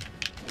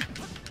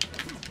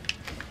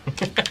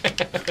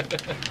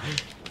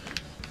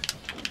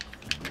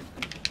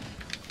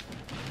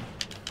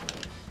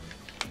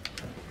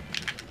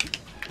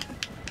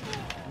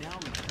 Now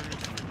return to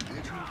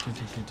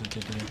your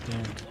original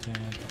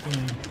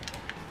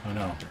Oh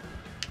no.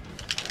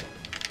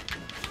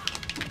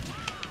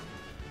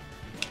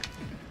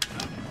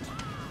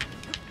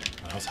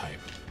 That was hype.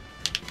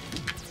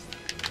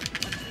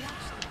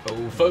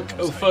 Oh, fuck. That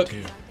Oh, was hype, fuck.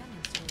 too.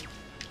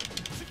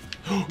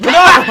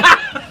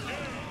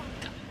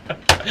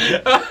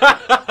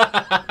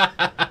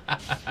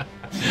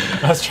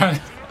 I was trying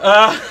to...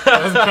 I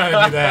wasn't trying to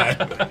do that.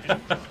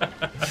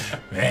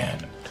 Man.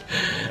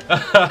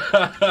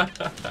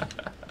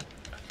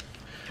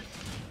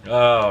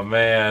 Oh,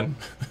 man.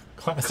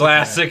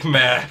 Classic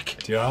Mac.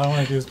 Mac. Dude, all I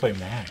want to do is play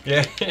Mac.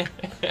 Yeah.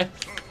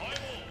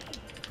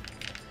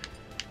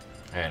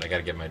 Alright, I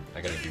gotta do my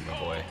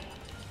boy.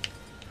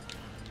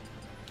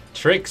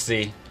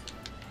 Trixie.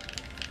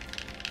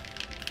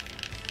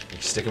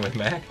 You sticking with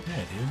Mac? Yeah,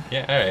 dude.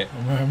 Yeah, alright.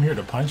 I'm here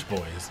to punch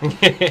boys.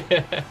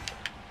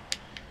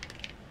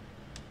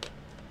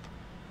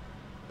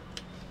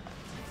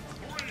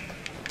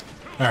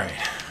 Alright.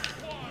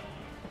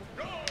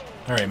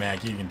 Alright,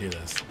 Mac, you can do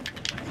this.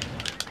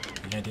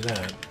 You can't do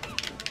that.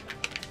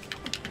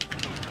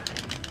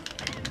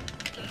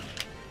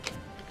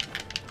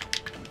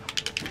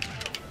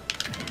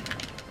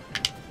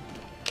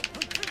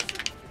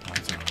 Oh,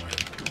 it's the wrong way.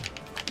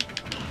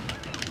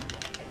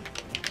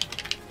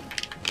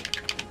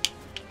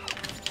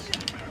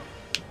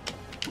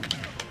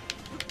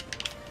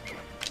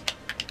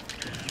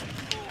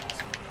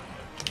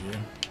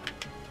 Yeah.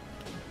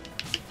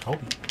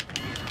 Hope.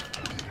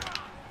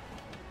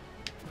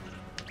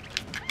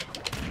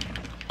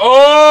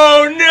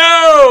 Oh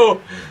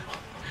no!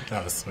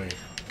 That was sweet.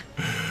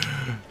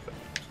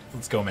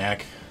 Let's go,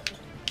 Mac.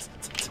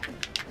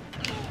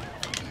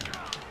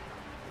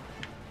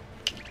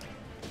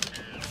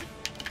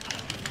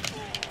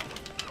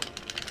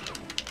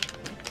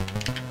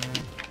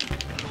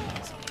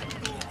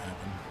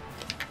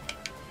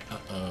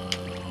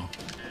 Uh-oh.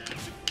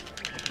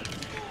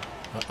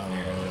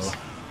 Uh-oh.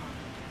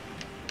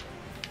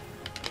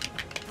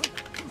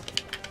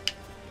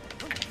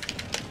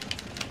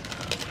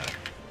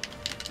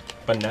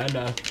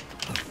 Banana.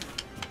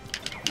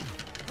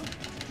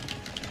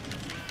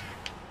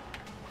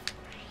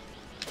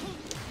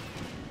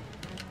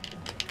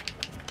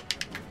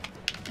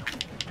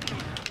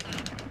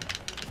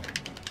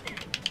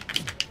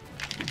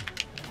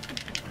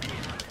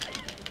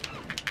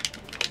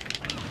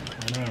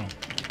 I know.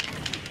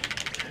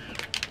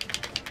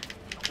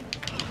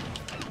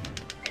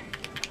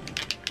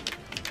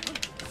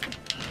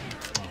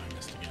 Oh, I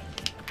missed again.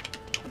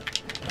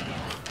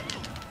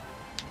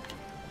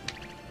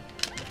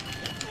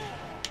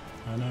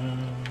 I know.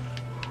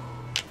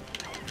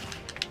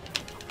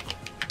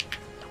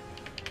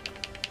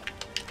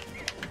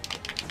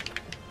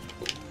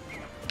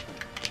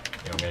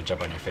 Yo, I'm gonna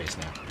jump on your face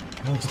now.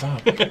 No,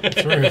 stop.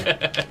 It's rude.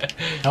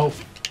 Help.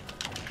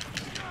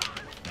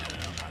 I don't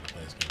know how to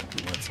play this game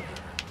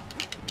whatsoever.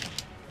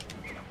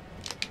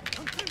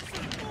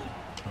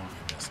 Oh, I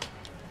missed.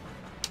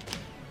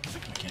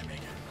 I can't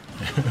make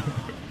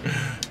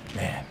it.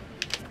 Man.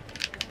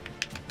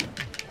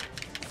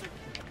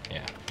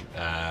 Yeah.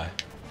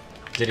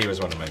 Diddy was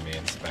one of my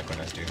mains back when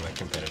I was doing like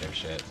competitive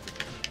shit.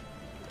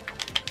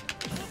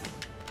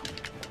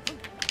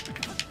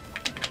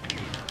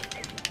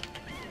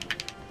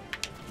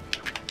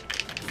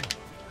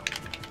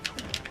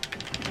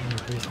 Oh,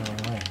 please no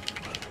way.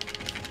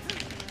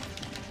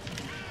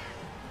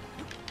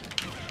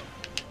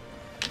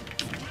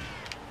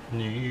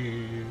 No.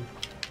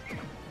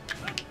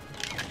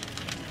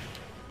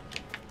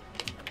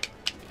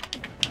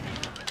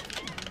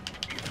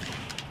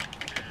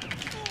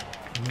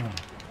 No.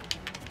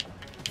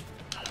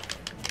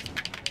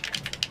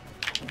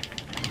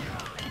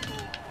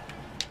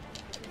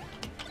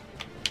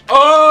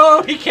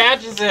 Oh, he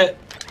catches it.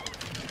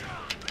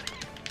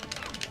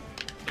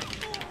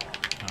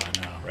 Oh,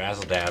 no.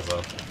 Razzle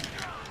dazzle.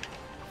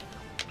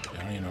 I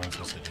don't even know what I'm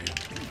supposed to do.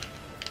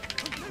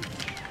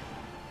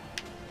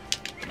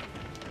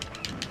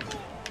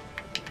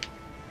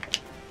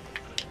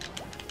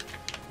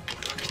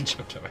 Fucking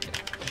jumped on my head.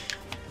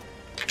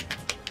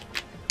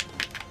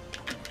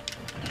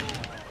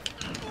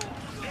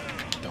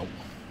 Nope.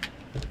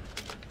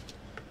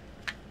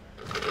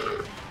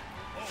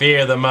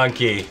 Fear the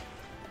monkey.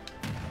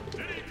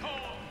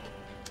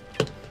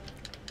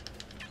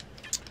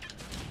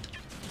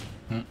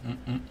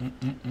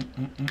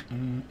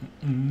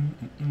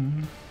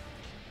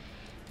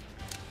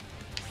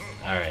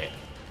 All right.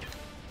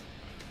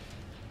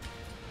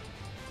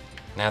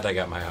 Now that I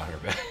got my honor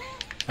back.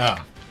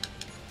 Oh.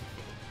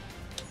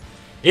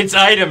 It's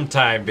item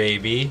time,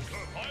 baby.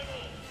 I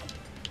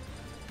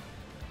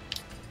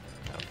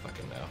don't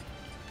fucking know.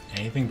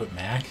 Anything but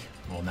Mac?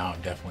 Well, now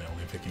I'm definitely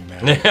only picking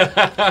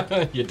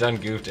Mac. You done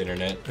goofed,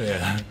 internet.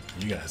 Yeah.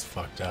 You guys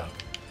fucked up.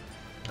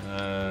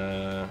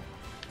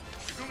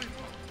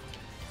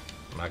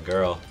 My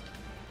girl.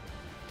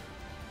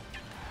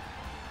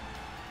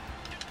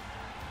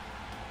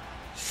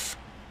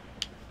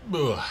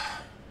 Ugh.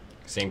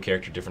 Same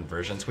character, different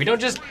versions. We don't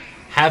just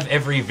have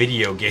every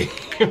video game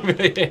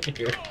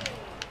here.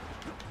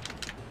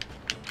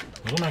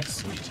 Little Mac's is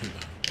sweet too,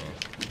 though.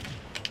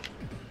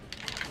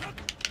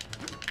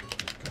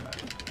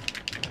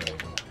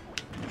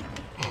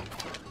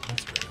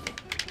 That's great.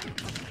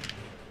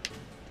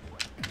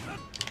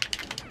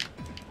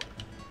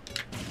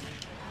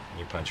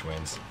 You punch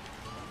wins.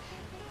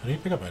 How do you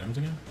pick up items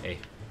again? Hey.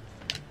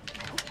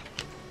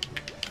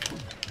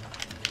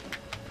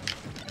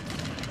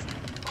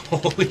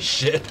 Holy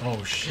shit.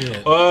 Oh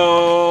shit.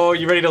 Oh,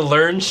 you ready to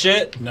learn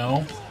shit?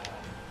 No.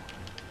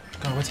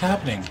 God, what's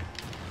happening?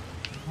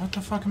 What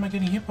the fuck am I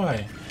getting hit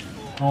by?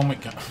 Oh my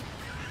god.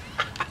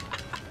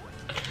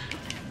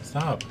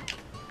 Stop.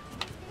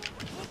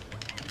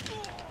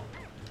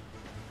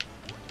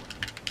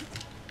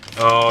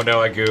 Oh no,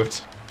 I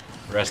goofed.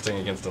 Resting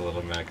against a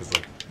little Mac is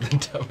like the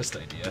dumbest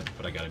idea,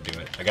 but I gotta do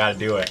it. I gotta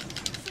do it.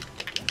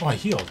 Oh, I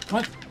healed.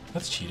 What?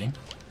 That's cheating.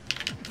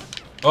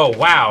 Oh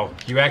wow,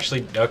 you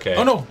actually okay?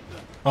 Oh no.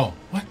 Oh,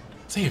 what?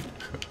 Saved.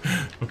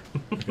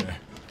 Okay.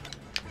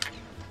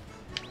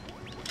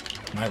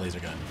 My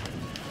laser gun.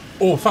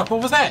 Oh fuck!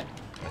 What was that?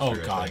 Oh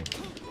your god.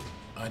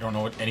 I don't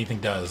know what anything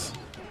does.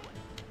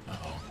 Uh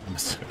oh. I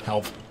must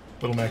help.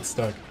 Little Mac's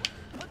stuck.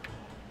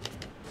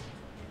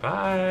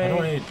 Bye. How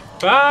do I?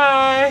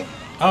 Bye.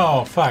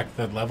 Oh fuck!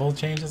 The level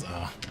changes.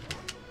 Oh.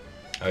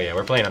 Oh yeah,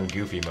 we're playing on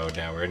goofy mode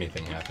now, where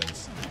anything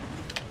happens.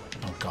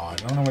 Oh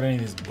god. I don't know what any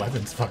of these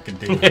weapons fucking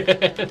do.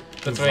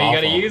 That's why you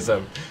gotta use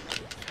them.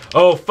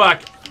 Oh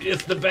fuck!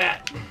 It's the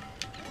bat.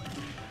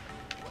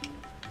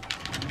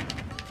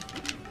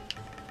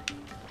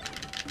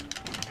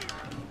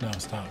 No,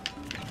 stop.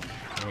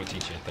 Let me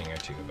teach you a thing or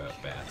two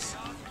about bats.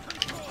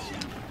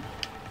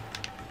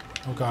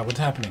 Oh god, what's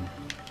happening?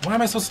 Why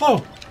am I so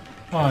slow?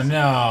 Oh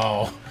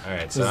no.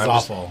 Alright, This so is I'm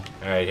just- awful.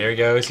 Alright, here he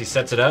goes. He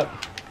sets it up.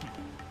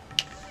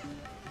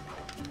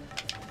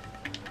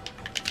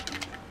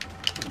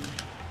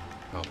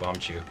 Oh,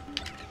 bombed you.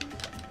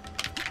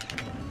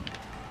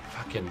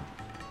 Fucking.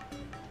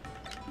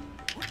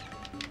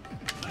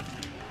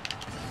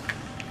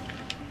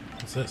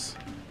 What's this?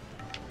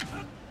 I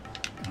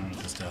don't know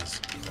what this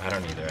does. I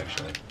don't either,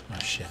 actually. Oh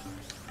shit.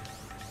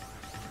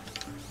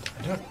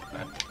 I don't.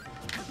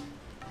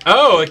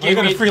 Oh, it I gave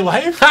got me. a free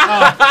life?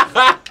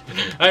 Oh.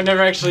 I've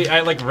never actually.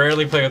 I like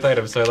rarely play with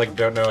items, so I like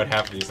don't know what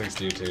half of these things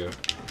do too.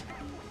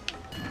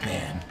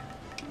 Man.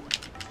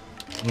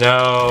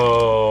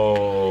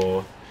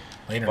 No.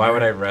 Later, Why nerd.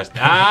 would I rest?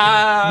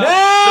 Ah!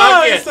 No!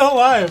 Suck He's it! still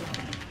alive!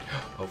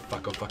 Oh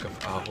fuck! Oh fuck!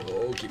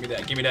 Oh, give me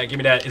that! Give me that! Give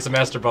me that! It's a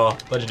Master Ball,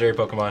 legendary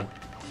Pokemon.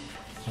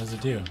 What does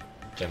it do?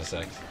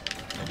 Genesect,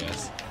 I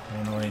guess. I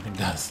don't know what anything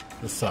does.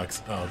 This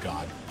sucks. Oh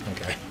god.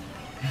 Okay.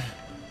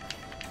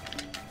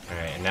 All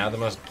right, and now the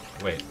most.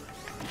 Wait.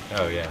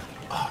 Oh yeah.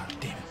 Oh,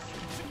 damn it.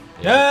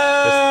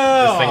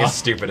 Yeah. This thing No! is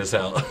stupid as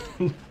hell.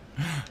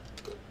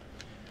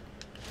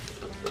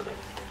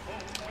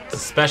 A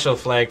special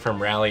flag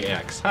from Rally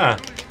X, huh?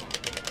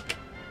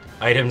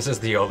 Items is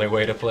the only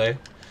way to play.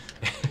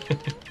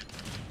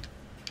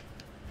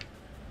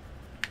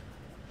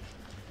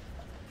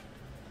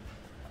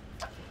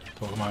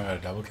 Pokemon got a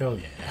double kill?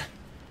 Yeah.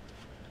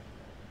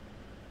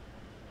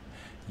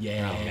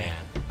 Yeah. Oh man,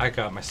 I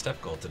got my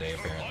step goal today.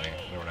 Apparently,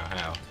 I don't know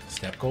how.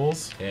 Step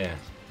goals? Yeah.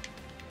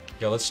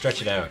 Yo, let's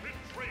stretch it out.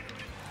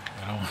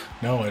 I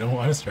don't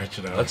want to stretch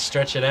it out. Let's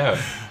stretch it out.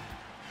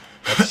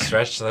 Let's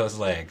stretch those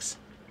legs.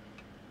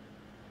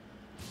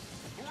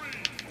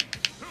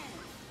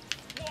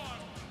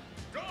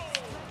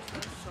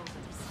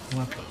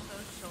 What the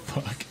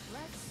fuck?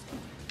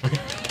 I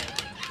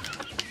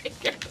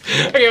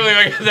can't believe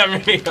I got that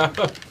many up.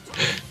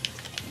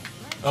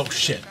 Oh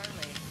shit.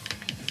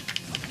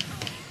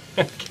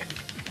 Okay.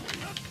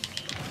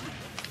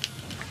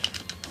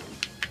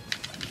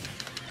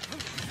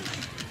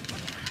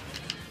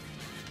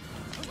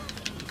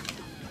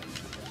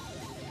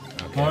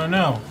 Oh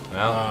no.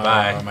 Well,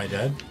 bye. Am I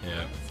dead?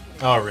 Yeah.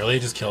 Oh really?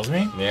 It just kills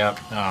me? Yep.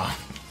 Oh.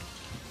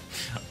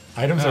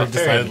 Items Oh, are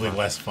fair decidedly enough.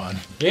 less fun.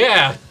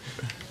 Yeah.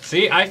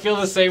 See, I feel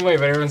the same way,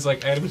 but everyone's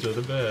like, items are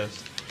the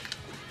best.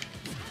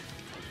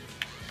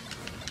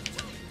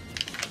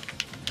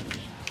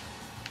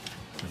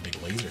 A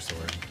big laser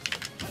sword.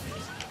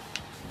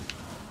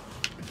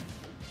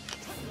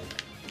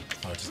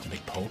 Oh, just a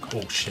big poke?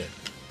 Oh shit.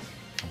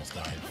 Almost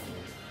died.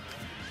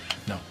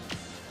 No.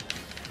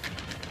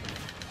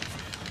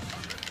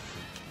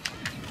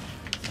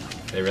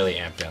 They really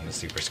amped down the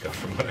super scope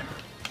from whatever.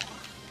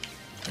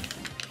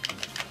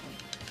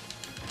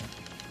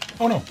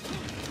 Oh no!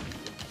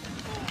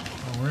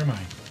 Oh, where am I?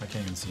 I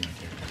can't even see my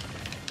character.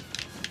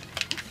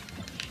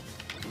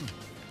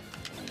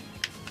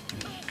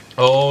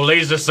 Oh,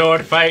 laser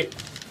sword fight!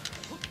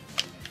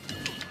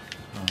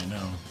 Oh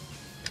no.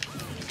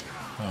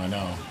 Oh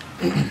no.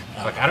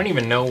 Look, I don't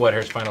even know what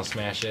her final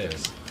smash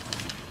is.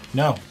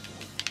 No.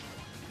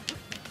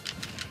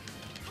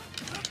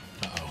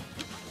 Uh-oh.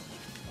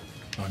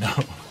 Oh no.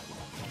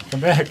 Come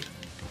back.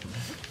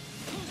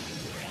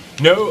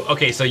 No.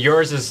 Okay, so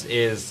yours is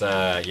you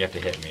have to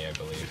hit me, I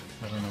believe.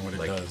 I don't know what it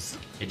Like- does.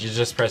 You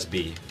just press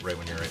B right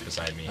when you're right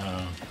beside me.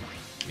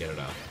 Get it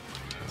off.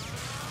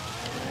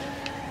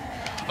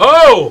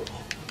 Oh!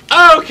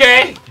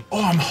 Okay!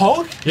 Oh, I'm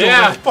Hulk? Yo,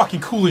 Yeah. that's fucking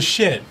cool as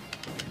shit.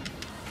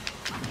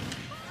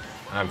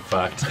 I'm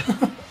fucked.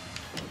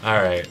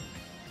 Alright.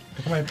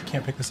 How come I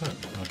can't pick this up?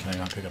 Oh, can I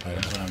not pick up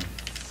items when I'm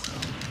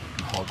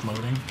Hulk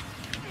loading?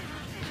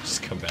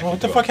 Just come back. Well, what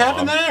and the do a fuck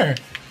happened bomb. there?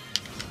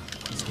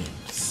 This game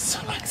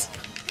sucks.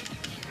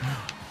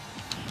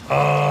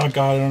 Oh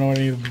god, I don't know what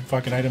any of the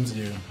fucking items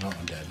do. Oh,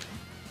 I'm dead.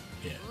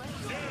 Yeah.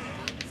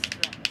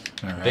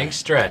 Alright. Big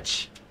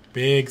stretch.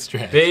 Big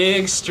stretch.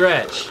 Big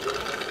stretch.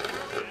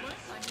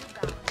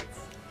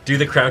 Do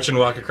the crouch and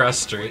walk across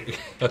the street.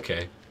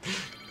 Okay.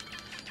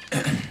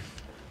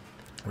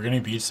 We're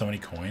gonna beat so many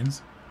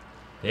coins.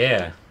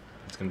 Yeah.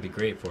 It's gonna be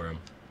great for him.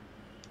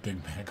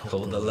 Big Mac.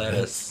 Hold the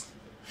lettuce.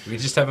 We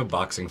just have a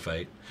boxing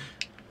fight.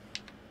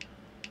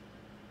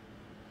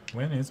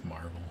 When is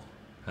Marvel?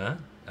 Huh?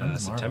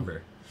 When's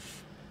September.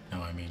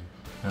 No, I mean,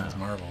 when's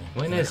Marvel?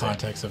 When in is the it?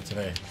 context of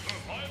today.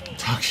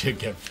 Talk shit,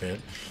 get fit.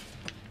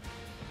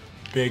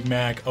 Big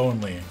Mac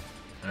only.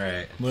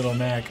 Alright. Little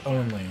Mac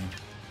only.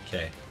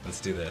 Okay, let's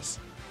do this.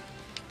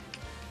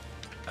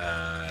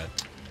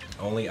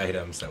 Only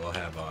items that we'll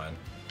have on.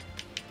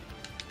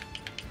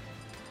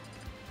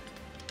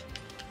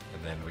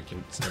 And then we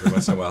can, every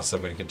once in a while,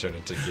 somebody can turn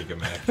into Giga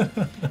Mac.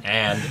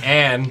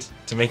 And,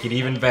 to make it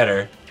even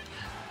better,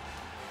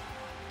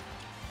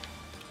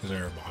 Is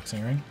there a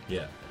boxing ring?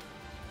 yeah.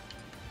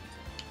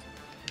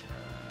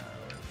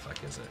 Where the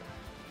fuck is it?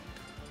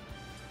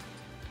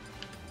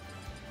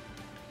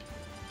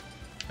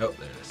 Oh,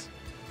 there it is.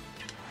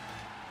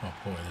 Oh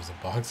boy, there's a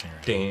boxing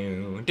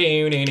ring.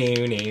 Do, do, do,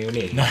 do, do,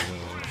 do.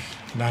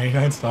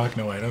 99 stock,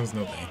 no items,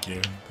 no thank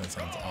you. That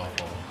sounds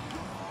awful.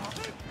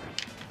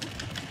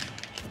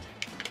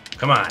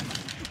 Come on.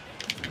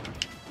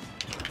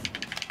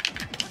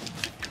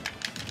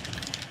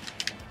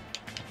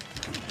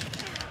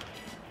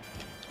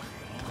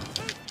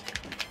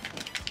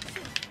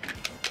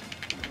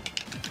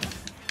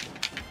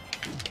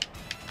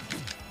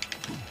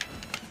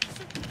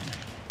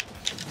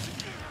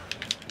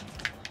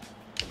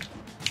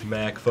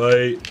 Mac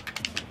fight.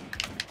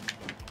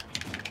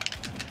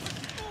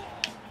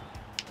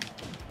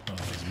 Oh,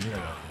 there's a mirror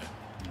out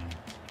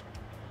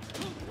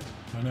here.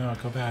 Oh no,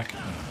 go back.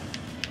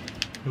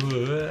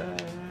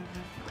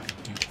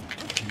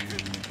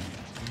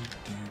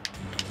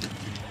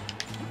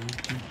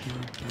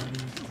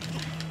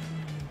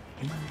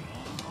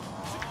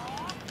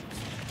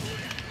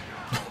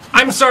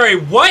 I'm sorry,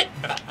 what?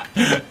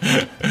 Get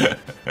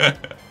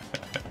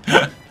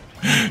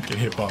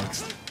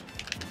hitboxed.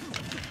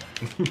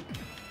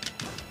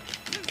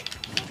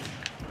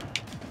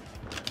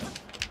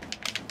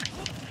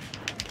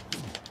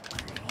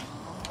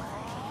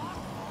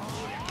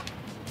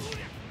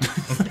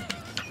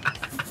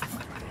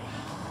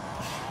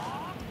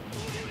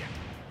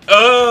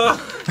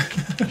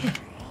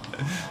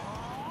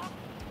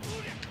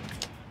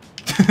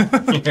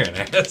 You're an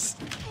ass.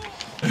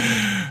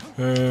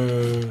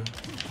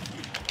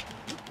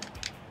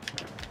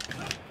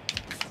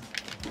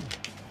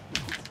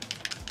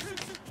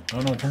 Oh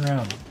no, turn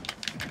around.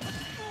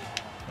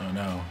 Oh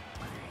no.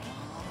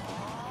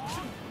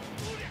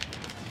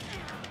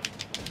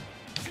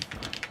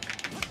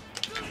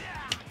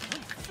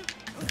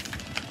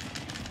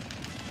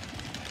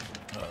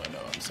 Oh no,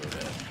 I'm so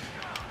dead.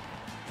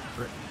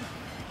 Frick.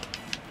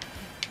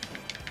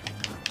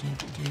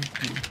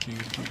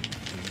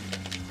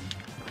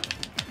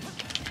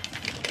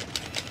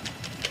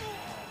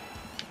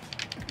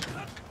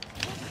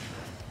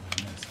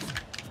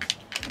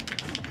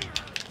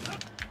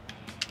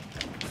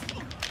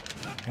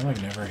 I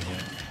like never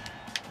hit.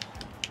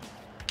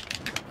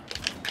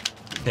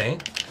 Okay.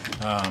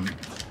 Oh.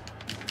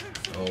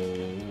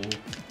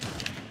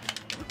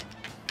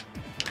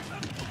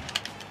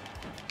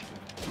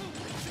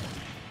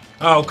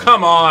 Oh,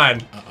 come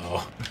on.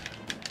 Uh-oh.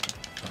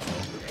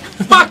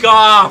 Fuck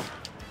off.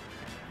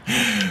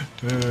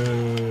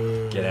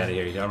 Get Get out of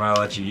here. I'm not gonna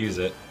let you use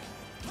it.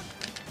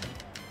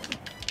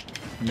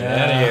 No. Get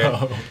out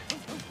of here.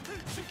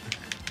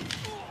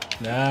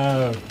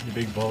 No, you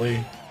big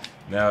bully.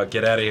 No,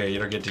 get out of here. You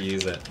don't get to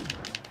use it.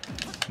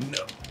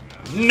 No.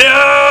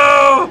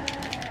 No!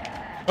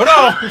 Oh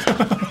no!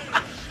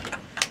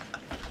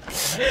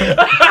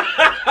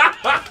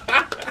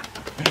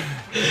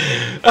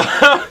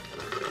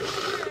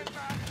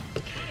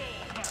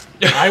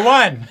 I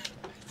won!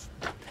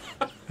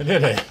 I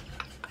did it.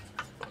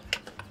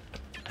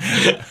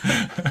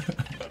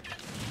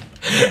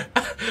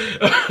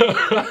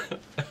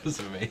 That was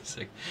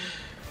amazing.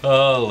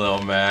 Oh,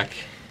 Lil Mac.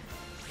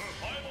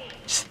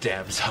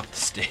 Stabs off the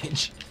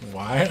stage.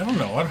 Why? I don't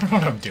know. I don't know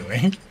what I'm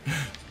doing.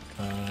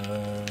 I don't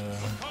know,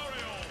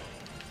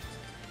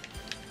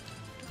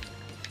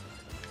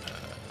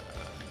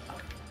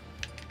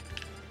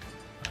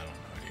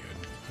 dude.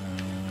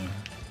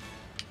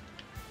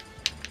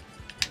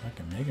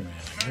 Fucking Mega Man,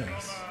 I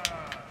guess.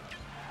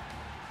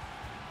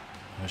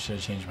 I should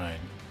have changed my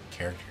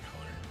character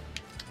color.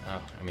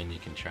 Oh, I mean, you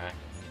can try. You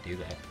can do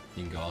that.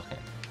 You can go all kind.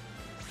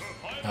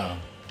 Oh.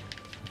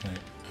 Okay.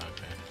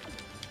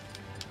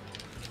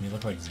 Can you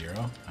look like Zero?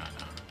 Oh,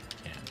 no.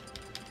 Can't.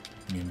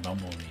 I mean,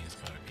 Bumblebee's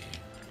gotta be...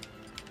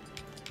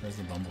 Where's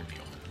the Bumblebee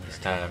one? There It's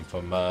we go. time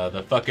for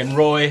motherfucking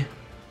Roy.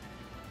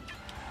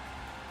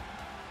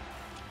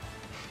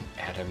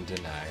 Adam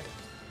denied.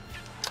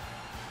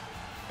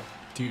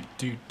 Do.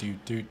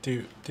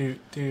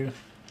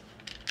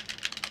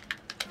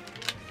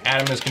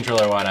 Adam is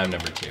controller 1, I'm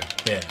number 2.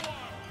 Yeah.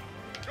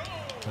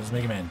 What does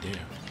Mega Man do?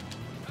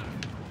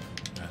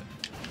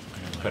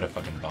 Put a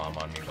fucking bomb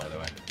on me, by the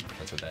way.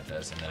 That's what that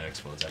does, and then it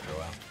explodes after a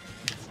while.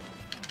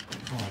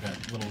 Oh, I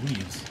got little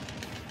leaves.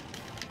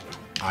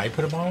 I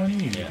put a bomb on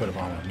you? You put a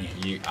bomb on me?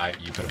 You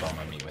put a bomb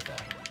on me with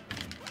that.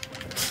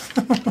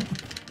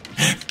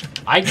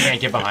 I can't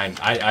get behind.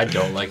 I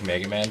don't like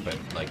Mega Man, but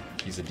like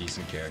he's a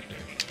decent character.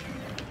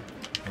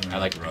 I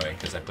like Roy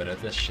because I put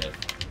out this shit.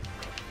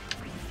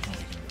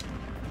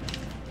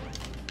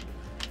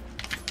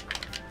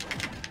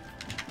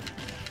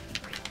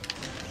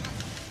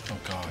 Oh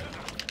god.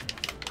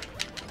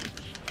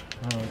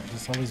 Oh,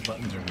 just all these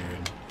buttons are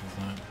weird. Is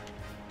that?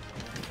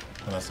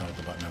 Oh, that's not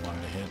the button I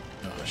wanted to hit.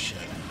 Oh shit.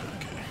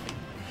 Okay.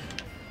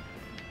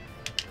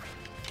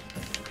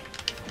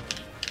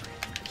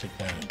 Take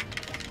that.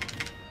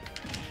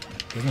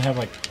 Doesn't it have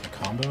like a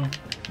combo?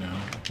 No,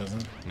 it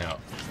doesn't. No,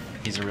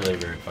 he's a really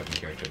weird fucking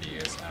character to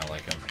use. I don't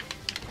like him.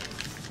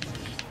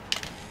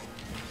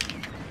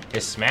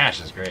 His smash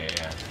is great,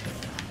 yeah.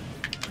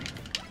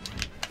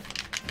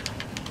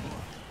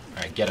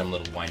 Alright, get him,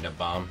 little wind-up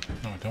bomb.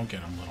 No, don't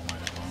get him, little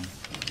wind-up bomb.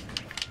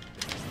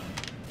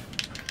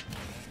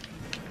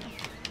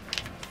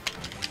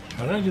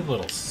 How did I do the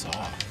little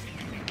saw?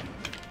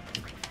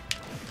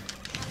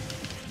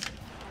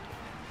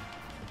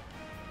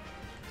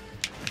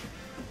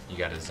 You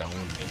gotta zone me.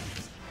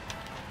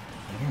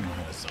 I don't know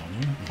how to zone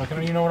you. Fucking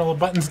don't even know what all the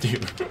buttons do.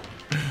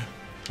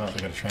 Oh, I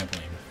got a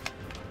trampoline.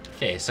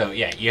 Okay, so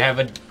yeah, you have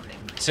a.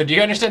 So do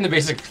you understand the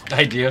basic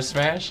idea of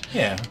Smash?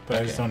 Yeah, but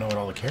I just Okay. don't know what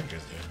all the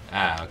characters do.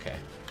 Ah, okay.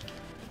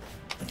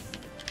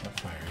 What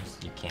fires?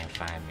 You can't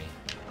find me.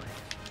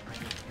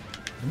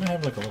 Doesn't it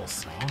have like a little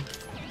saw?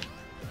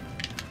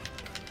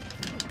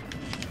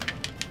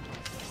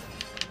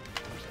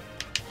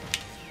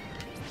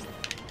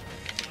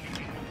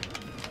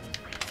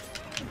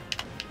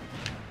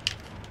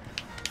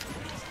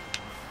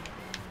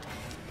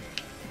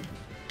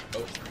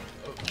 Oh,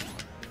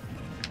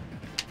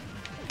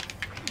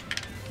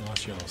 You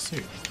lost your little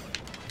suit.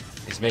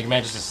 is Mega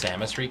Man just a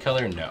Samus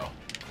recolor? No,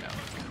 no,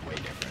 it's way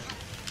different.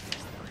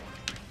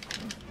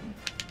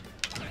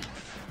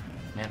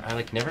 Man, I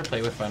like never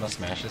play with Final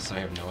Smashes, so I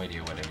have no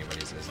idea what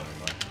anybody's is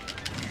anymore.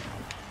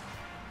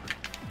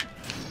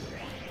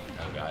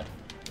 Oh god.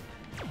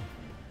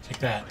 Take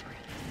that.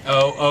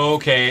 Oh,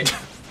 okay.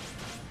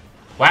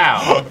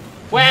 Wow.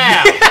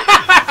 Wow.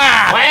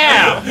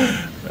 Wow.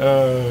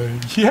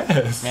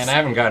 Yes. Man, I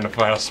haven't gotten a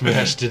Final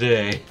Smash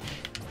today.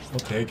 We'll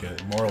take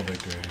it. Moral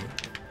victory.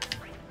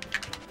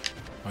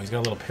 Oh, he's got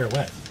a little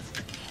pirouette.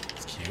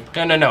 It's cute.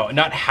 No,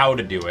 not how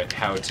to do it.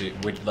 How to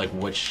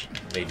which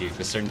they do,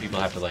 because certain people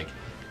have to like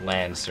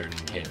land certain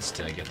hits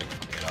to get it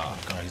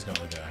off. God, he's got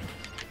like a.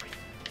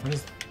 What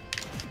is?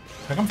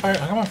 How come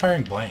I'm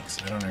firing blanks?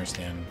 I don't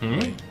understand. Hmm?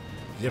 Wait,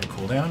 does he have a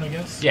cooldown? I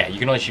guess. Yeah, you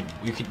can only shoot.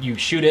 You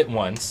shoot it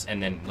once,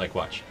 and then like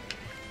watch,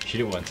 shoot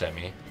it once at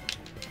me.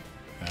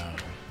 Oh.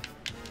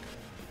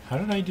 How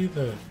did I do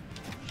the?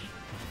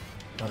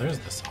 Oh, there's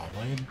the saw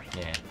blade.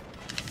 Yeah.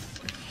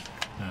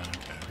 Oh,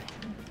 okay.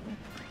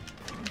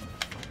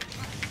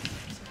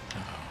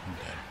 Uh-oh, I'm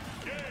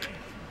dead.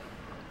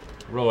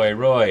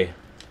 Roy.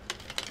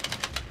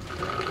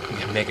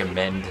 Mega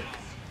Mend.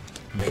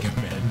 Mega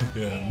Man.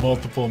 Yeah,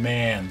 multiple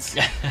mans.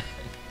 We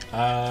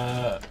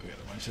got a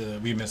bunch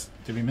of. We missed.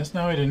 Did we miss?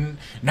 No, I didn't.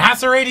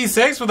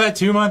 Nasser86 with that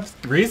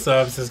 2-month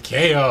resub says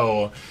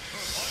KO.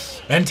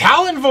 And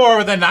Talonvor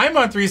with a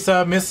 9-month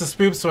resub missed the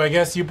spoop, so I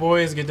guess you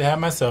boys get to have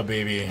my sub,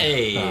 baby.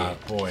 Hey. Ah,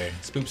 boy.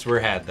 Spoops were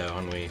had though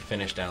when we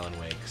finished Alan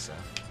Wake. So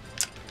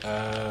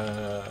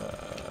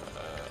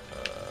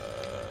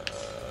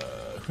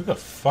Who the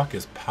fuck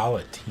is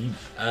Palatina?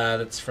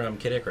 that's from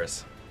Kid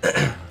Icarus.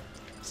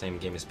 Same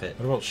game as Pit.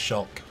 What about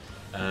Shulk?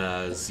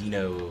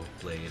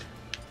 Xenoblade.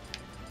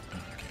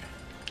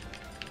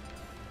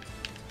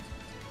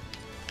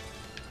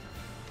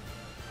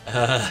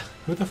 Okay.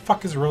 Who the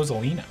fuck is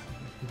Rosalina?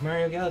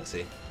 Mario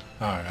Galaxy.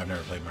 Oh, I've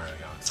never played Mario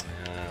Galaxy.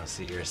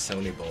 See, you're a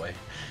Sony boy.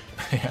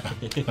 Yeah.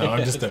 No,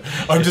 I'm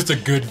just a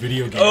good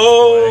video game.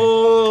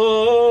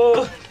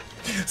 Oh! Boy.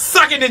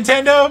 Suck it,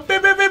 Nintendo!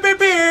 Beep, beep, beep, beep,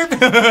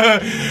 beep.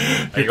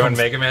 Are you going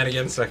Mega Man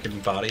again so I can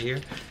body you?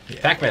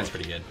 Yeah. Pac-Man's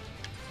pretty good.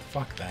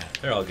 Fuck that.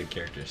 They're all good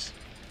characters.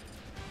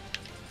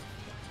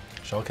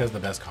 Shulk has the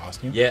best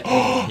costume?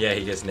 Yeah, yeah,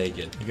 he gets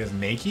naked. You guys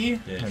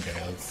naked? Yeah. Okay,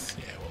 we'll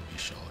be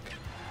Shulk.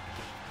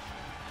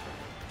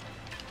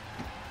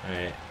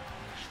 Alright.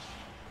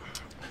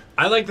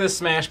 I like this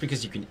Smash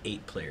because you can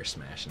 8-player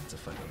Smash and it's a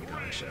fucking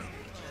gong show.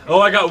 Oh,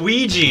 I got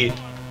Ouija!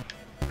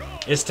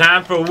 It's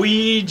time for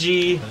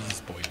Ouija! What does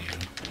this boy do?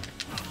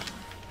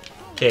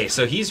 Okay,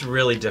 so he's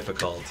really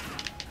difficult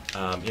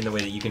in the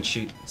way that you can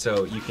shoot.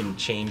 So you can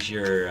change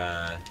your,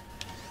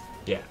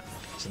 yeah.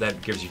 So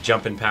that gives you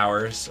jumping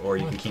powers, or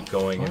you can keep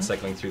going and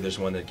cycling through. There's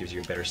one that gives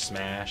you a better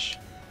smash,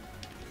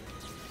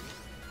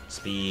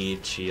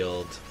 speed,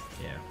 shield,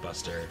 yeah,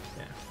 buster,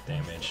 yeah,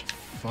 damage,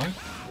 Fuck?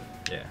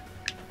 yeah.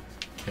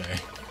 Okay.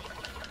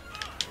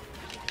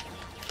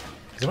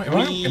 Am I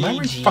wearing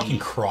Ouija. fucking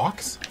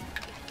Crocs?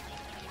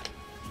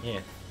 Yeah.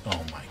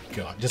 Oh my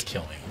god, just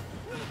kill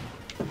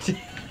me.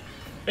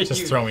 You-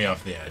 Just throw me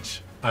off the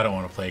edge. I don't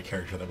want to play a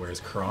character that wears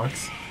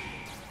Crocs.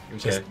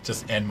 Okay.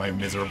 Just end my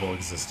miserable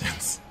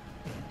existence.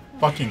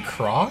 Fucking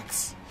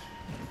Crocs?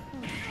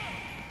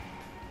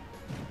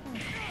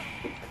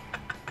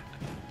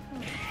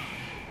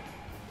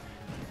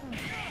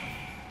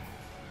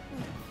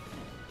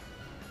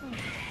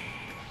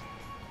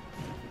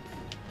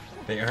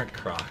 They aren't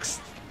Crocs.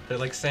 They're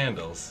like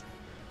sandals.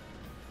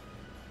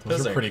 Those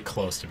Those are are- pretty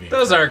close to being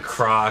Those are Crocs.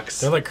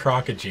 Crocs. They're like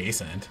Croc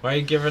adjacent. Why are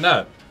you giving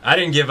up? I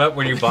didn't give up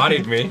when you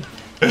bodied me.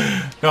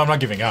 No, I'm not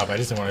giving up. I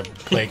just don't want to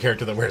play a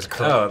character that wears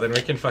Crocs. Oh, then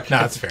we can fucking.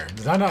 No, that's fair.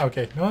 No,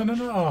 okay. No.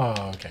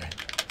 Oh, okay.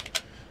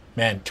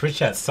 Man, Twitch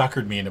chat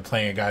suckered me into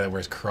playing a guy that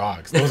wears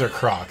Crocs. Those are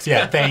Crocs.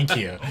 Yeah, thank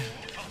you.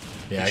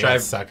 Yeah, I got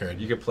suckered.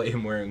 You could play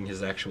him wearing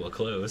his actual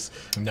clothes.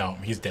 No,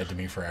 he's dead to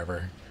me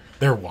forever.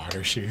 They're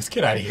water shoes.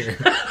 Get out of here.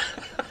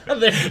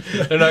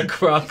 they're not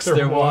Crocs,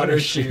 they're water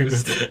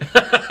shoes.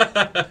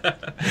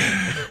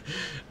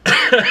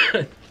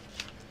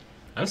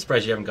 I'm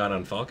surprised you haven't gone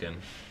on Falcon.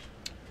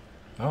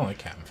 I don't like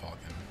Captain Falcon.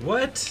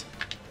 What?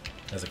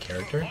 As a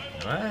character?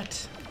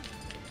 What?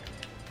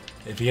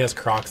 If he has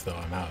Crocs, though,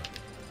 I'm out.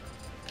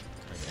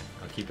 Okay.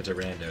 I'll keep it to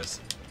randos.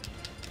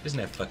 He doesn't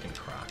have fucking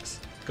Crocs.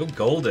 Go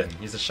golden.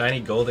 He's a shiny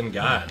golden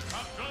god.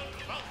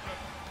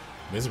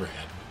 Wizard.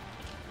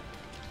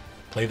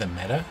 Play the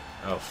meta?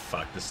 Oh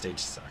fuck, this stage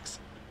sucks.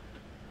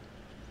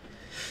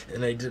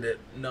 And I did it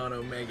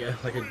non-omega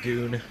like a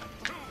goon.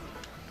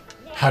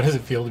 How does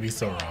it feel to be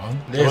so wrong?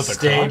 This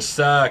stage Crocs?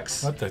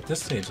 sucks. What the?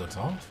 This stage looks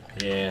awful.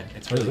 Yeah,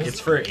 it's What is really, this?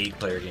 it's for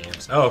 8-player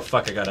games. Oh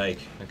fuck, I got Ike.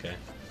 Okay.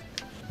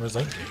 Where's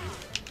that?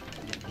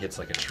 He hits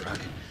like a truck.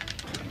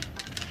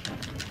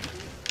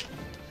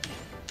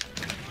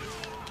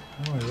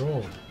 Oh, I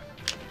rolled.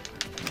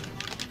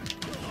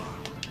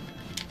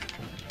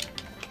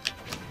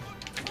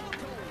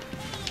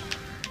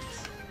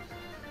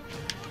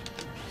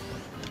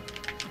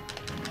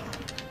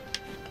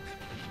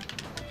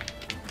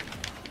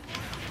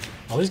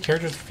 All these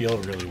characters feel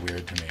really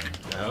weird to me.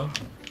 Oh?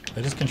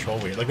 They just control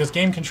weird. Like, this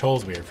game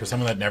controls weird for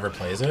someone that never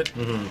plays it.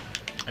 Mm-hmm.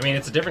 I mean,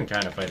 it's a different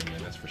kind of fighting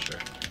game, that's for sure.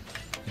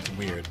 It's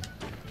weird.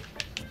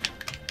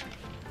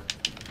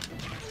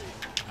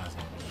 That's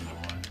not what I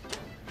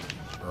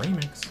want.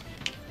 Remix.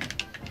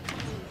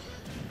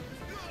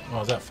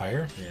 Oh, is that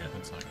fire? Yeah.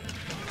 That's not good.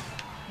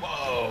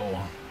 Whoa!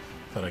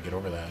 Thought I'd get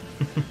over that.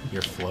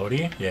 You're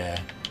floaty? Yeah.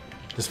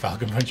 Just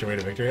Falcon Punch your way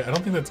to victory? I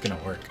don't think that's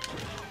gonna work.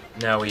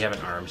 No, we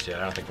haven't arms yet.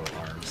 I don't think we're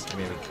arms. I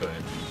mean, we could.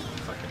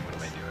 Fucking, what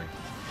am I doing?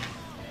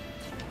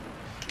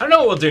 I don't know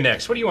what we'll do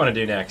next. What do you want to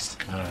do next?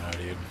 I don't know,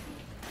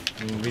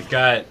 dude. We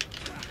got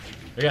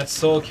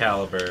Soul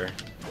Calibur.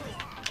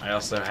 I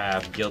also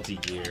have Guilty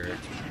Gear.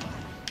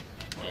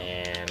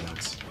 And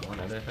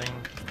one other thing.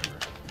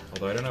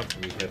 Although I don't know if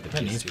we have the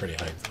That PS2. knee's pretty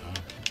hyped, though.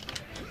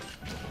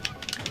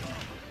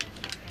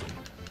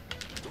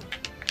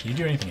 Can you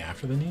do anything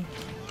after the knee?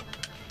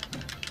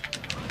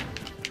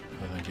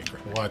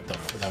 What the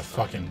that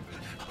fucking...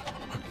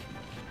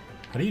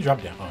 How do you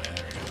drop down? Oh, yeah,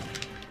 there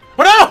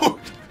we go. Oh,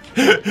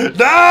 no!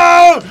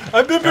 No!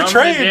 I've been Come to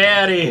betrayed!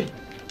 daddy!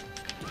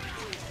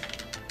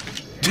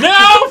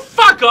 No!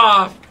 Fuck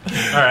off!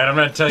 Alright, I'm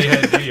gonna tell you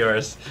how to do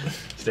yours.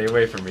 Stay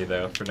away from me,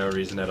 though, for no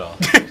reason at all.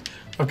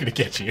 I'm gonna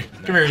get you.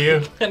 Come here,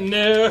 you.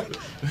 No!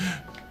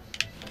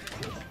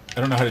 I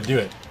don't know how to do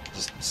it.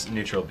 Just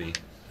neutral B.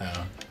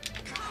 Oh.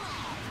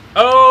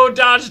 Oh,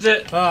 dodged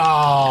it!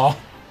 Oh.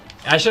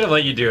 I should have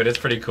let you do it. It's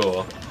pretty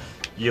cool.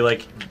 You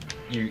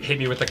hit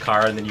me with the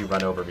car and then you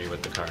run over me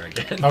with the car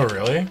again. Oh,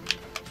 really?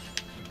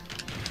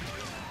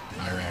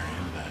 I ran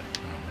into that.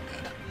 Oh, my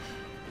God.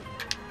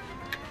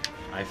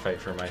 I fight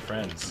for my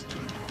friends.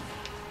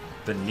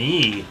 The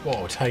knee.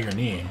 Whoa, tiger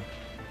knee.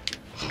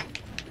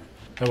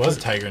 That was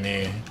a tiger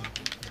knee.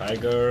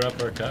 Tiger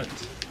uppercut.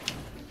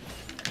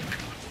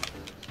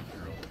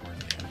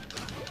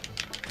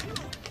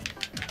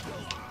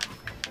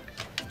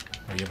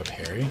 Oh, you have a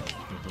parry?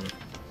 Mm-hmm.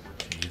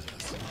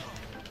 Jesus.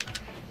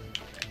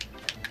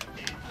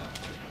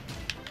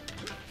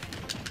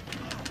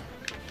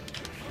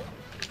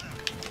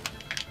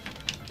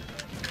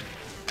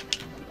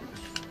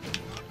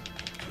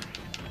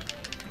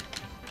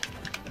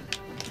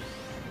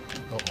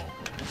 Uh-oh.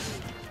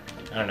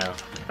 I don't know.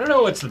 I don't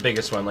know what's the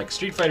biggest one. Like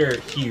Street Fighter,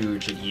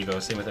 huge at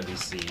Evo. Same with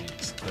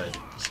MVC. But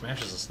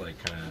Smash is just like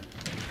kind of.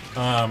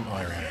 Oh,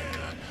 I ran into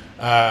that.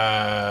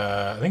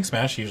 I think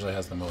Smash usually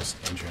has the most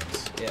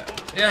entrance. Yeah.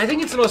 Yeah, I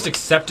think it's the most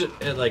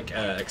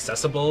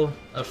accessible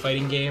of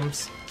fighting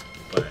games.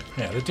 But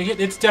Yeah,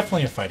 it's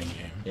definitely a fighting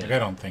game. Yeah. Like, I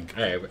don't think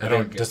I I don't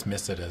don't get-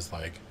 dismiss it as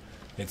like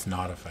it's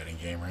not a fighting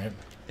game, right?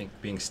 I think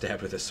being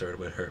stabbed with a sword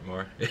would hurt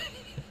more.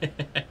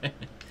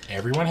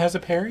 Everyone has a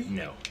parry?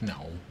 No.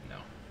 No. No.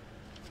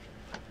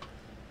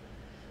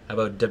 How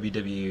about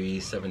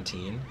WWE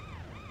 17?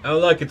 Oh,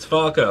 look, it's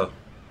Falco.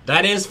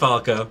 That is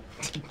Falco.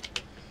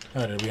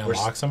 Oh, did we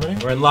unlock somebody?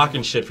 We're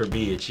unlocking shit for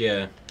Beach,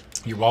 yeah.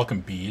 You're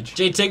welcome, Beej.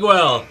 Jay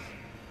Tigwell,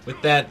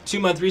 with that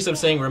 2-month resub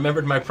saying,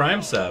 remembered my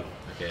Prime sub.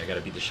 Okay, I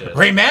gotta beat the shit out of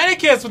Ray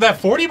Manicus with that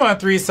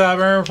 40-month resub. I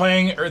remember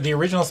playing the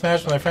original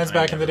Smash with my friends I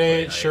back in the never day.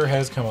 played It sure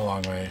has come a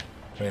long way.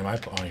 Wait, am I?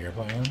 Oh, you're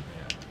playing?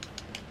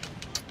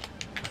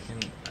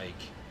 Fucking Ike.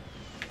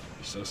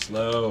 You're so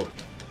slow.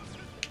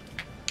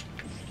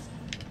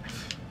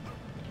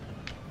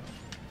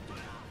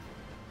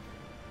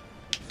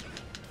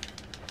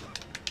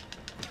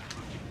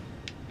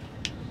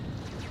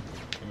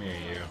 Come here,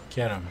 you.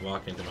 Get him.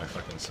 Walk into my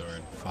fucking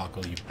sword.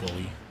 Falco, you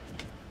bully.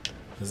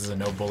 This is a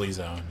no bully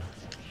zone.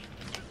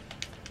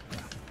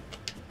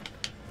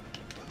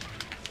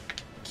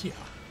 Kia.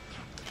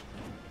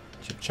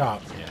 Chip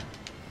chop.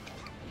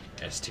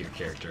 Yeah. S-tier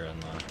character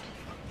unlocked.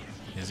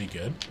 Is he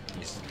good?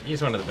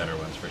 He's one of the better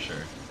ones for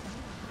sure.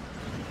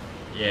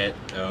 Yeah.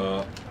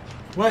 Oh.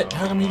 What?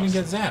 How come you didn't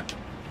get zapped?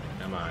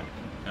 Come on.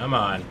 Come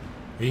on.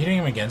 Are you hitting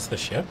him against the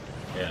ship?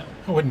 Yeah.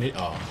 I wouldn't it?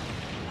 Oh.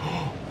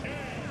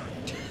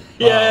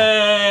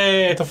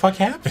 Yay! What the fuck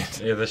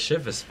happened? Yeah, the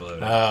ship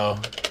exploded. Oh.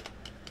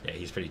 Yeah,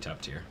 he's pretty top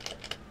tier.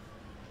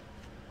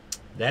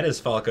 That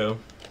is Falco.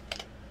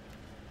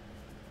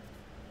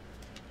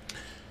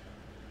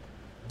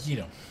 You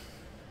know.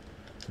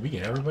 Did we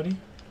get everybody?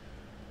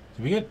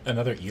 Did we get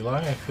another Eli?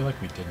 I feel like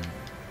we didn't.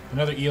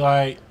 Another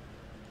Eli.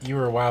 you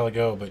were a while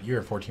ago, but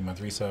you're a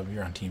 14-month resub.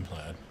 You're on Team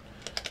Plaid.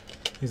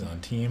 He's on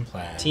Team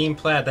Plaid. Team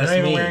Plaid, that's You're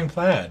not me. even wearing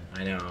plaid.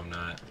 I know, I'm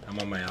not. I'm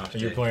on my off Are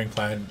day. you wearing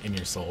plaid in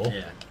your soul?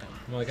 Yeah.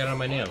 Well, I got it on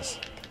my nails.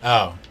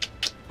 Oh.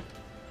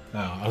 Oh,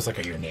 I was like,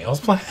 are your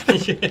nails plaid? Oh,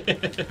 yeah.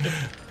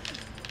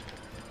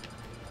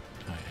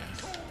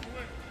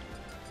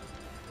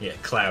 Yeah,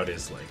 Cloud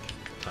is like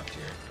top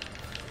tier.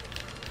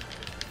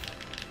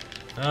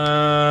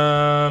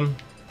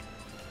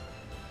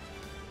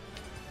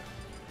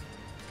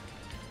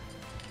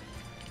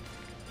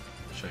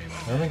 Show you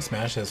I don't think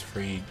Smash has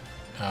free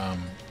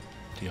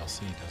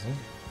DLC, does it?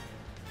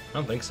 I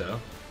don't think so.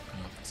 I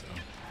don't think so.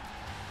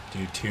 Do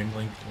you tune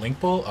Link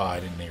Bull? Oh, I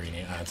didn't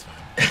rename. Ah, that's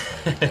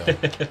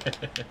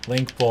fine.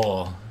 Link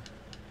Bull.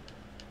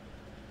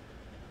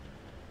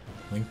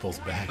 Link Bull's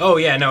back. Oh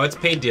yeah, no, it's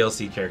paid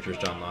DLC characters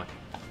to unlock.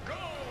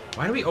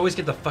 Why do we always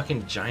get the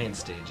fucking giant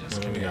stages?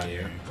 What do Come we here, got you.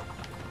 here?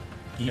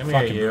 Eat Come here,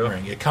 fucking you.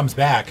 boomerang. It comes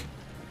back.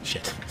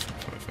 Shit.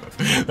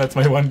 That's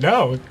my one.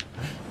 No.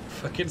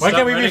 Fucking Why stop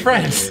can't we be running from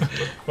friends? me.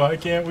 Why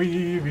can't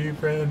we be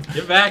friends?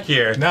 Get back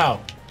here.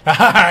 No.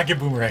 I get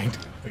boomeranged.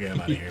 Okay,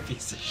 I'm out of You here.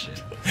 piece of shit.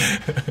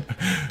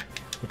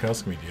 What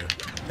else can we do?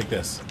 Like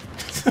this.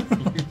 You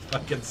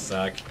fucking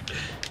suck.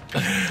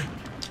 Yeah,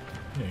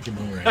 get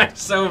boomerang. I'm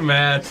so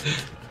mad.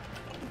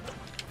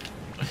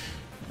 Oh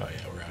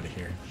yeah, we're out of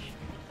here.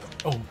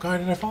 Oh god,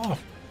 did I fall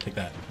off? Take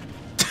that.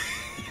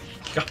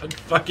 God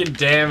fucking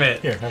damn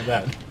it. Here, have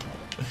that.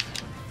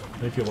 How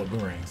do you feel about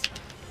boomerangs?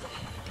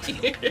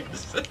 You're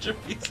such a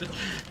piece of...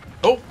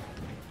 Oh!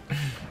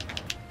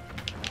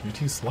 You're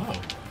too slow.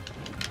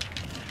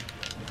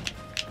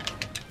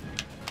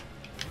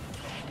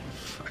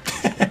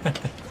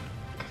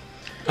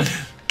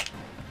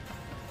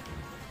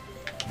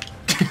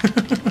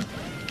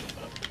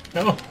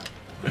 No.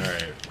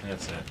 Alright,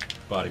 that's it.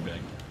 Body bag.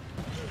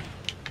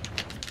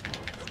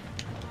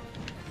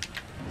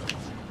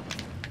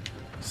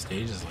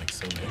 Stage is like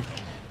so big.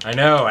 I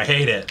know, I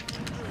hate it.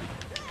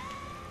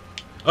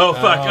 Oh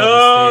fuck, the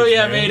oh stage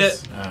yeah, I made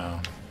moves? it.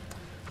 Oh.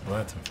 Well,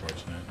 that's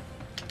unfortunate.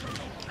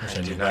 Wish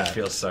I knew do not that.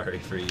 feel sorry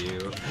for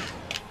you.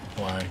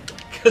 Why?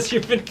 Because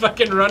you've been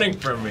fucking running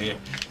from me.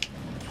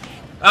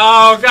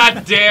 Oh,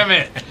 god damn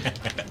it!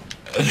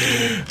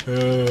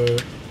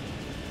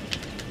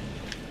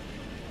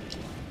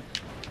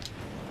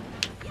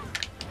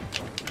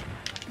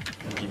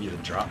 I'll give you the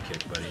drop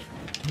kick, buddy.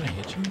 Didn't I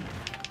hit you?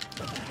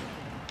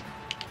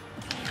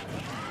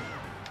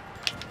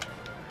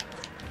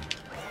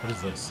 What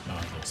is this? Oh,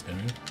 it's a little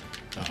spinning.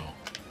 Uh-oh.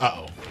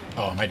 Uh-oh.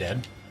 Oh, am I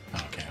dead?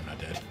 Oh, okay, I'm not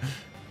dead.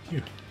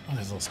 Phew. Oh,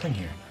 there's a little spin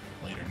here.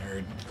 Later,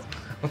 nerd.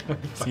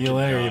 See you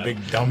later, you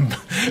big dumb,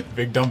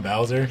 big dumb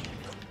Bowser.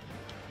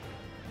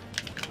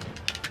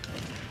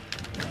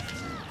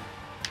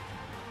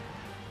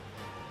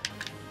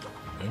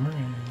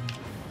 Boomerang.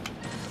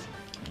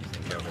 You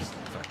think I was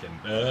fucking...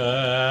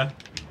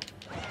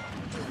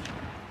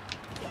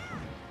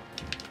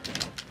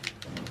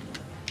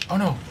 Oh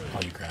no!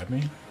 Oh, you grabbed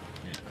me?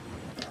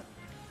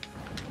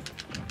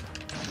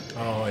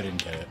 Oh, I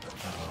didn't get it.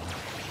 Uh-oh.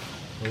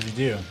 What did he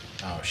do?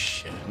 Oh,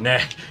 shit. Nah,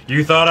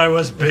 you thought I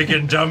was big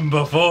and dumb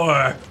before.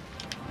 I'm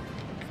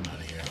out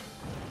of here.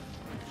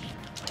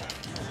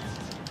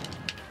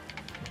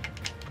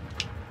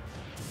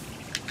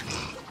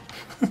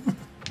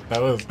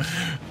 That was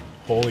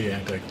wholly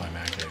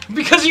anticlimactic.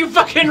 Because you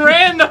fucking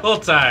ran the whole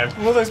time.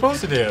 What was I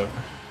supposed to do?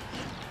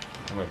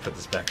 I'm gonna put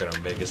this back on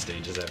Omega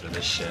stages after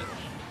this shit.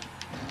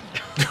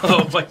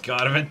 Oh my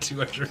god, I'm at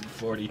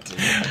 242.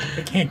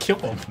 I can't kill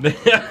him.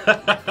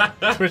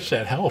 Twitch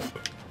that help.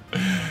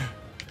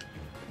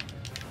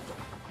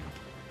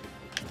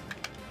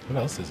 What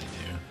else does he do?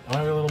 Oh, I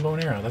have a little bow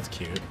and arrow. That's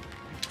cute. Look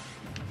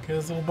at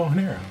this little bow and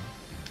arrow.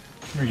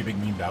 Come here, you big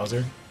mean Bowser.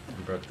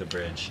 You broke the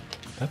bridge.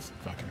 That's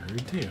fucking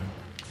rude, too.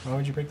 Why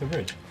would you break the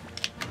bridge?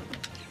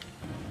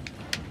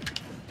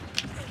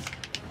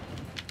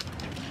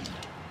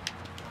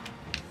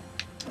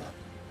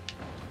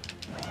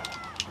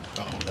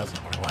 Uh-oh, that's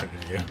not what I wanted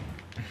to do.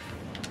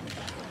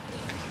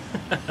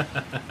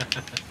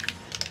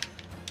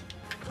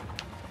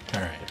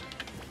 Alright.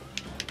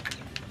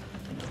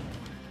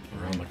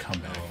 We're on the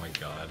comeback. Oh my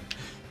god.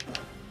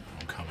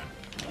 I'm coming.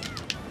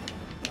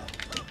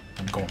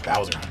 I'm going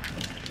Bowser hunt.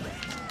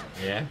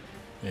 Yeah?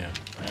 Yeah.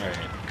 Alright.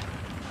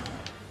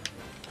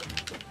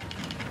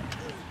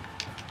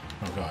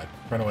 Oh god.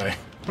 Run away.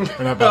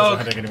 We're not Bowser Oh.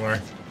 hunting anymore.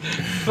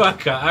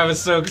 Fuck, I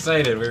was so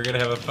excited we were gonna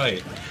have a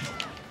fight.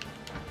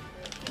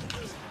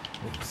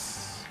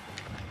 Oops.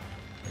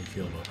 How do you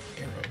feel about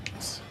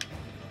arrows?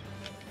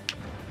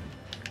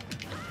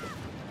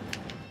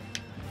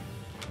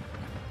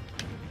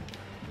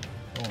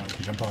 Oh, I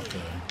can jump off the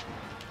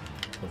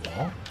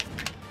wall?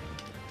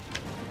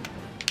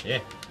 Yeah.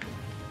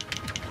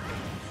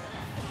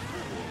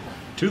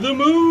 To the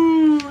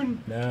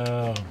moon!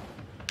 No.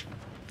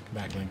 Come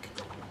back, Link.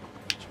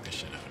 Check this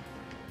shit out.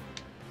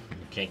 You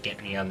can't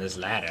get me on this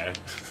ladder.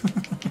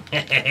 Oh,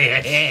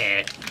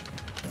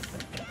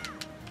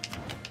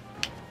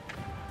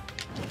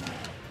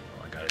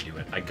 I gotta do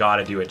it. I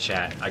gotta do it,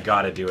 chat. I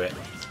gotta do it.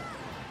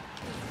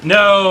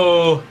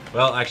 No!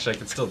 Well, actually, I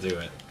can still do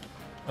it.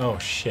 Oh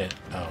shit.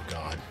 Oh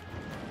god.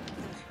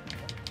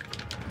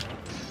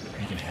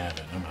 You can have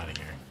it. I'm out of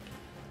here.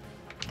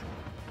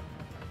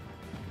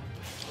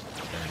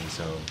 Daddy's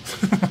home.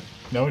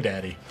 No,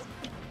 daddy.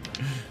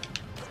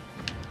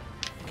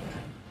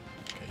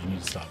 Okay, you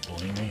need to stop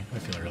bullying me. I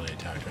feel really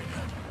attacked right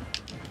now.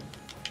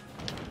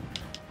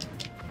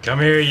 Come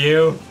here,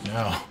 you!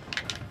 No.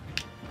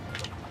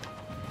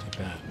 Take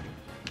that.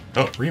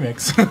 Oh,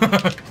 remix.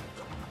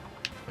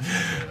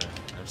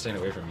 I'm staying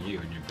away from you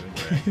and your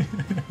boomerang.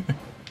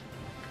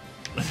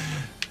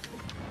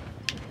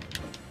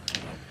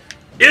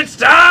 It's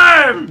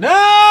time!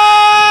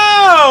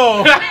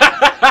 No!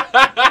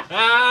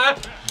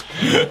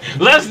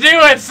 Let's do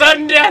it!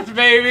 Sudden death,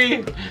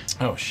 baby!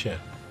 Oh shit.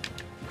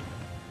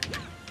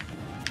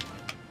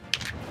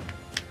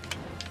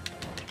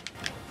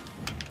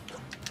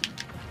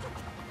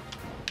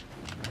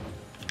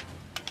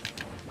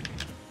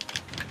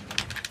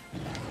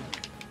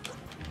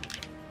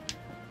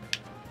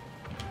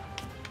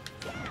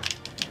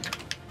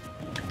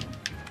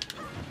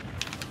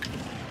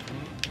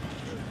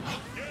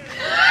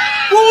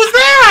 What was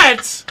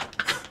that?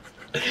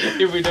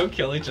 If we don't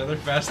kill each other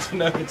fast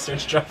enough, it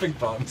starts dropping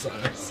bombs on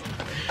us.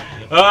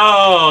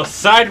 Oh,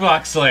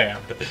 sidewalk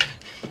slam.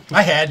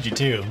 I had you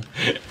too.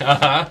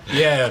 Uh-huh.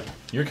 Yeah,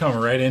 you're coming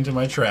right into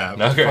my trap.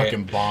 Okay.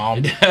 Fucking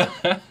bomb.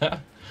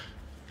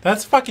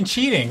 That's fucking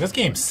cheating. This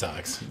game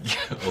sucks.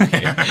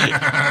 Okay.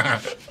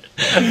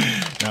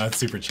 No, it's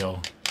super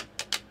chill.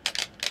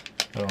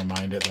 I don't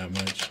mind it that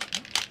much.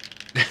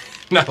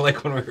 Not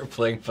like when we were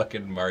playing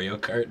fucking Mario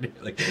Kart.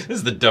 Like, this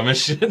is the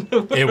dumbest shit in the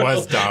world. It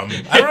was dumb.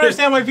 I don't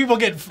understand why people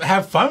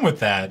have fun with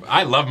that.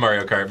 I love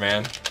Mario Kart,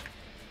 man.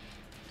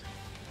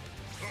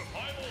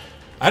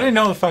 I didn't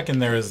know fucking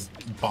there was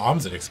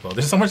bombs that explode.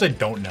 There's so much I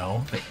don't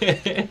know.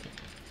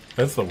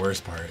 That's the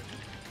worst part.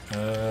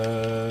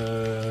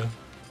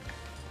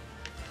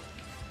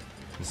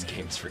 This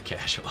game's for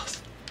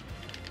casuals.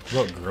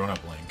 What about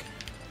grown-up Link?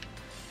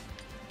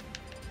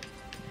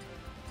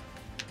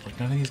 Like,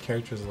 none of these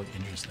characters look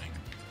interesting.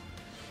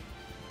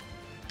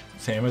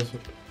 Samus...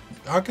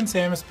 How can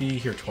Samus be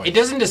here twice? It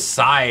doesn't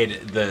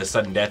decide the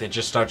sudden death, it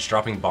just starts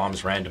dropping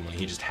bombs randomly.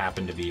 He just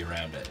happened to be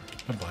around it.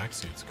 The black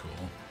suit's cool.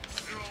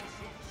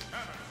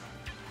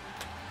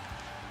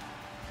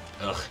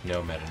 Ugh,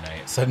 no Meta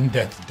Knight. Sudden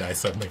death, die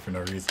suddenly for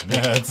no reason.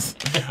 Yeah, that's...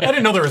 I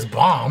didn't know there was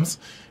bombs.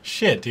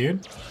 Shit,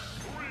 dude.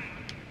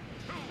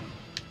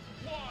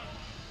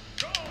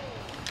 I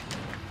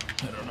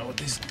don't know what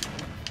these...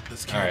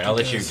 This Alright, I'll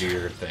let you does. do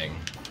your thing.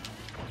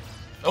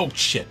 Oh,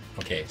 shit.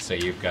 Okay, so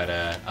you've got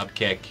a up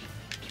kick.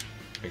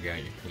 You got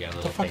a What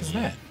little the fuck thing is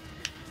here.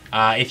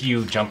 that? If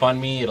you jump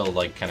on me, it'll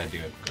like kind of do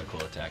a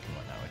cool attack and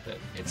whatnot with it.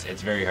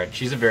 It's very hard.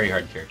 She's a very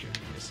hard character to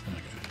use. Oh my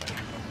God.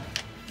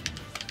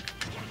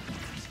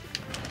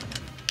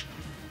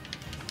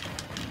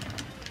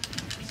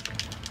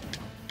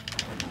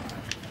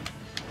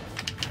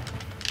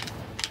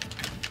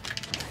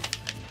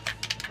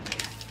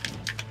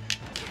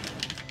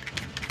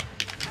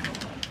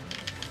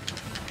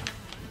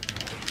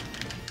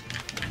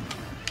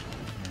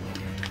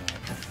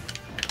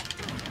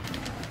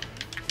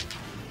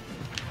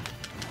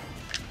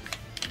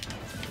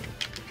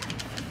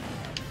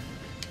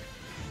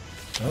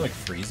 Does that like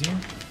freeze you?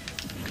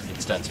 It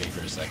stuns me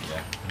for a sec,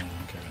 yeah.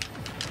 Oh, okay.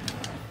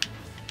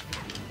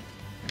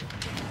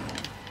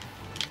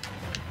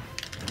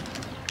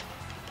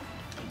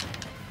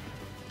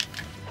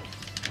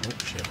 Oh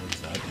shit, what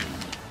does that do?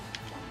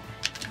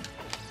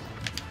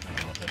 I don't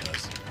know what that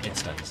does. It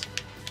stuns.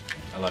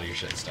 A lot of your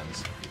shit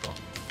stuns people.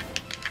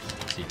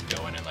 So you can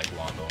go in and like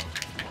wombo them.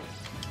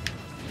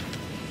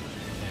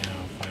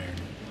 Now, fire.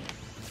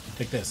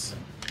 Take this.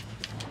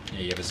 Yeah,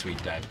 you have a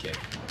sweet dive kick.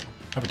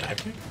 I have a dive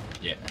kick?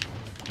 Yeah.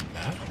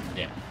 That?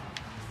 Yeah.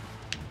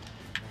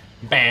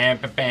 Bam,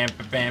 ba, bam,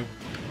 ba, bam.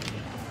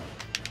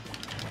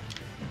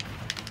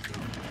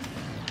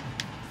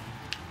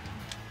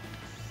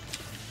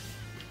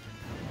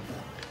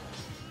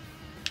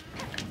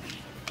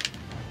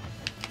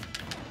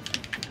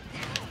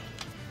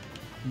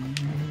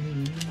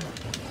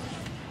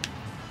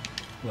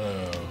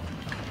 Whoa.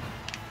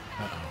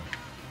 Uh-oh.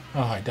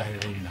 Oh, I died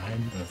at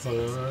 89? That's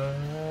rude.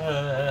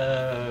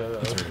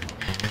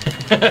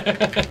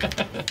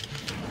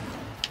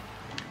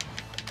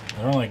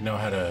 I don't like know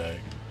how to...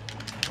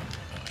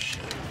 Oh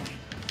shit.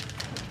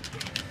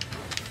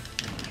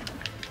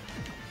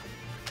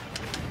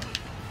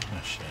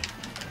 Oh shit.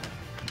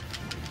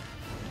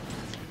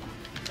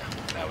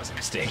 That was a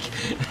mistake.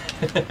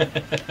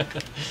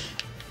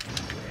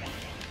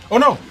 Oh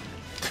no!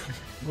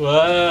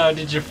 Whoa,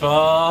 did you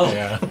fall?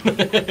 Yeah. That's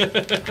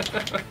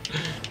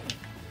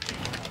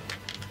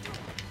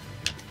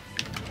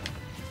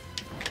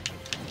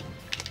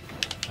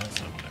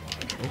not what I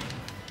wanted. Oh.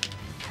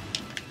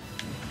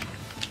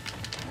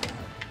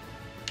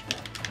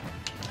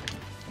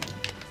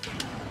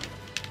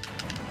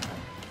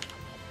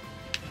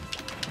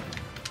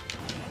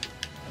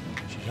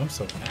 She jumps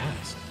so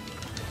fast.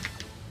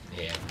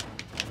 Yeah.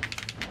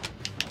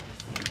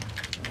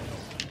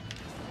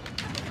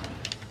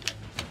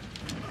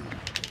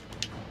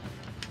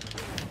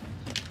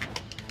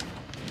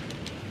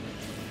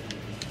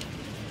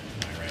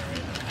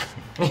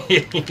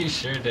 You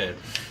sure did.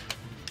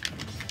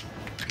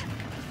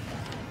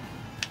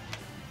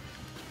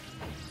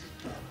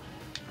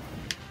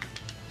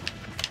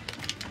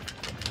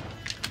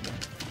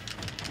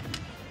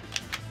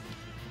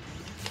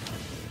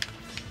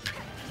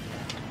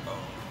 Oh,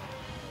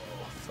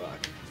 fuck.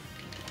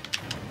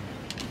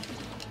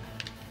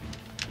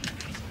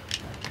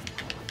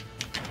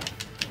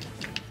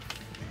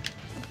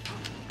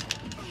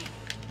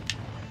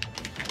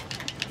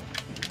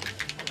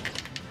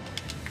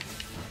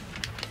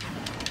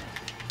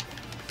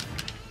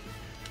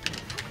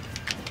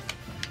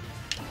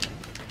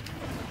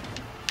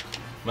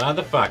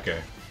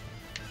 Motherfucker.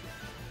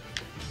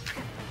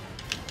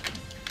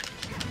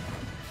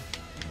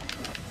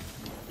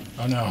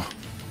 Oh no.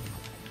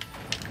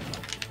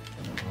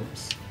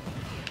 Oops.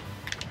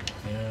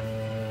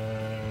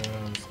 Yeah,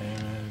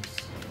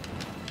 Samus.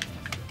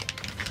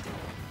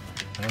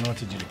 I don't know what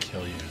to do to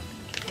kill you.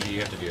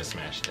 You have to do a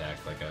smash attack,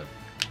 like a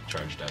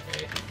charged up A.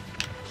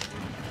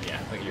 Yeah,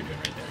 like you're doing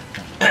right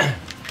there.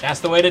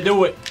 That's the way to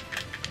do it.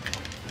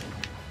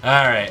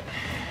 Alright.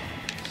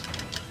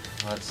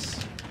 Let's...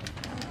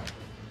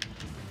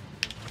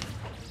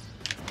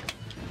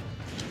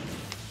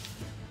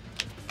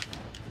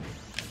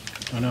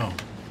 Oh no. I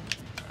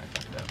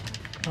fucked up.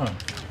 Oh.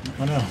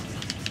 Oh no. You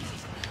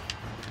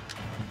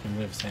can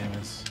live,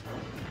 Samus.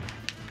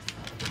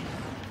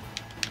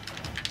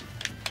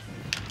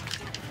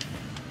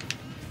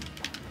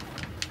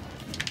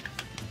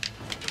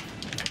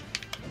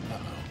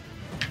 Uh-oh.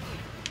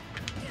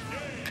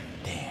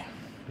 Damn.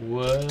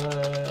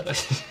 What?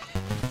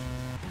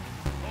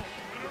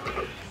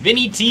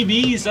 Vinny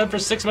TB sub for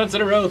 6 months in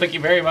a row. Thank you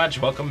very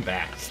much. Welcome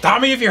back.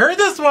 Stop me if you heard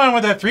this one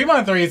with that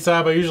 3-month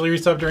resub. I usually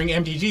resub during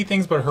MTG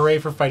things, but hooray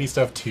for fighty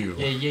stuff too.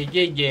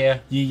 Yeah.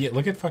 Yeah.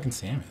 Look at fucking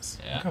Samus.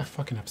 Yeah. Look how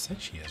fucking upset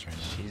she is right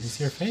now. You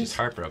see her face? She's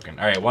heartbroken.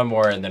 All right, one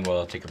more, and then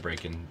we'll take a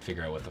break and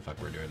figure out what the fuck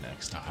we're doing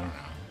next. No, I don't know.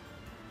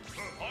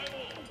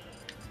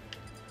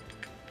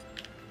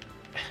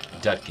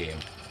 Duck game.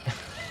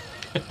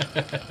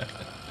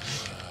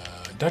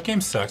 Duck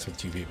game sucks with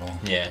 2 people.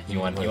 Yeah, you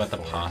want the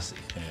four. posse.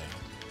 Yeah.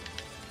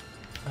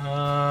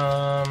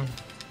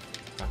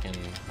 Fucking,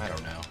 I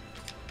don't know.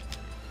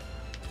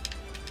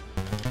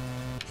 Oh,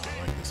 I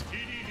like this one.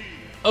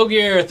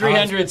 Ogier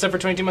 300 sub for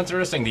 22 months of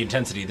roasting. The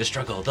intensity, the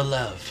struggle, the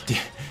love.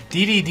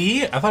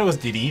 DDD? I thought it was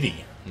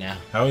Dididi. Yeah.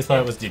 I always thought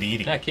it was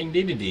Dididi. Yeah, King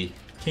DDD.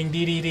 King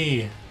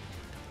DDD.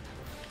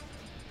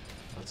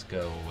 Let's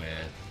go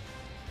with...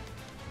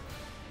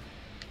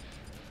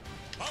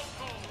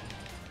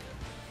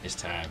 It's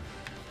time.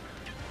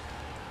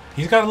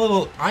 He's got a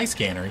little eye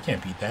scanner. He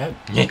can't beat that.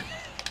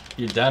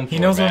 You're done for, He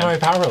knows man. what my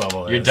power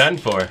level is. You're done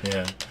for.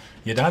 Yeah.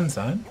 You done,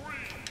 son?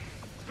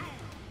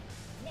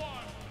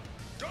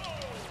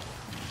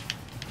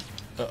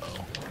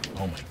 Uh-oh.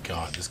 Oh my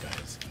god, this guy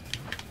is...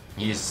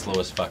 He's slow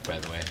as fuck, by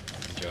the way.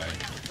 Enjoy.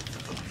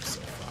 I'm so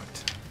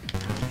fucked.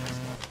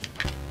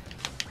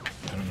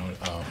 I don't know what...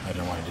 Oh, I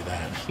didn't want to do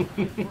that.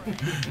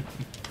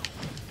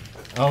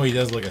 Oh, he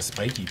does like a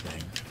spiky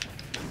thing.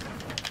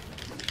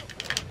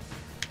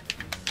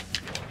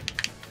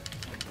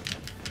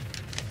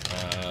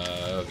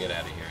 Get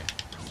out of here.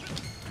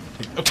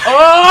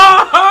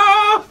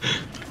 Oh!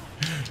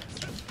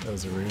 That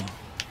was rude.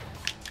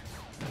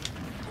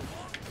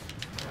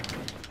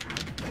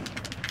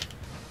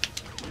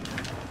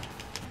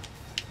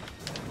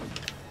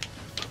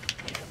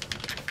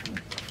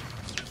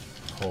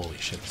 Holy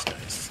shit, this guy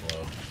is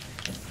slow.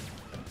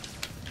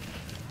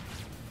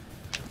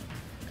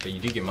 But you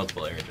do get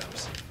multiple air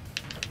jumps.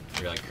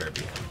 You're like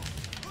Kirby.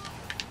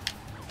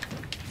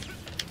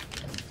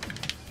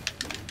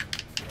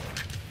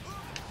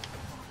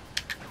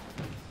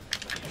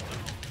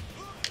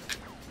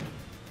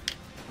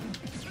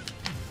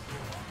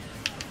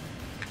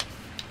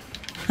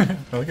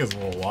 I like his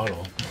little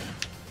waddle.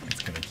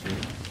 It's kind of cute.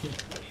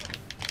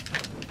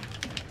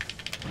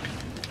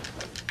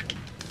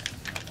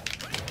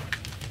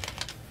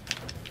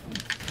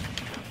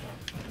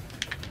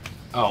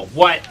 Oh,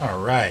 what?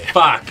 All right.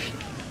 Fuck.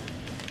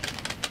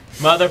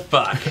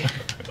 Motherfuck.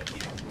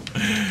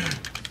 I'm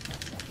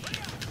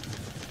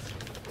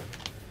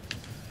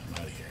out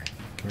of here.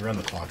 Can we run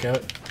the clock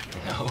out?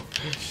 No.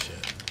 Shit.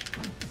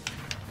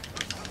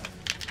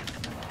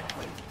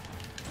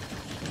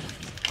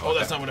 Oh,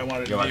 that's not what I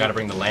wanted to Yo, do. I gotta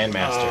bring the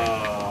Landmaster.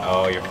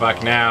 Oh, you're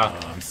fucked now.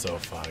 Oh, I'm so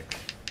fucked.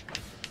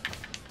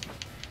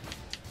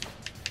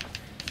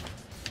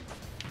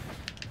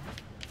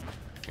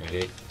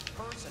 Ready?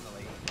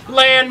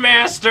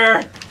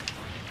 Landmaster!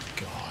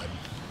 God.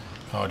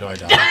 Oh, do I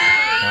die?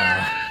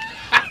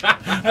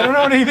 I don't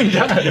know what anything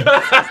does.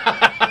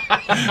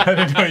 I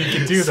didn't know you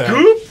could do that.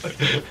 Scoop!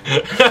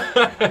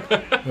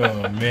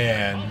 Oh,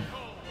 man.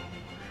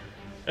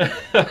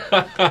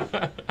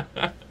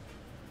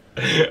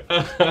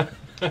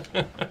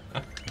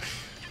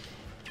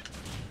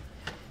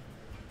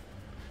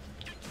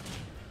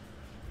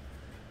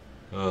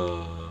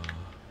 Oh.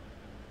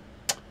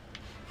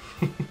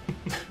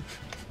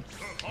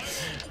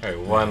 Alright,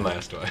 one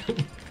last one.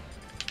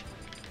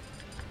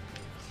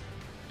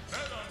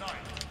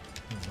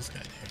 What's this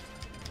guy do?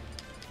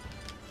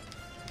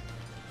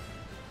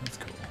 That's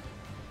cool.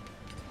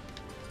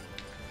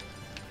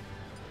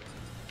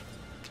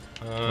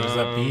 What does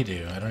that B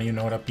do? I don't even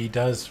know what up B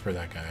does for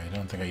that guy. I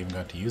don't think I even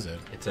got to use it.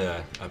 It's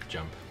a up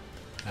jump.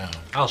 Oh.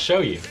 I'll show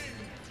you.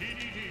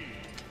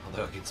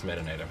 Although it's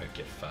Meta Knight, I might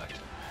get fucked.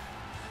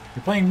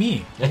 You're playing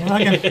me. I'm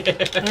not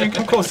gonna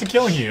come close to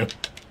killing you. What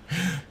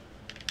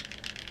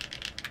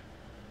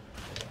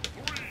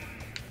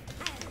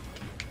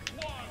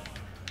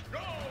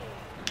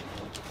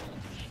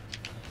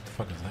the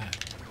fuck is that?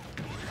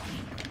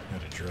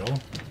 Got a drill?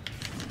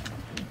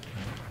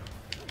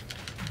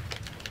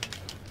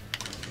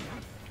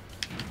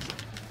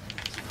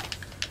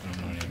 I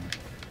don't know any...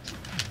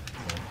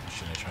 Well,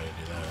 should I try to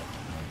do that?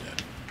 I'm dead.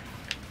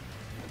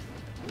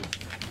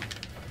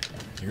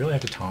 You really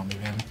have to taunt me,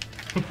 man?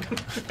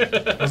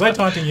 Was I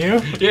taunting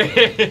you? Yeah.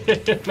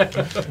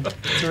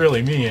 It's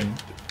really mean.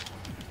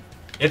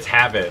 It's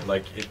habit,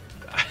 like it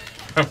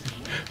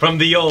from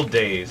the old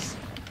days.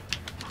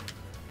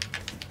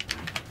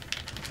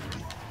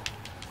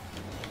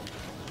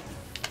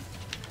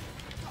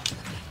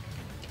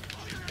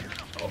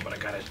 Oh, but I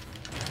gotta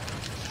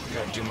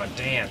do my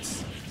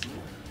dance.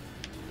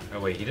 Oh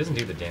wait, he doesn't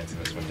do the dance in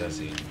this one, does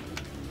he?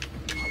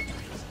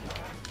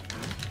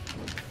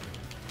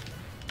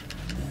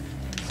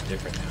 It's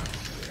different now.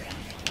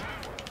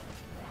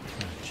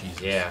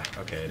 Jesus. Yeah,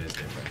 okay, it is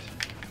different.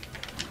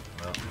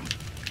 Well.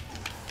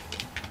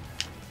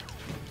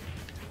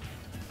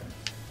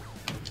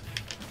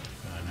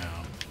 I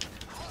know.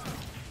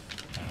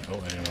 Oh,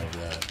 I didn't want to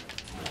do that.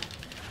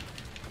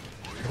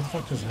 What the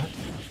fuck does that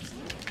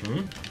do?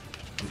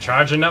 I'm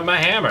charging up my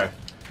hammer.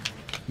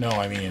 No,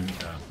 I mean,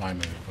 my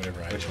move,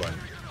 whatever I Which do. one?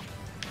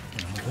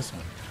 You know, this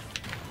one.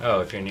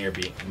 Oh, if you're near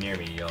me,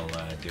 you'll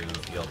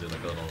do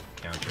like a little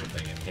counter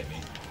thing and hit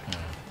me. Oh.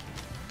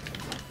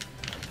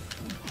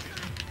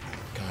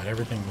 God,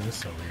 everything moves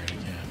so weird, I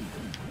can't.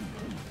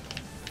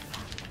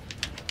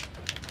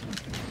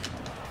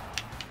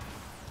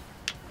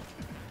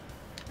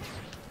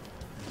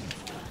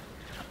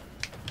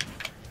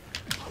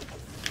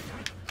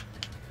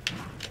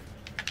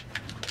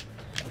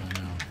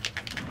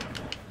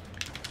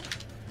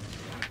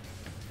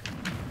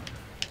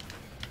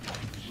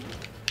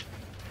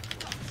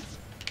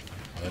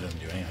 That doesn't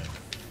do anything.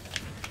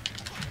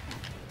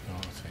 Oh,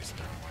 let's face it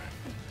the wrong way.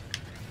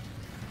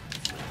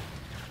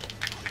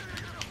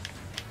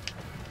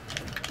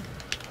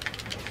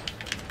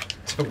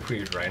 It's a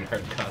weird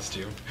Reinhardt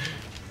costume.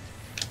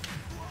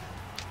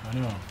 I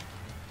know.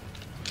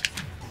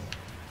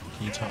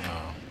 Can you tell?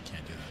 Oh,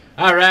 can't do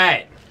that. All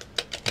right.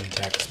 Can you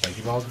attack the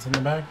spiky balls that's in the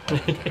back? Oh,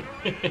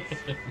 okay.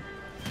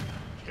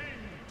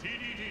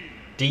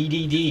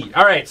 DDD.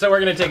 All right, so we're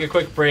gonna take a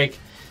quick break,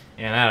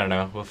 and I don't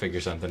know, we'll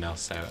figure something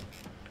else out.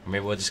 Or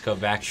maybe we'll just go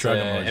back Shrug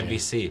to emoji.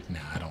 MBC. Nah,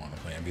 I don't want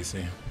to play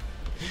NBC.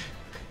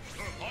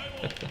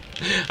 All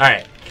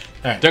right.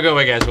 All right. Don't go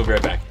away, guys. We'll be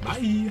right back.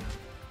 Bye.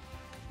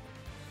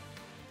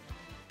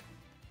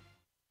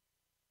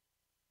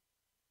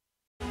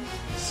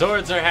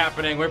 Swords are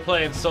happening. We're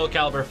playing Soul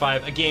Calibur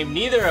 5, a game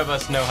neither of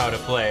us know how to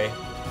play.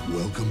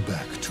 Welcome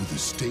back to the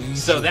stage.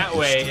 So of that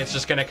way, history. it's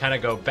just gonna kind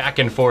of go back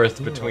and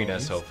forth between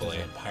us, hopefully.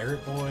 There's a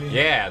pirate boy.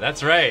 Yeah,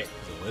 that's right.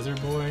 There's a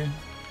lizard boy.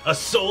 A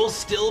soul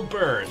still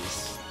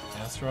burns.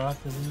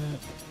 Astaroth, isn't it?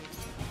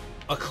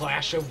 A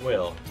clash of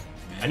will.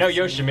 I know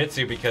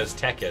Yoshimitsu because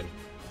Tekken.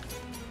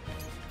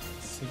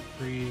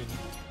 Siegfried,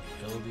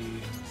 Hildy,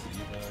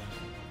 Ziva,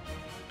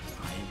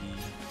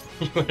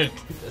 Ivy. You wanna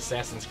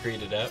Assassin's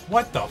Creed it up?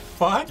 What the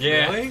fuck?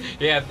 Yeah, Really?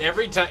 yeah.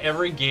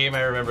 Every game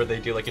I remember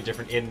they do like a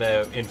different.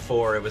 In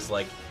 4 it was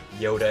like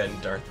Yoda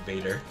and Darth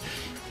Vader.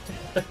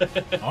 I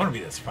want to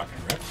be this fucking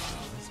reptile.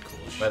 That's cool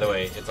shit. By the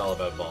way, it's all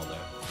about Baldo.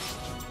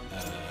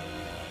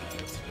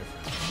 What's the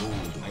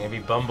difference? I'm gonna be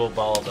Bumble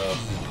Baldo.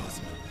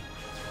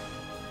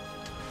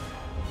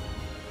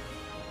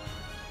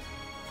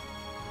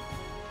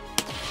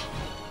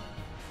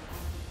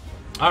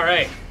 All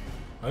right.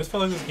 I always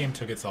felt like this game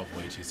took itself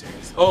way too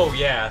seriously. Oh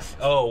yeah.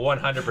 Oh,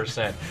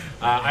 100%.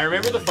 I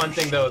remember the fun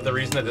thing though. The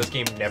reason that this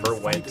game never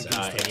went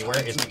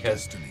anywhere is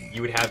because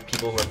you would have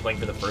people who are playing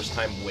for the first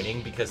time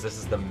winning because this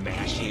is the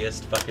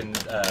mashiest fucking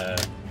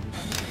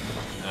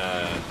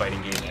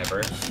fighting game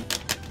ever.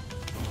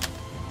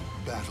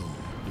 Battle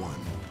 1.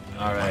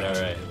 All right.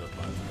 All right.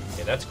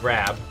 Okay, that's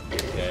grab.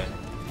 Okay.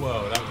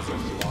 Whoa, that was a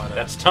lot of...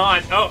 That's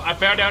taunt. Oh, I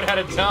found out how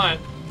to taunt.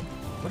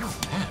 What is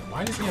that?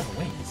 Why does he have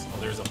wings? Oh,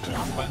 there's a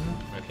block button?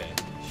 Okay.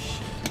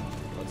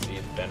 Let's see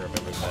if Ben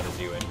remembers how to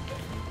do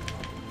anything.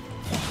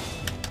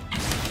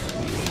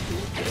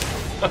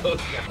 Oh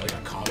god. Like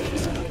a combo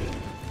set.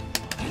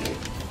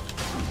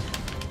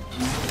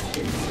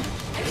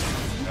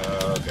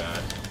 Oh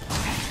god.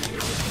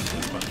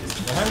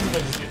 Well, how did you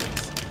just do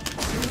this?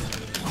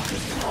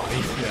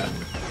 Yeah.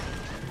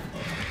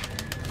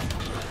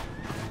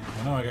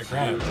 Oh no, I got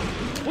grabbed.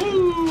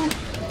 Woo!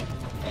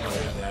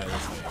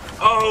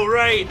 Oh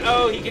right.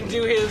 Oh, he can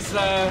do his.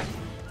 Fuck!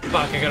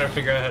 I gotta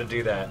figure out how to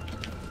do that.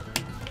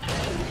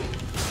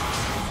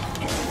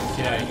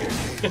 Get out of here.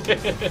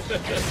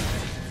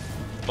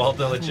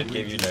 Balta legit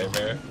gave you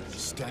nightmare.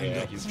 Stand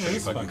Yeah, up. he's pretty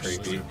fucking Fucking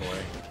creepy. stupid boy.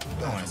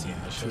 I don't want to see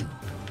that shit.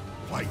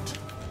 Fight.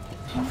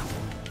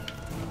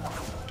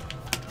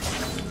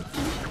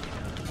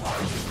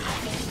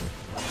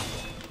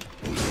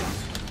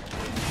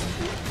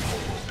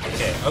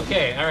 Okay,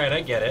 okay, alright,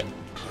 I get it.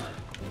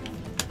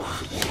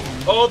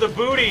 Oh, the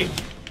booty!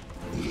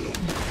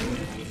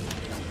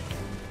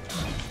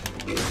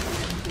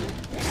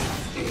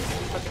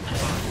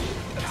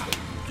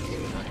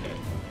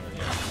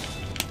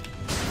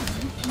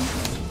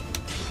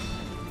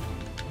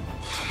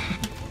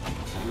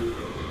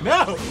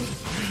 No!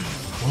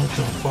 What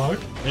the fuck?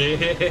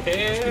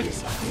 Yeah.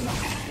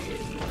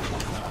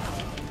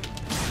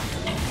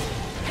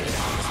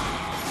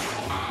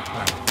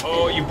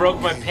 Oh, you broke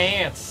my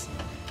pants!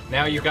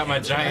 Now you got my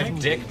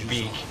giant dick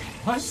beak.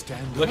 What?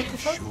 Stand Look, up and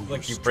show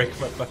look, you your break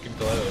my fucking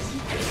clothes.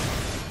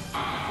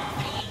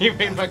 You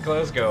made my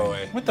clothes go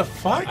away. What the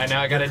fuck? I know,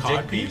 I got a Your dick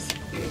cod beak. piece?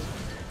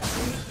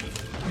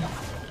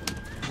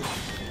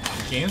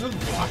 Games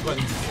with block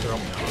buttons throw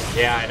me off.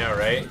 Yeah, I know,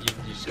 right?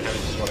 You just kind of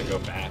just want to go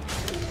back.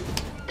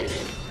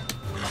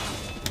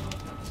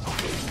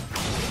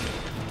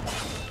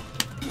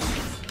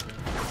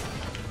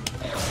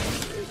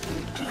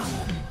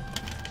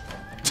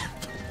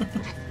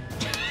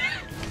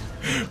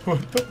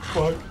 What the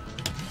fuck?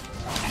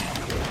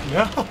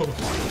 No!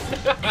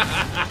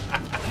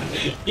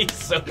 He's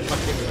so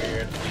fucking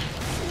weird.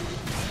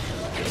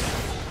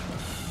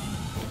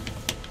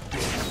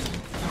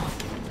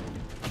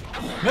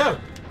 No!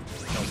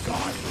 Oh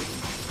god.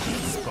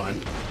 This is fun.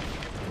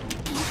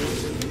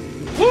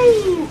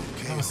 Woo!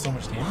 That was so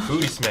much damage.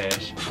 Booty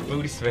smash.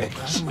 Booty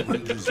smash.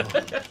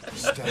 Stand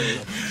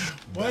up.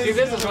 What See,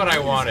 this is what I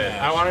wanted.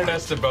 I wanted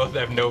us to both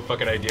have no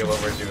fucking idea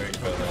what we're doing,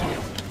 but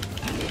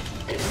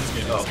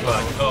oh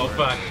fuck, oh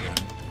fuck.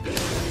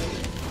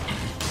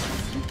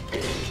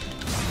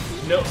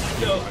 No,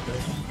 no.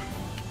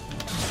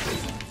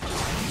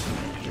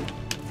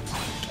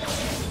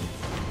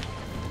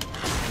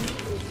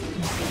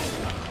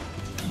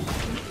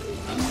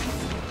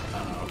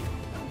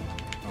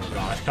 Oh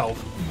god, help.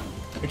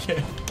 I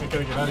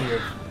gotta get out of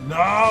here.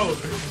 No!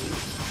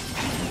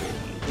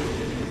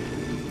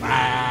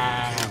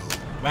 Wow!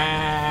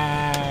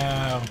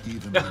 Wow!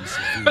 Even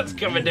It's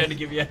coming down to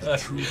give you a hug.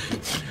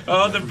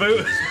 Oh, the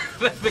boot.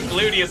 The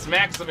gluteus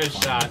maximus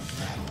shot.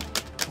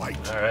 Fight.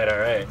 Alright,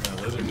 alright.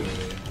 Lizard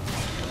movie.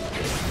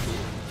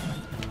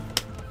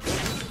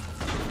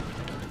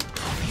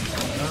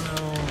 I don't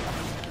know.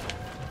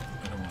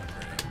 I don't want to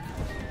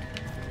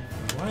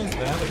pray. Why is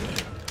that a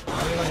thing?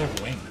 Why do I have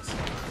wings?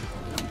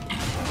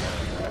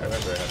 I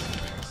remember having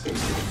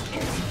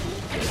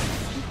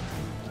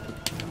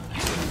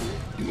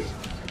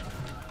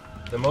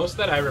the most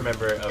that I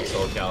remember of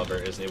Soul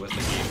Calibur is it was the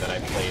game that I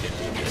played in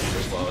movie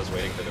theaters while I was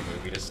waiting for the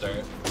movie to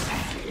start.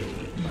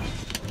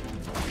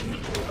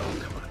 Oh,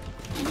 come on.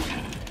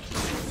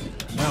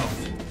 No.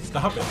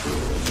 Stop it.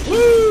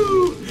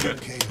 Woo!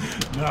 Okay,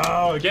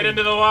 No! Get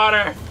into the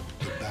water!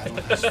 the battle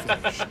has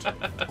finished.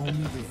 Only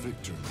the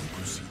victor may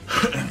proceed.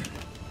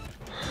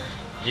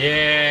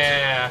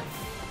 Yeah!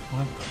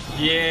 What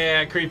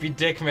Yeah, creepy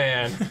dick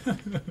man.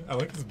 the? I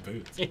like his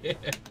boots.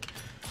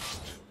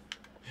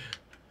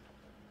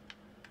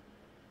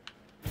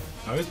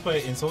 I always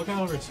play in Soul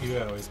Calibur 2. I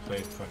always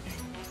played fucking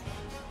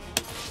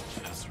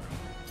Astro.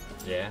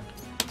 Yeah.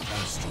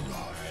 Astaroth.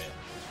 Alright.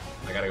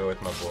 I gotta go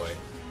with my boy.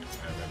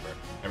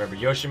 I remember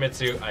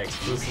Yoshimitsu, I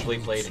exclusively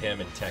played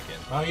him in Tekken.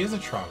 Oh, he is a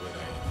troglodyte.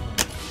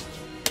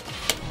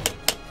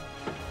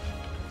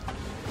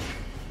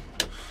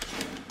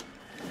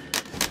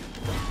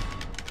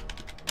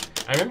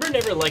 I remember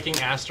never liking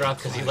Astaroth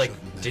because he like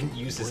didn't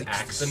use his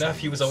axe enough.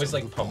 He was always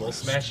like pummel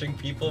smashing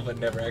people, but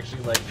never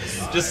actually like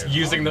just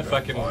using the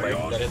fucking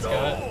length that it's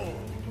got.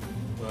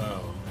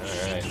 Whoa.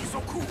 Alright.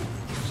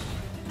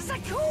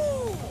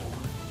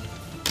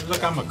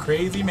 Look, I'm a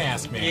crazy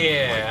mask man.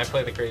 Yeah, I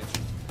play the crazy.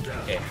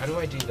 Okay, how do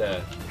I do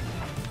the?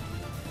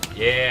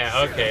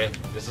 Yeah, okay.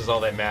 This is all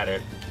that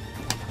mattered.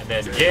 And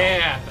then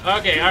yeah,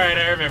 okay, all right,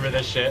 I remember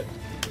this shit.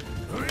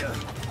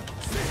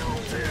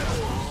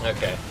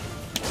 Okay.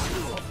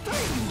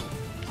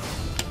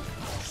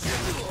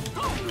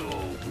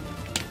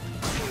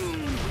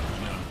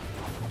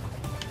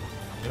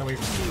 Get away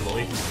from me,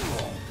 bully.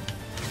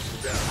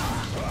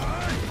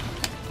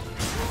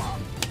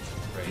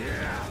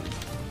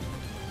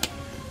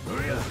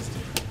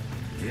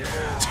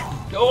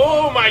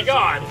 Oh my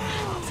god!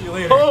 See you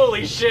later.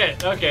 Holy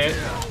shit! Okay.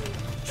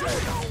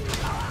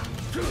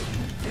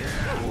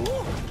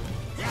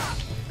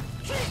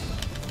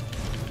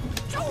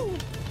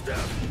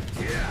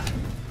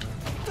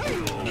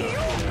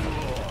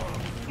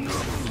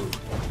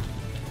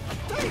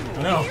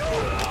 No.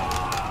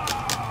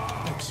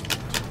 Excellent.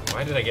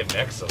 Why did I get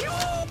excellent?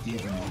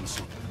 Even on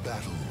some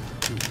battle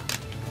to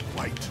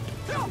fight.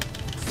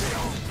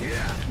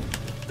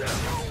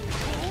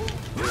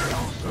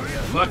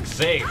 Fuck's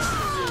sake.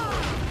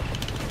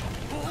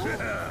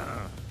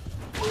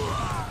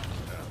 Oh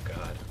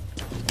god.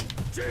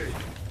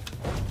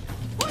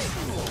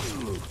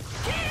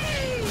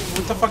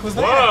 What the fuck was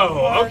that?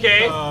 Whoa, What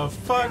okay. the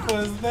fuck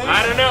was that?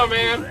 I don't know,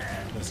 man.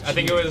 That's I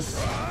think it was.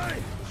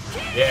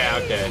 Yeah,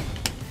 okay.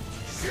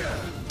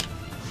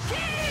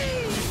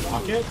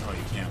 Block it? Oh,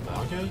 you can't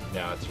block it?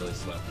 No, it's really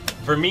slow.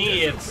 For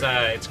me,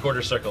 it's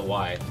quarter circle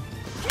Y.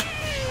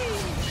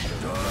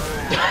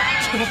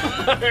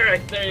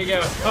 Alright, there you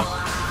go.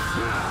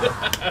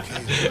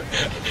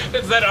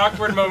 It's that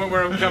awkward moment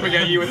where I'm coming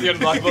at you with the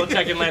unblockable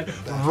attack and land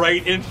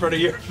right in front of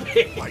your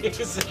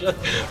face.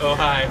 Oh,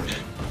 hi.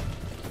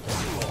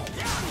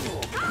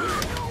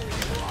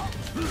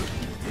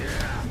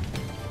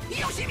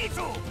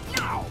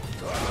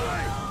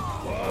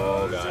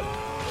 Oh, God.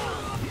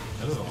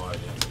 That is a lot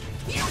of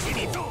damage. What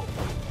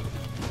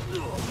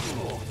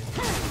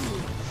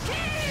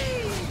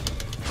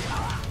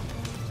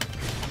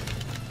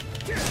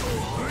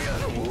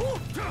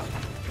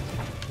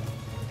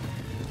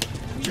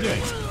are you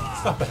doing?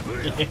 Stop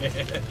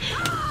that.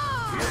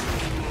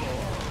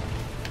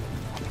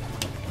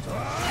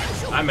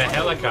 I'm a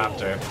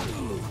helicopter.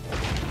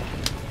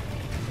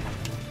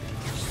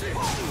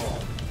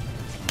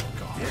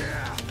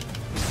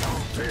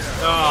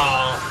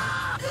 Oh.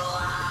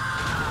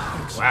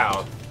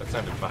 Wow, that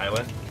sounded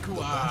violent.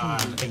 I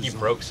think he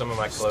broke some of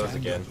my clothes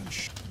again.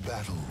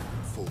 Battle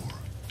for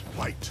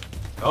white.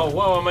 Oh,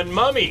 whoa, I'm a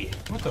mummy!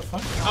 What the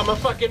fuck? I'm a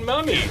fucking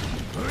mummy!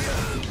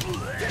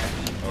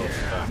 Oh,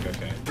 fuck,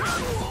 okay.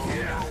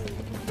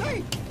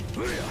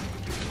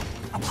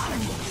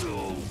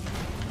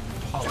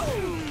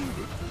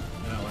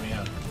 No, let me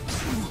out.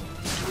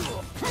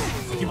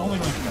 I keep only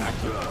going back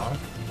to the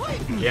block.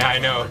 Yeah, I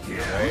know,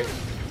 right?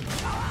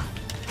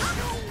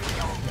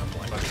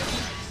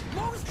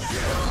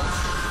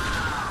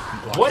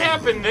 What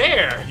happened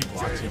there? He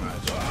blocked too much.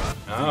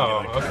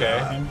 Oh,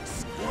 okay.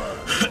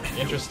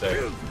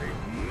 Interesting.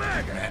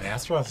 Man,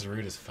 Astaroth's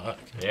rude as fuck.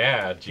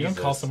 Yeah, You Jesus.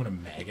 don't call someone a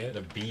maggot?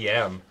 The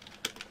BM.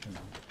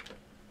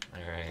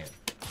 Alright.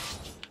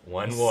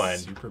 1-1.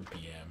 Super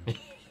BM.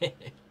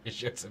 It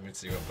shows him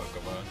into a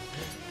Pokemon.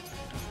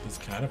 He's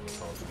kind of a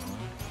Pokemon.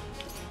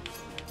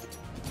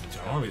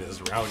 I want to be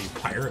this rowdy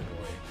pirate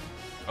boy.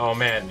 Oh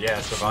man, yeah,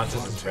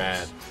 Cervantes is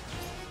bad.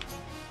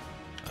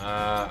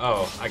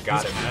 Oh, I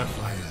got it.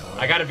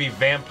 I gotta be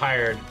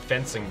vampire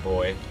fencing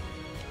boy.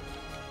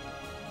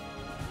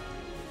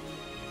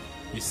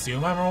 You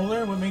assume I'm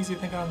older? What makes you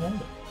think I'm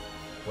older?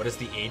 What is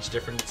the age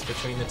difference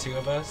between the two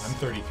of us? I'm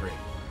 33.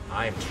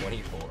 I'm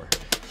 24.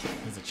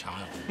 He's a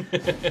child.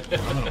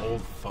 I'm an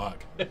old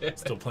fuck.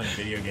 Still playing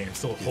video games,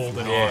 still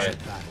holding Yeah.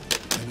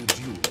 And a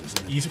duel is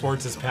an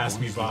Esports has passed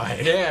me by.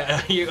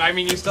 Yeah, I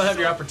mean, you still have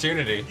your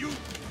opportunity.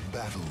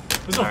 battle.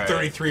 There's no Alright.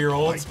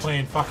 33-year-olds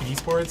playing fucking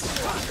esports.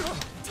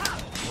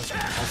 What's my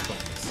mouse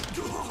buttons?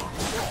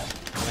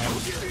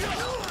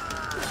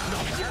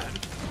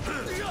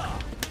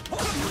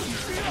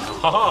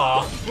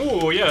 Haha!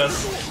 Ooh,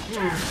 yes.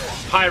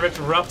 Pirate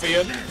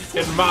ruffian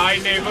in my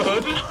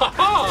neighborhood.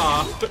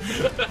 Haha!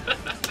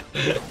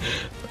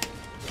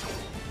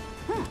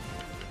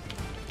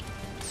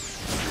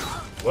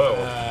 Whoa,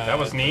 that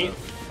was neat.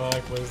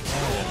 Fuck was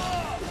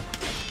that?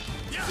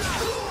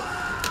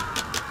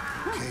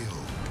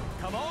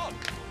 KO.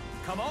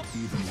 Come on.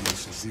 Even when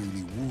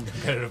severely wounded.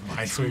 Competitive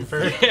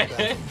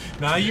Minesweeper.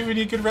 Nah, you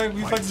need good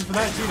reflexes for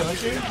that too,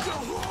 don't you?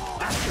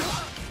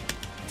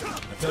 I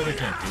feel like I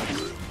can't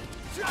do it.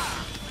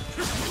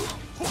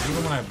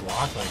 Even when I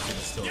block, like,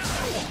 it's still.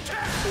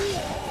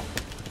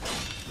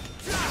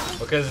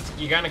 Because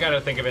you kind of got to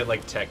think of it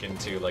like Tekken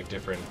too, like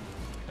different.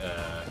 He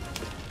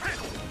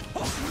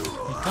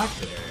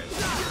ducked it.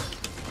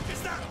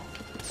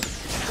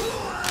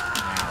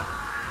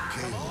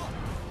 KO.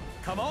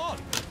 Come on.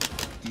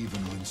 Even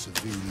when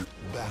severely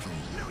battle.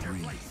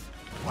 Breathe.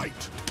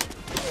 White.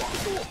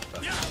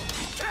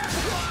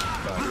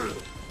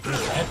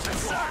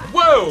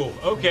 Whoa!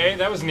 Okay,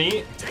 that was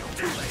neat.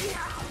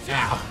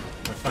 Ow!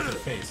 My fucking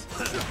face.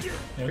 Yeah,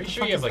 Pretty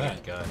sure you have like a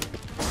gun.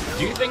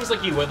 Do things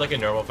like you would like a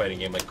normal fighting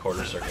game, like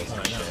quarter circles Oh, I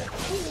and know. shit.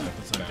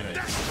 That's what I'm doing.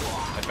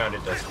 I found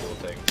it does cool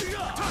things.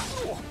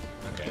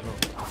 Okay.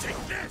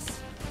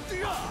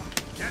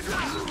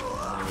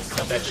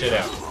 Cut that shit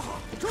out.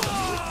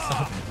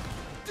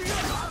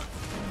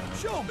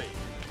 Show me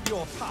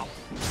your power.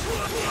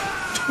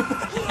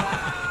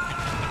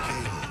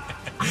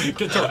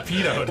 Get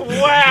torpedoed.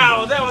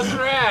 Wow, that was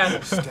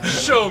rad!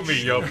 Show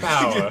me your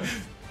power.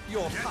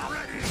 Your power.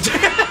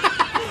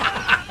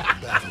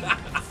 Battle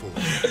for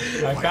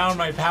I found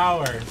my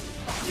power.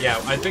 Yeah,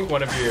 I think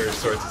one of your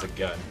swords is a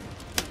gun.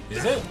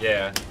 Is it?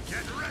 Yeah.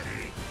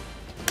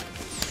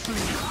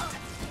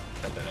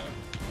 Cut that out.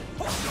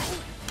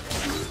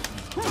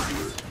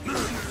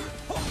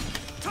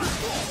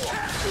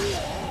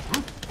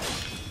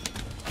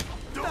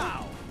 Now. No.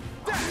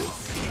 I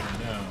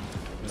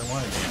don't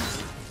want to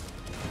dance.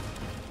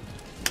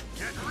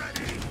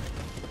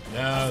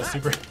 No,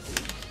 super.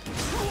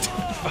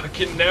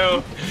 Fucking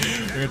no.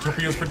 There are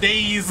torpedoes for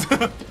days.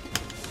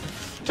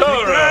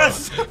 Toro!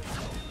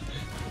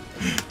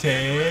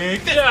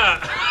 Take this. Yeah!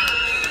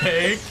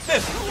 Take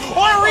this.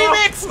 Oh,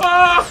 remix!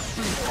 Oh!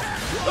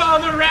 Oh,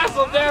 the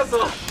razzle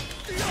dazzle!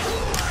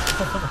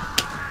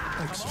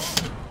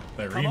 Excellent.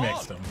 They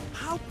remixed them.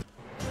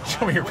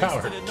 Show me your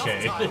power,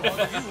 Jay. Oh,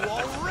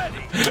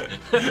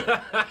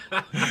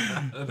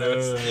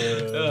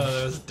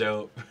 that was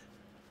dope.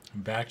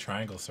 Back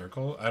triangle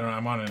circle? I don't know.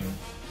 I'm on a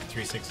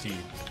 360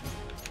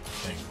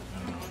 thing. I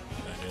don't know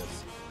what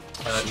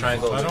that is.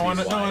 Triangle. I don't want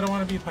to. No, Y. I don't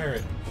want to be a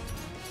pirate.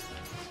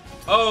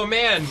 Oh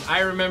man,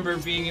 I remember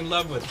being in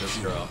love with this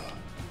girl.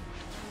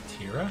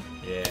 Tira?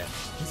 Yeah.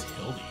 Who's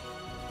Hildy?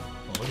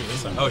 Oh, look at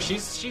this. Oh,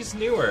 she's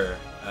newer.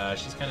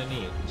 She's kind of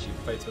neat. She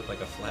fights with like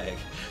a flag.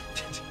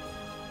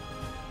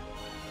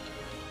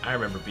 I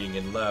remember being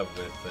in love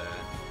with.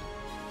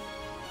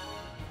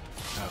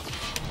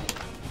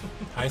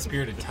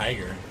 High-spirited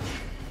tiger.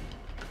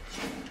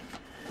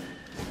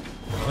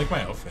 I like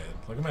my outfit.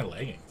 Look at my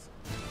leggings.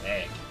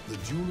 Egg. The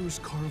jewelers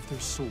carve their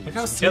souls. Look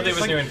how into serious. Hildy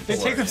was Like, new in they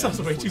 4, take themselves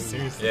yeah. way too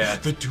seriously. Yeah.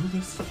 The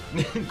duelists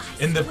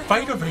in the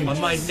fight of On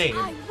my angels. name.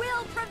 I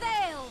will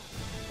prevail.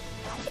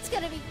 It's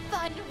gonna be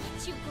fun to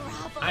watch you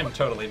grovel. I'm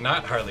totally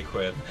not Harley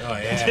Quinn. Oh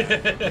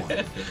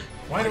yeah.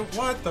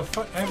 What the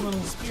fuck? I have a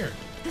little spear.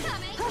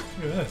 Coming. Look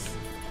at this.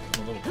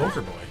 I'm a little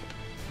poker boy.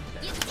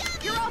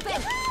 You're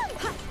open.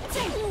 How do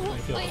you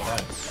feel about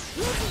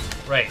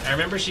that? Right. I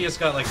remember she has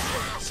got like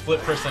split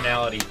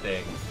personality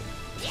thing.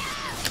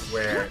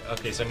 Where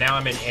okay, so now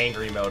I'm in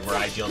angry mode where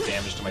I deal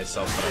damage to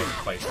myself, but I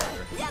fight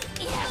harder.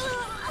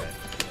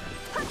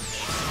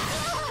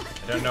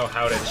 I don't know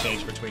how to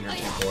change between her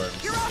two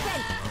forms. You're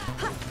open.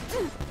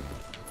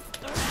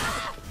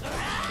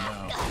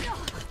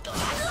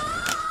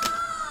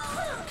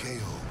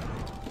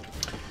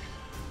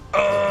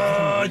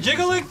 KO.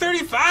 Jiggling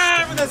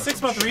 35 with that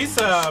 6-month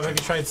resub. Have you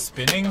tried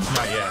spinning?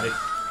 Not yet.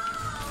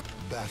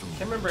 Battle. I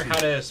can't remember how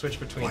to switch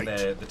between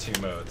the two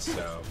modes,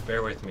 so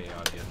bear with me,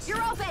 audience.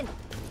 You're open.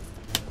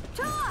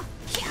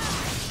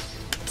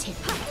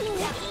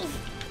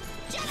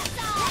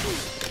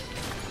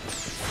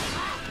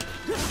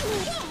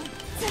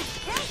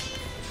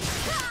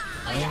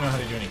 I don't even know how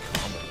to do any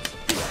combos.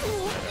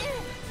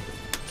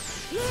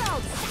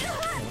 Yield.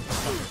 What the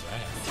fuck is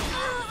that?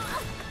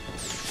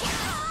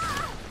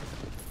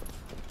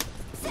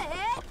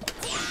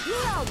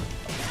 Yield.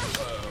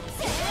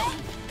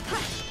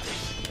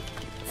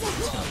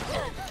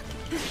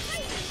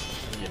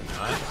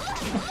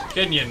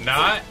 Can you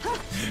not?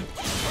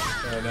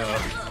 I know.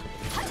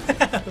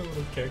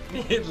 Little kick.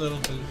 Little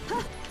bit.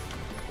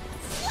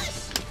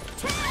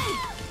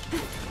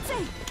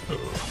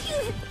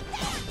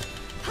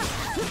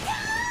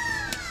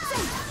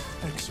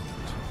 Excellent.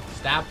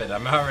 Stop it,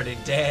 I'm already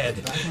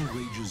dead. Battle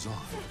rages on.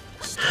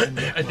 Stand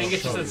up, I think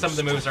it's just that some of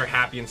the moves are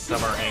happy and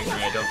some are angry.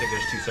 I don't think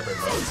there's two separate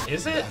modes.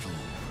 Is it? Battle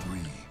 3.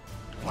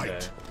 Fight.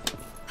 Okay.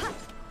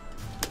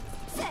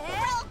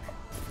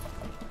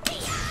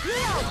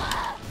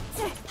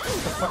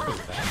 What the fuck was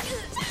that?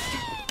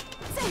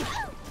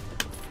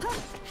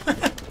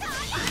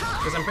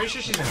 Because I'm pretty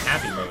sure she's in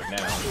happy mode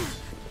now.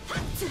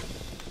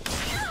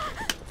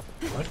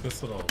 I like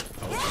this little.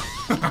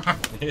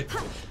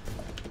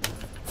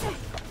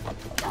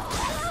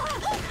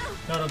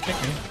 No, don't kick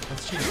me.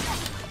 That's cheating.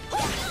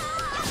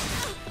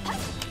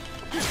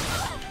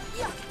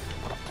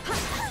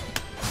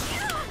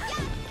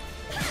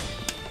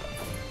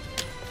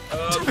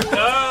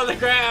 Oh, the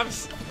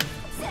grabs!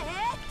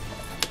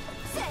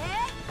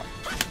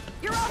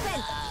 You're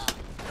open.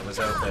 It was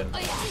open.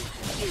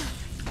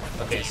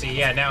 Okay, see,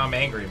 yeah, now I'm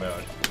angry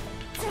mode.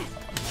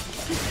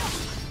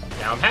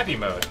 Now I'm happy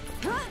mode.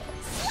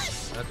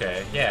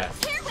 Okay, yeah.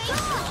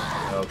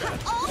 Oh god.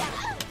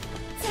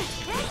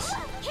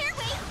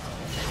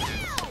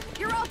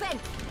 You're open.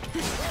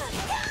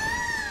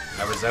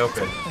 I was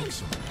open.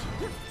 Excellent.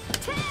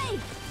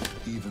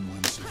 Even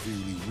when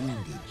severely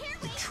wounded,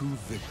 the true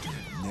victor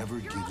never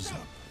gives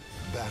up.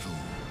 Battle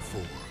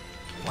 4.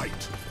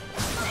 Fight.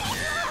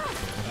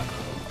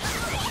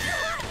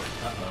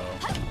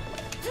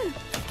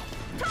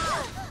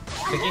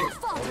 Thinking,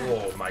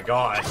 oh my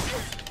god.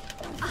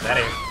 That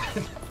ain't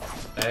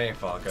that ain't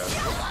Falco.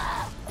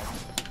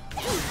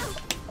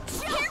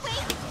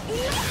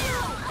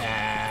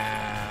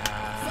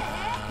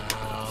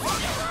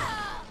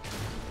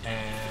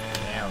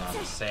 Now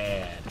I'm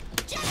sad.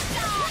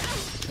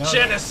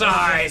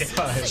 Genocide!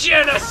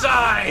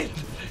 Genocide!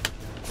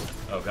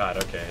 Oh god,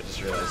 okay, I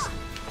just realized.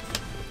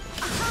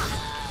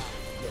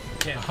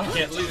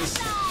 Can't lose.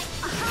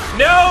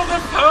 No, the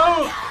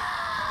Pope!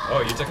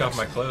 Oh, you took off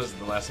my clothes at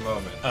the last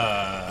moment. The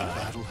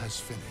battle has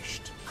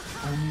finished.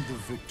 Only the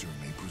victor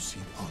may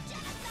proceed onward.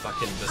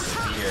 Fucking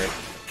disappeared.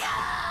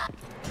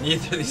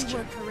 Neither of these You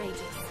were kids.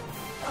 courageous.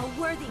 A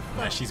worthy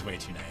Nah, foe. she's way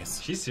too nice.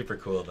 She's super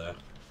cool though.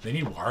 They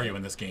need Wario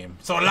in this game.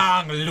 So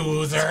long,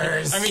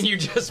 losers! I mean, you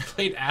just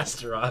played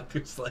Astaroth,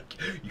 who's like,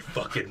 you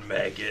fucking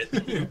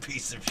maggot, you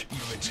piece of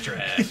human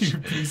trash. you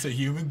piece of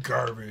human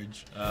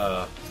garbage.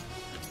 Alright,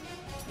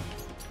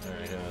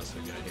 who else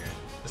we got here?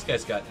 This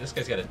guy's got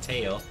a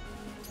tail.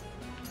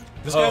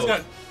 This guy's Oh,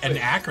 got an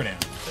wait. acronym.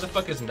 What the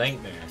fuck is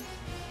Nightmare?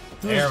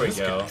 Who There is we this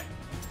go. guy?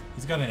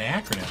 He's got an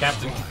acronym.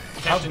 Captain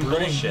How brooding,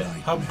 Bullshit.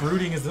 how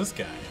brooding is this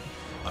guy?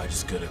 I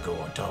just gotta go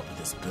on top of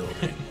this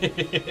building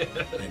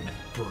and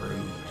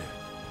brood.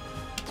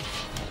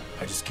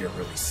 I just get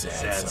really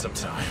sad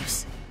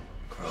sometimes.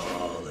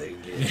 Crawling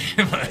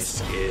In my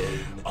skin.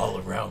 All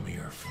around me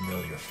are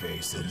familiar The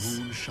faces,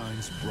 moon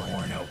shines worn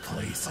bright. out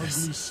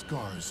places. Ugly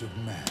scars of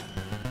man.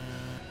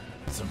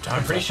 Sometimes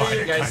I'm pretty I sure find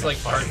you it guys kinda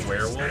like part funny.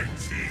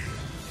 werewolf.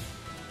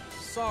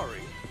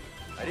 Sorry,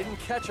 I didn't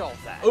catch all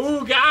that.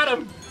 Ooh, got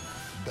him!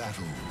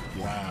 Battle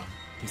one. Wow.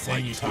 He's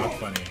saying you talk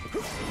funny.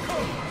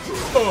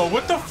 Oh,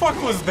 what the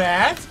fuck was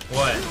that?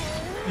 What? You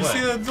What? see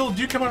that little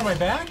dude come out of my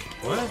back?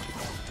 What?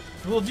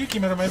 The little dude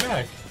came out of my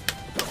back.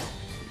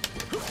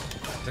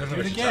 I don't know Do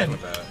what it you're again.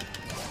 talking about.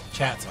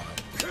 Chat's on.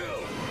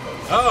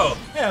 Oh!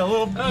 Yeah,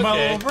 my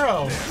Okay. little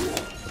bro.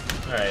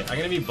 Alright, I'm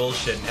gonna be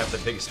bullshit and have the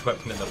biggest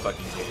weapon in the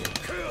fucking game.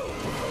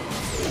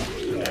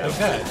 Like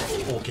that.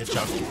 Oh, get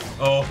chunky.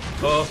 Oh,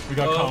 oh, We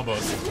got oh,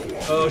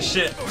 combos. oh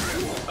shit.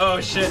 Oh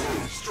shit.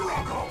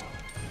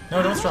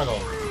 No, don't struggle.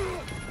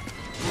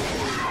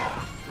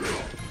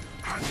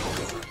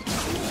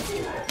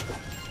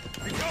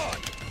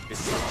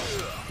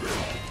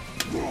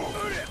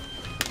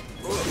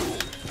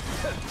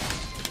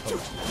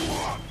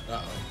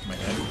 Uh-oh, my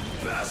head.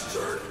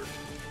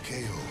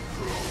 KO.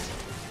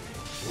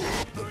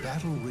 The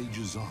battle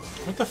rages on.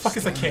 What the fuck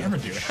is the camera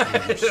doing?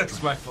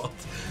 That's my fault.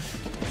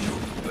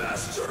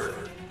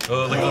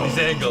 Oh, look at all these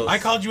angles. I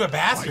called you a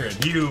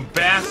bastard. You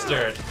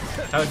bastard!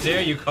 How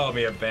dare you call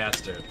me a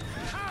bastard?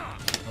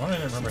 I want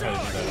to remember how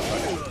to do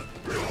that.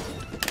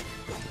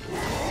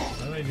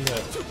 How do I do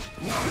that?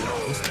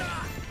 This thing.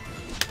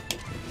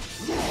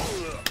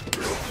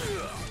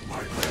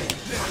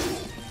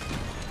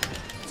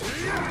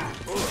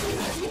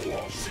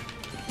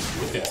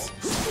 With this.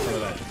 Throw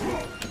that.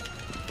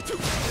 What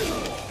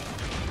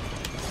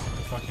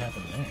the fuck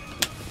happened there?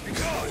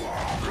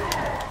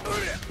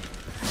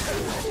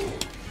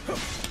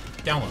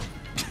 Down low.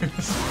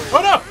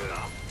 Oh no!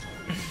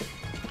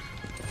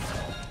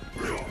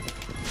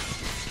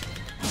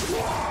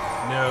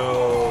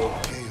 No.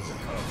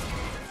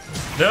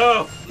 KO.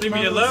 No! Leave me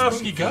Remember the alone!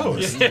 spooky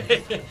ghost.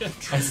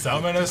 I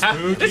summon a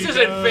spooky This isn't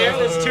fair,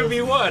 this ghost.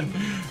 2v1!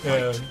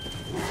 Yeah.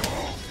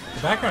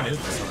 The background is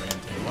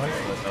disorienting. Why?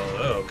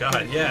 Oh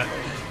god, yeah.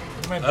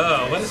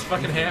 Oh, what is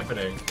fucking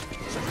happening?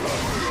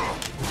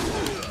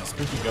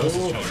 Spooky ghost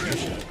is trying to do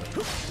shit.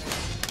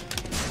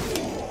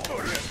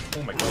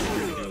 Oh my god, we're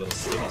gonna do a little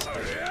skinny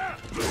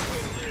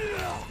spike.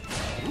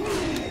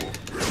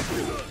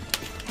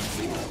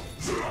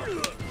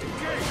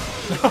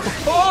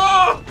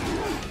 Oh!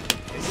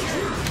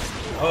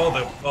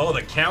 Oh,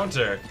 the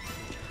counter.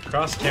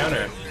 Cross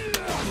counter.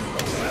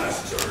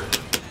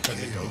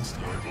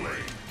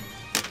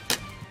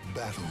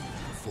 Battle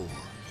for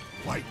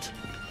white.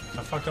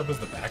 How fucked up is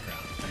the background?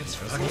 It's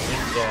fucking,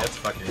 yeah, it's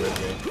fucking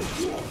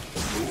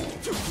wicked.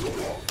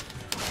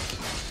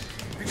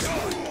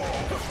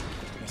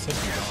 I said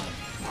you're gone.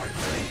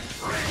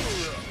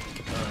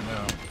 Oh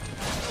no.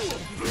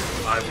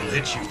 I will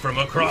hit you from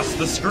across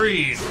the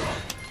screen.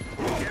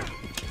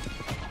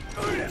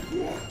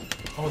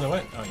 Oh, the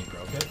what? Oh, you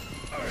broke it?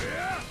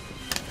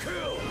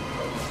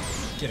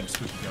 Get him,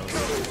 spooky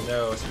ghost.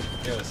 No,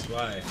 yes,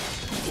 why?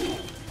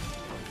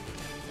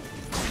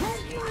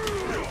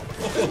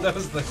 Oh, that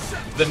was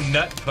the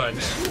nut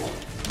punch.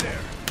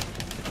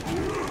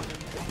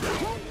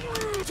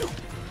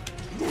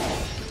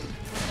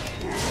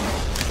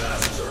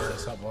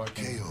 Stop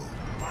walking. KO.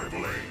 My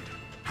blade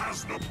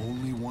has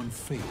only one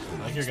fate.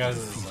 I like your guys'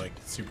 is like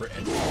super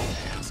edgy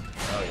mask.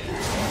 Oh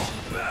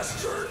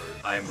yeah.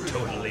 I'm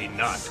totally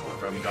not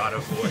from God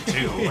of War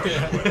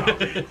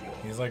 2.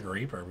 He's like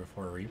Reaper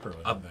before Reaper was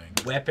A a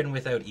thing. weapon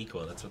without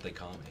equal, that's what they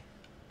call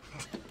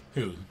me.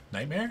 Who?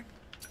 Nightmare?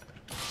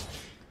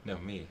 No,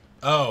 me.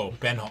 Oh,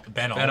 Ben Ulmer.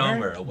 Ben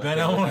Ulmer, a Ben weapon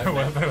Ulmer, without-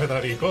 weapon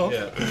without equal.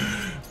 Yeah.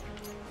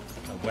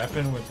 A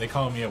weapon with. They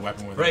call me a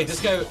weapon without. Right,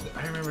 this guy,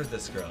 I remember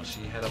this girl.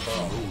 She had a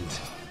ball.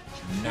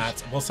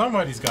 Nuts. Well,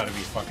 somebody's got to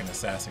be fucking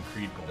Assassin's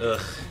Creed boy. Ugh,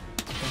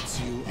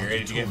 Ezio You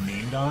ready to get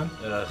Auditore. memed on?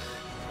 ugh.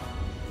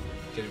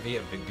 Could it be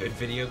a good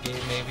video game,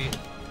 maybe?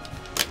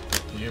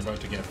 You're about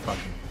to get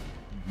fucking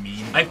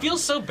memed. I feel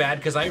so bad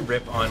because I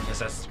rip on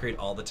Assassin's Creed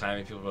all the time,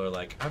 and people are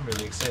like, "I'm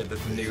really excited that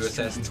the new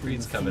Assassin's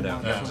Creed's coming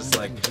out." And I'm just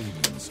like,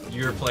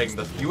 "You are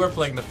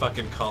playing the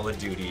fucking Call of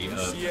Duty of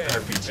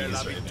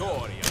RPGs right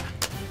now."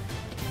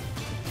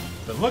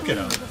 But look at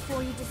him.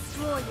 Before you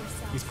destroy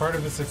yourself. He's part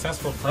of a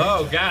successful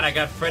Oh franchise. god, I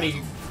got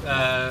Freddie,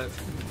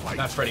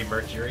 not Freddie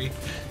Mercury.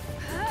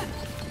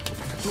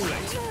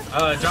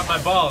 Drop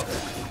my ball.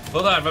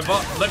 Hold on, my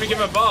ball. Let me get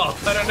my ball.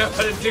 I don't know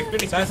how to do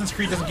anything. Assassin's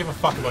Creed doesn't give a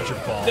fuck about your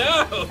ball.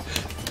 No!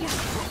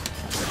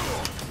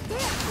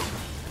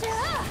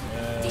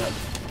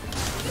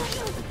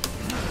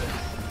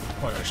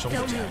 Oh, I got a shoulder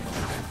tap.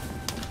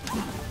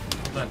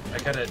 Hold on, I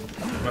gotta.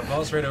 My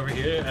ball's right over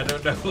here. I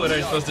don't know what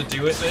I'm supposed to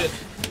do with it.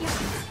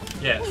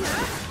 Yeah.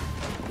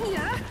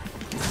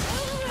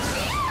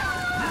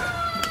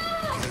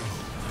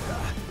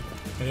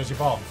 Hey, there's your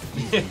ball.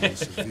 Even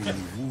severely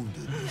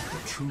wounded,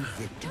 the true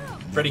victor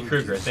Freddy never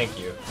Krueger, gives thank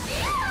you.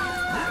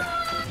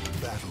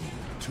 Battle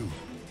 2.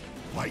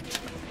 Fight.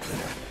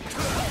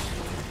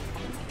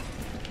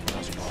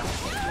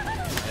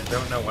 I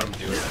don't know what I'm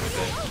doing with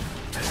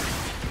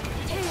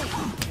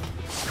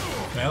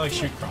Can I like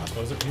shoot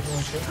crossbows at people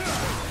and shit?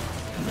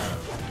 No.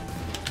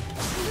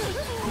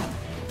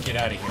 Get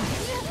out of here.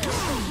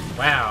 it.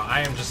 Wow,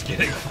 I am just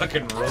getting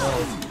fucking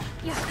rolled.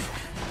 Yeah.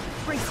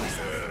 Brace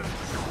yourself.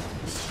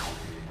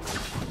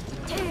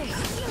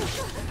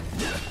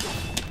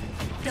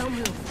 Don't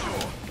move.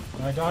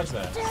 Oh, I dodged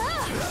that.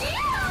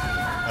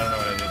 I don't know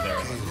what I did there.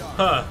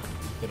 Huh.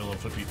 Did a little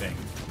flippy thing.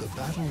 The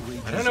battle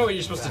rages. I don't know what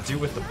you're supposed to do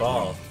with the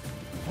ball.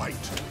 Fight.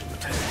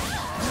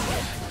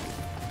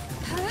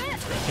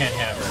 You can't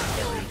have her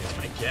whatever you do.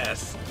 I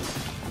guess.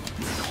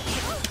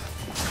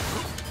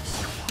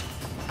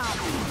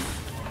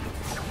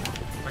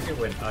 Fucking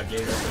when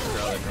gave us this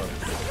girl that girl.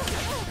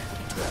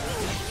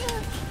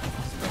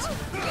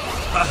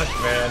 Fuck,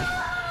 man.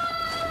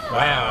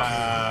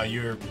 Wow.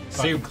 You're Super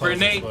fucking close,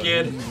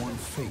 naked. Only one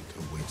fate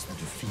awaits the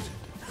defeated.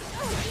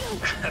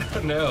 I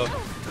don't know.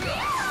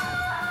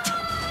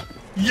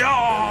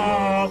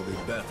 Yeah! Will be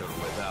better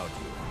without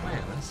you.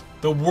 Man, that's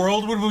The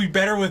world would be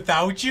better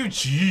without you?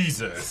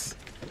 Jesus.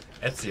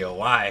 Ezio,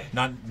 why?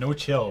 No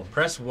chill.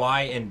 Press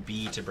Y and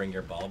B to bring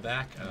your ball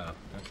back? Oh,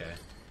 okay.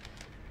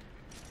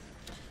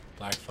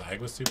 Black Flag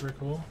was super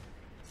cool.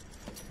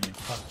 I mean,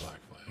 fuck Black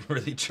Flag.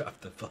 Really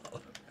dropped the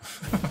ball.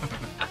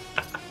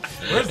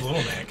 Where's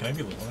Little Man? Can I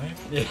be Little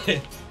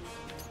Man?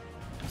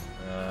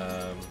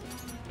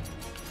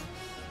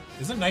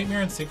 Isn't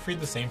Nightmare and Siegfried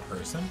the same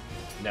person?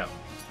 No.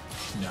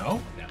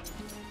 No? No.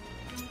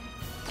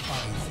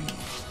 Ivy.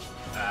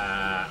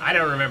 I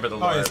don't remember the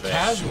lore Oh, he's of it.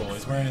 casual.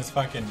 He's wearing his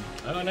fucking...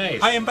 Oh,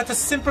 nice. I am but a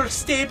simple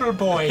stable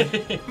boy.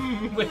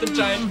 With the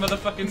giant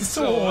motherfucking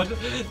Sword.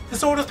 sword. The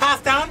sword was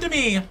passed down to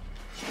me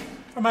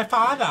from my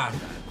father.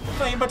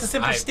 I am but a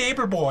simple I-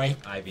 stable boy.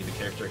 Ivy, the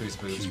character whose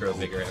boobs grow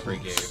bigger every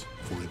game.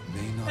 For it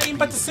may not I am be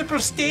but a simple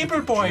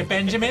stable boy,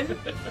 Benjamin.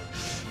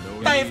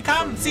 No I have need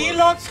come. for See, words.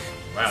 look.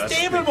 Wow, that's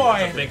Stable a big, boy.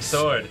 that's a big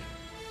sword.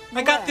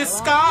 I got this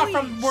scar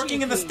from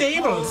working in the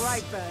stables. All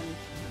right then.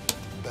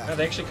 Oh,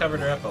 they actually covered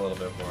her up a little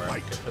bit more.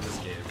 Good for this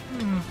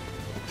game.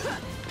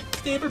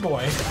 Stable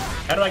boy.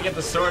 How do I get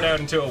the sword out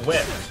into a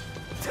whip?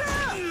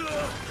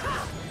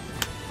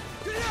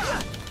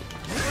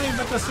 I am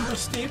but a simple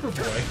stable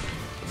boy.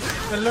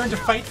 I learned to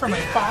fight for my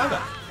father.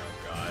 Oh,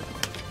 God.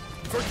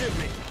 Forgive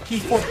me. He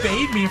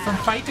forbade me from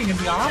fighting in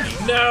the army.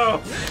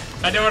 No!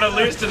 I don't want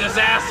to lose to this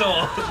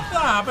asshole!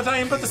 Ah, but I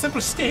am but a simple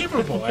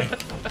stable boy.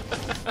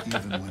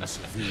 even when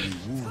severely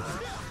wounded.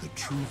 The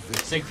true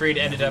victor. Siegfried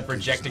ended up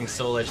rejecting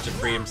Soul Edge to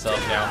free himself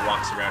now and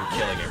walks around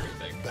killing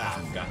everything.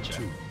 Battle Gotcha.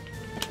 2.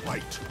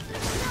 Fight.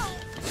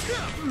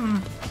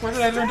 Where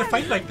did I learn to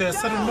fight like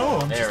this? I don't know.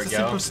 I'm There just we a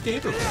go. simple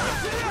stable boy.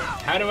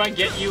 How do I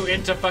get you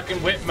into fucking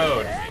whip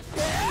mode?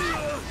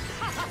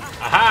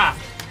 Aha!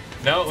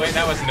 No, wait,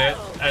 that wasn't it.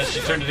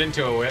 She turned it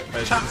into a whip,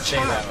 but it didn't stay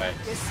that way.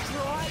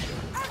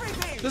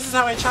 This is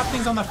how I chop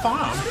things on the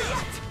farm.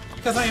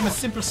 Because I am a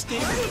simple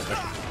stable boy.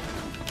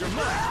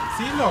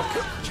 See, look.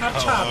 Chop,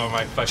 chop. Oh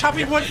my fucking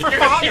Chopping wood for You're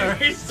father.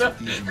 making me so,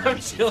 I'm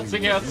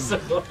tilting out so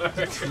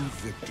hard. True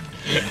victor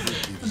never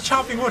gives I'm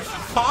chopping wood for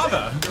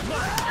father.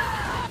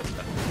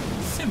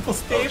 Simple Oh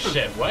stable.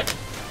 shit, what?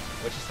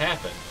 What just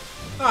happened?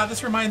 Ah,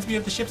 this reminds me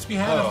of the ships we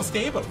had Oh. on the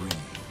stable.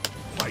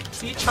 Fight.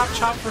 See, chop,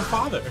 chop for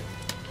father.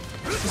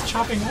 Just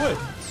chopping wood.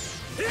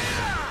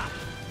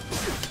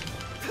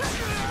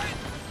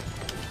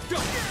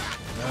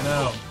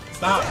 No.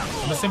 Stop.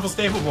 I'm a simple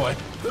stable boy.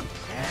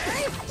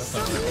 That's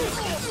not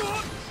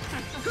true.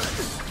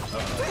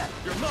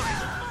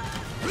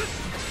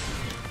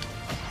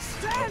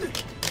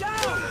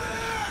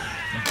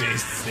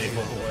 Based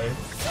stable boy.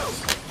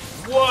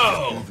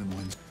 Whoa! Even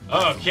when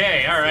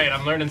Okay, alright,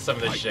 I'm learning some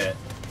of this shit.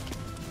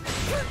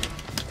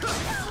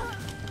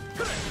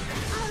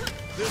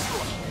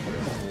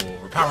 Ooh,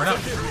 we're powering up.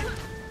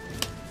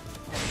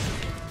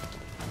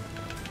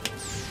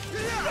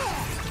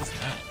 What's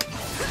that?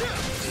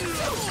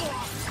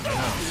 I don't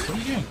know. What are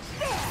you doing?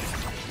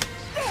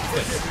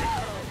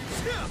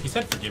 He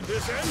said forgive me.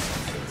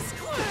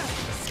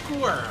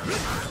 Squirm.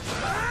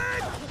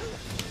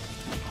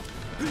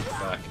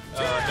 Fuck.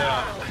 Oh no.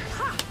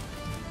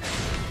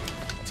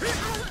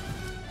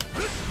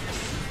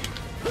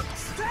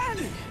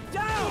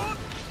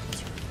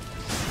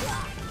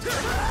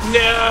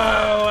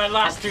 No! I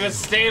lost to a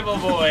stable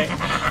boy!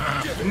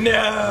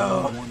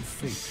 No! one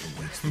fate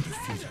awaits the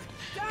defeated.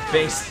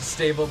 Base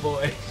stable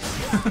boy.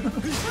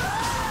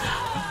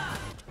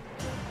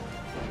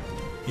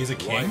 He's a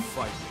Why king.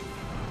 fight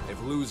me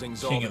if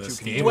losing's King all of that the you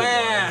can stable. do?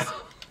 Wow!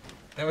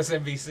 That was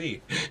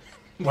NBC.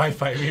 Why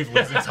fight me if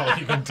losing's all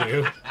you can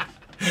do?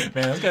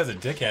 Man, this guy's a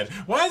dickhead.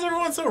 Why is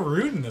everyone so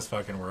rude in this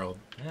fucking world?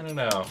 I don't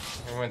know.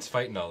 Everyone's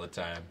fighting all the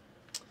time.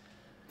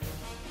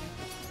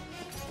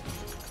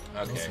 What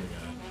else Okay. we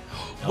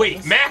got? Wait,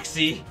 Elvis?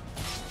 Maxi?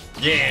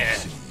 Yeah!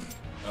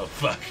 Oh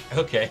fuck.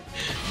 Okay.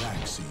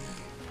 Maxi.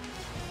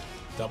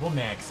 Double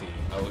Maxi.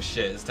 Oh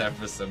shit, it's time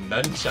for some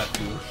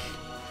nunchaku.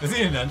 Is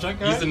he a nunchuck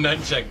guy? He's a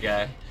nunchuck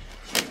guy.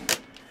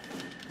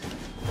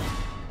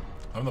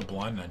 I'm the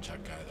blonde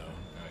nunchuck guy, though.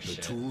 Oh, The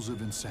shit. tools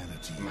of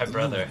insanity My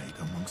brother. illuminate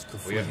amongst the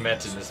We have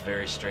met flames. in this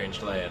very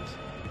strange land.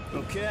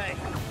 Okay,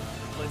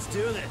 let's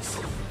do this.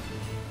 Look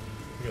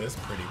at this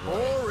pretty boy.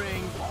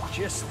 Boring,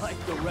 just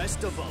like the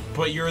rest of them.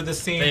 But you're the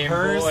same, Same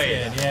person. boy.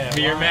 Yeah.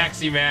 Be your why?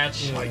 maxi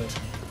match. Yeah. I don't know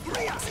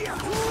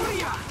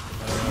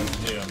what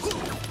to do.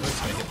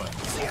 Let's make it button.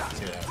 See what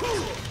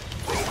happens.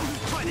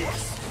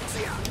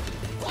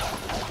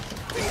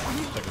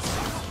 Check this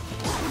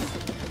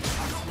out.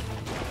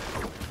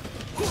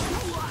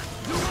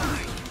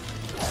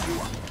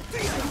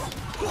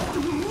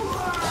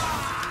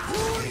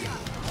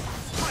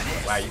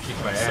 Wow, you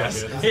kicked my So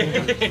ass.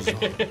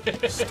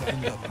 good.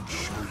 Stand up and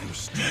show your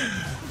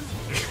strength.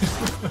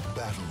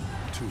 Battle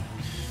 2.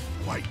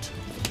 White.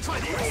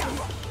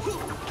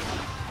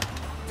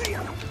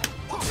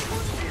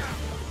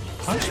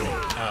 Punch me.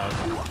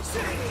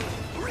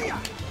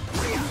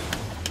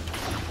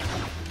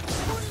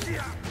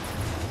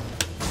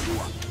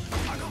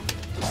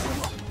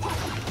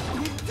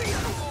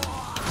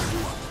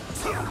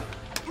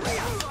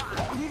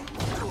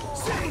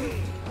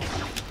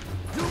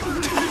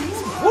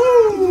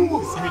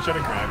 Woo! See me try to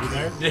grab you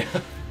there?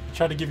 Yeah.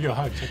 Tried to give you a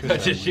hug. Check this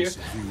out. Did you?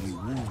 Severely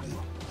wounded,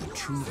 the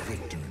true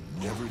victor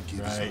never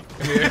gives Right. up.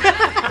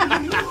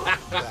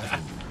 Battle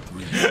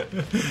 3.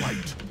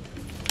 White.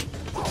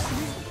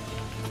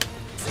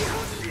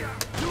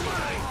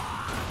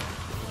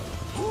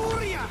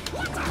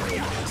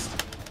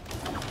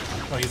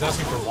 Oh, he's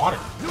asking for water.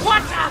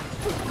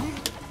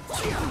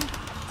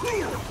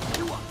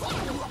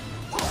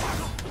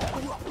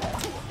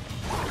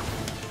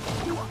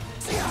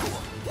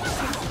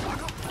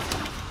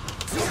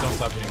 Don't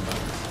stop hitting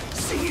buttons.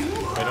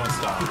 I don't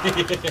stop.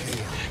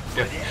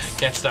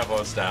 Can't stop,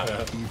 won't stop.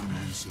 Even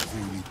when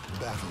severely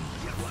battled.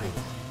 4.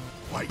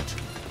 White.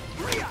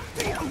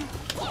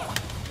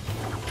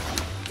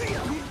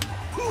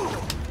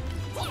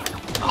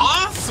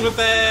 Off with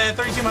the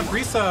 32-month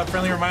resub.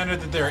 Friendly reminder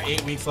that there are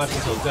 8 weeks left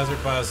until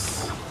Desert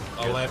Bus.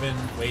 18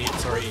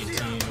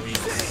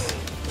 weeks.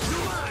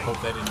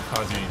 Hope that didn't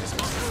cause you any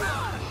discomfort.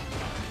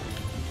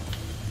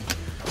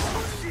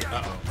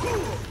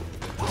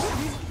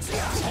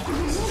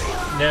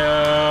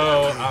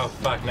 No. Oh,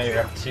 fuck. Now you're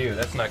up 2.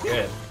 That's not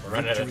good. We're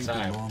running out of Victory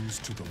time. belongs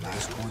to the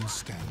last one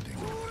standing.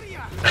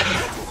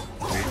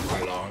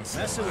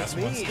 Messing with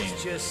me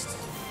is just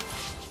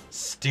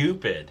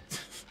Stupid.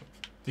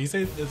 Do you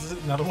say this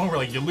is another one where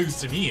like you lose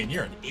to me and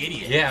you're an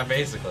idiot? Yeah,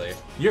 basically.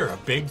 You're a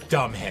big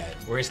dumbhead.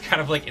 Where he's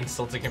kind of like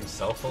insulting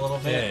himself a little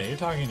bit. Yeah, you're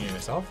talking to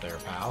yourself there,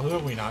 pal. Who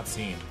have we not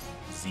seen?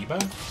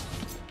 Zeba?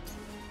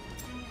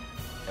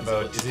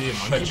 About Is he a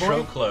monkey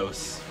boy?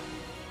 Patroclus.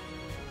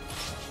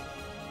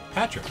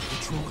 Patrick.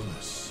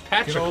 Patroclus.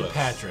 Good old Patroclus.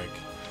 Patrick.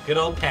 Good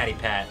old Patty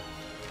Pat.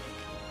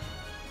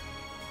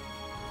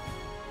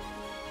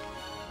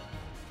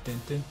 Dun,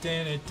 dun,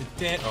 dun, dun, dun,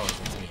 dun. Oh,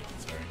 that's me.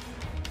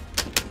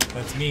 Sorry.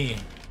 That's me.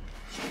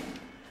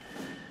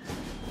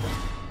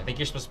 I think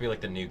you're supposed to be like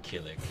the new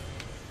Killick.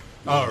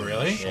 Oh,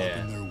 really?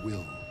 Sharpen their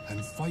will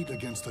and fight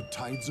against the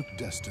tides of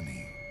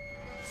destiny.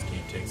 This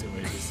game takes it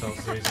way too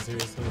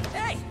seriously.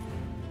 hey,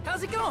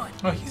 how's it going?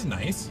 Oh, he's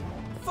nice.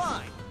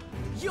 Fine.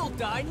 You'll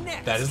die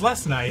next. That is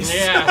less nice.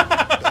 Yeah.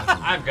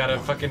 I've got a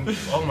fucking.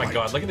 Oh my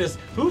god, look at this.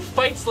 Who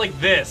fights like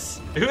this?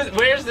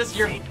 Where's this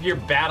your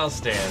battle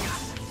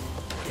stance?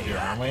 Get your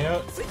arm way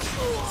out.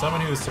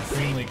 Someone who is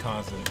supremely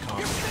confident.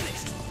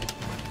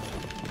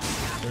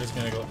 We're just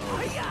gonna go.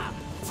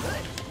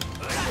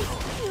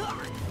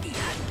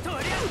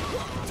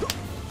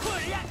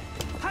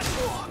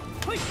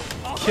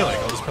 Oh. Kill it.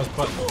 I'll just press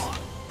buttons.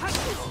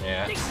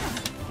 Yeah.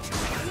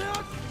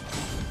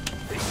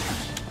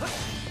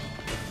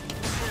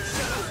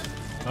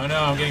 Oh no,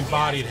 I'm getting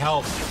bodied.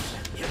 Help.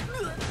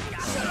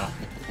 Oh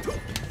no.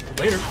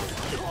 Later.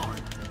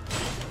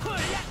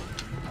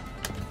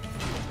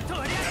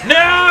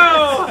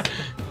 No!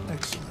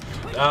 Excellent.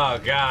 Oh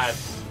god.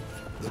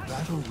 The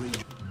battle rage.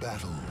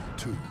 Battle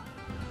 2.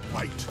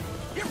 White.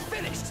 You're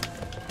finished.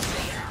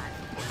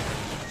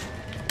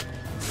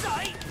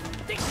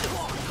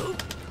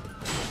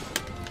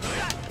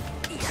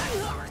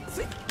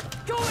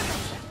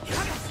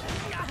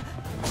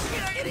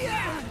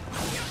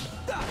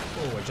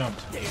 Oh, I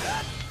jumped.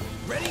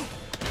 Ready?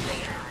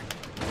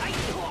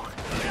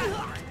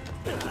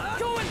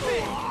 Going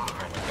big. Oh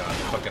my god,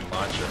 fucking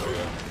launcher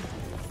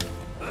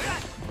move.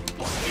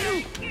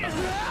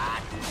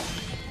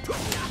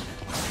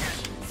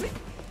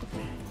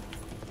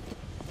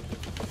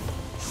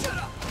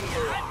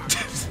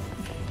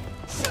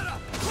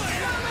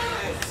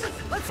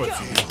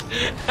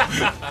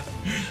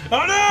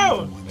 Oh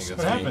no! I think What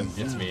that's happened?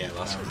 me. It's me, I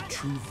lost. The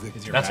true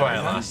victor That's why I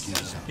battery lost.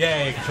 gives up.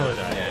 Yeah, your controller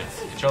died.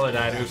 Yeah, controller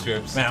died, oops,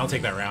 oops. Man, I'll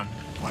take that round.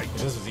 White.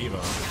 This was Evo.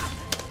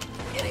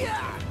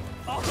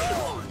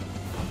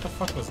 What the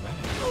fuck was that?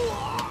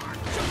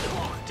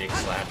 Dick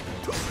slap.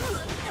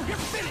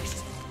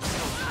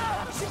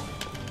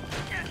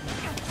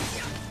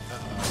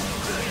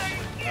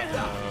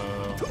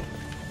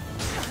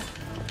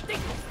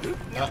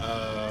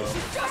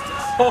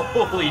 Uh-oh.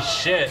 Holy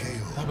shit.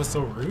 That was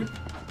so rude.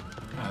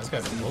 Ah, this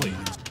guy's a bully.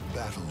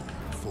 Battle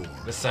for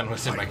The sun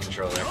was in my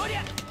controller. Oh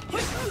yeah!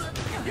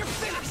 You're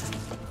finished!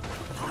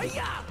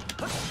 Hiya!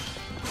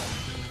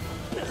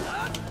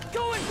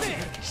 Going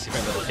big! See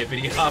my little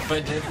hippity hop I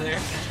did there?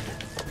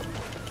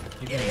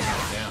 Keep getting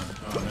knocked down.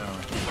 Oh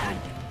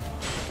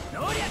no.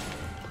 Oh yeah!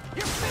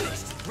 You're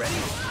finished! Ready?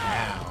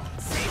 Ow.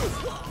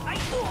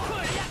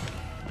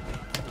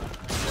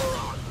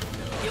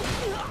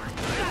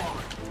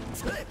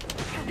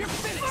 You're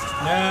finished!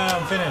 No,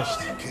 I'm finished.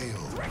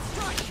 KO.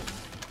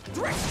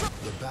 Direct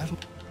strike! The battle.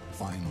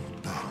 Final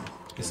battle.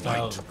 His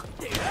style is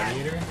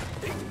gladiator.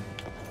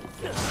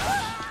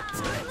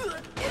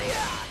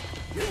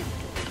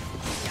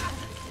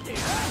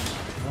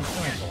 I'm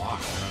going to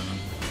block. I don't know.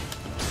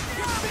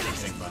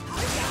 Hitting button.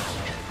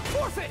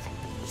 Forfeit!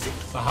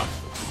 Stop.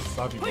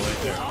 Stop people right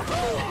there.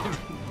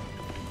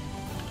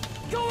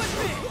 Going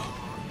big!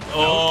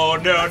 Oh,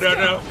 no, no,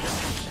 no.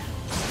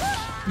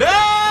 No!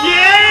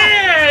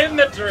 Yeah! In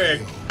the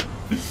trick!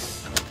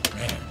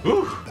 Man.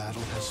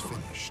 Battle has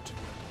finished.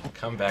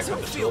 Come back Don't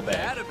with the feel feel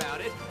bad bad.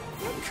 about it.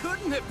 You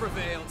couldn't have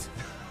prevailed.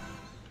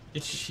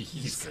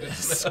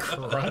 Jesus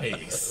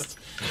Christ.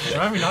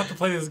 Remind me not to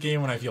play this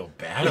game when I feel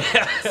bad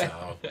about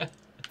myself.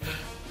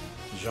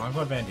 Is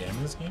Jean-Claude Van Damme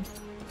in this game?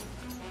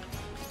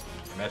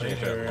 Imagine if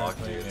they're locked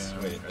Play dudes.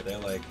 her. Wait, are they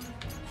like...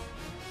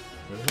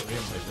 We haven't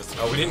played this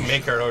Oh, we didn't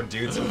make our own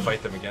dudes and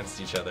fight them against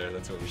each other.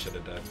 That's what we should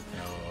have done.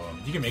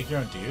 No. You can make your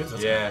own dudes?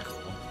 That's Yeah. kinda cool.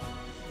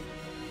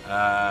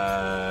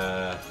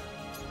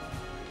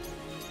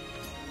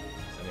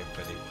 Is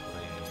anybody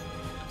playing...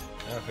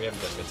 No, we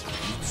haven't done bits of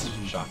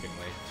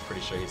shockingly.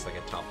 Pretty sure he's like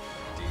a top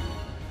dude.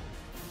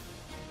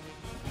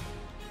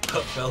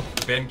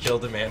 Ben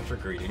killed a man for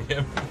greeting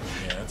him.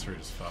 Yeah, that's rude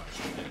as fuck.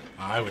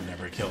 I would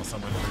never kill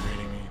someone for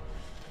greeting me.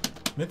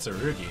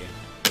 Mitsurugi.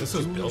 This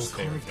was Bill's Duelists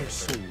favorite carve their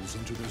character. souls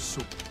into their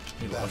soul.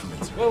 He loved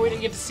Mitsurugi. Well, we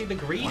didn't get to see the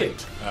greeting.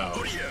 Oh.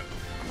 Look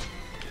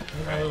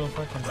at that little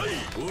fucking...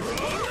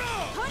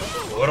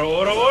 Ora,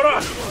 ora,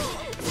 ora!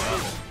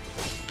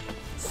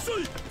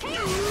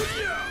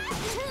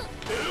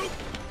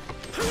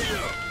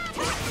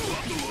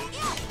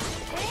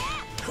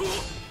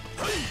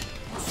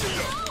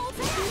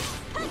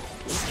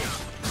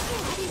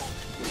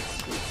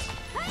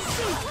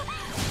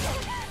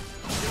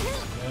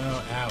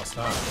 No, ow,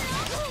 stop.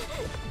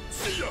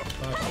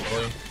 Fuck,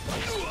 boy.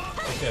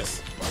 Take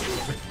this.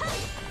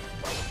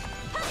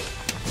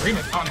 Bring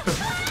it on.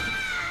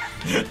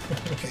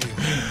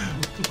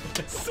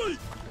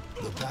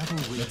 The battle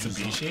rages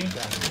Mitsubishi? on.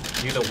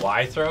 Battle. You the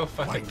Y throw?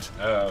 Fucking.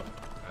 Oh.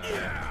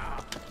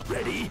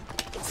 Ready?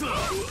 I don't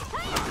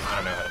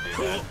know how to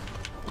do that.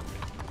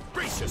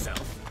 Brace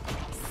yourself.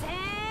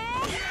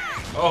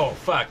 Oh,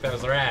 fuck, that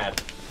was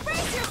rad.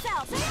 Brace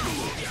yourself!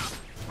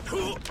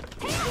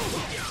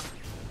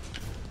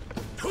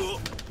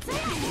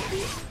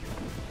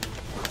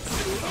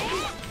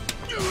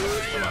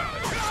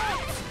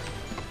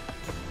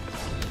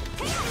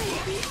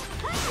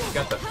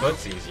 Got the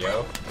footsies,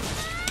 yo.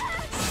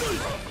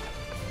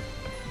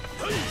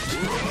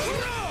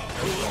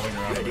 Rolling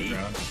around on the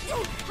ground.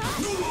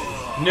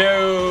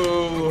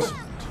 No!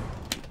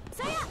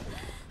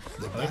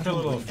 The I like her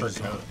little fur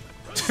coat.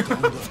 stand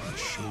up and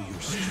show your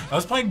strength. I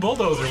was playing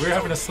Bulldozer. We were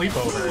having a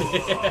sleepover.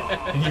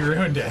 And you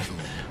ruined it.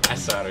 I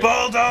saw it.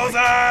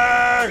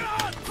 Bulldozer!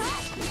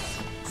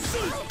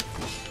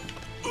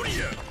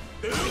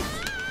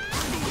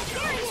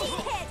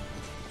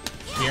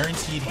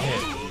 Guaranteed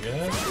hit. You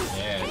good?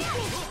 Yeah.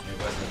 It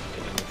wasn't.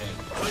 It didn't hit.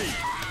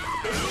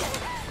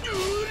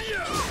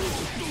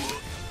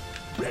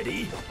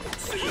 Ready?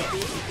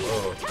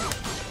 Oh.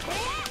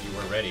 You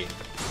were ready.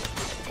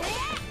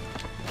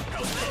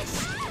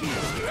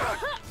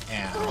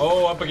 Ow.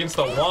 Oh, up against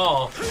the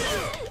wall.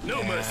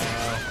 No mercy.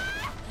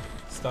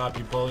 Stop,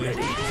 you bully.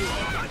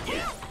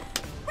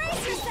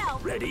 Brace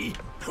yourself! Ready?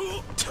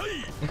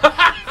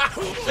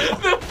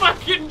 The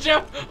fucking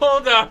jump.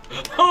 Hold up.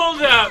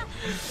 Hold up.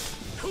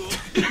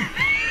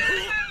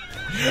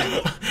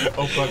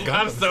 Oh, fuck,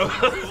 God. I'm so.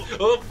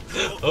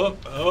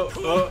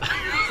 Oh.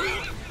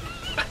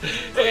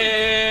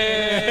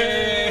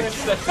 Hey.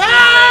 Ah,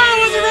 I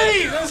wasn't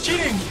ready! That was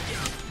cheating!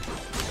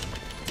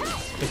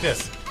 Take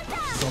this.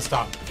 Just don't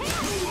stop.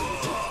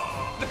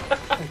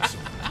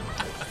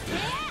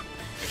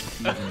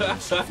 Even though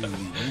severely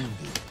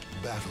wounded,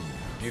 battle.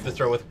 You have to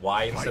throw with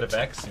Y instead of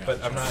X,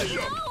 but I'm not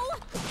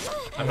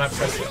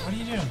pressing. What are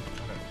you doing?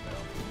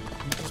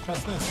 You just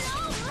press this.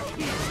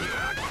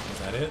 Is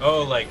that it?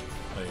 Oh, like,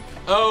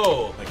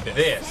 Like like this.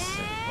 this.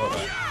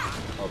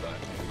 Hold on.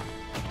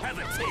 Have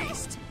a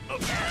taste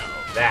of hell.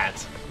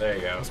 That. There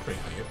you go. That's pretty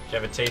cute. Do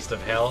you have a taste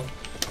of hell?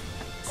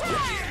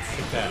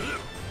 Take that.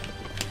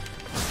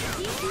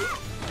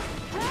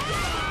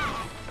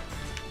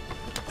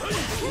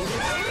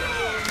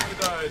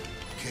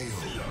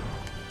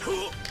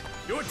 KO.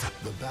 Your time.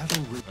 The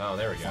battle rages. Oh,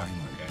 there we go. Final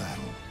Okay.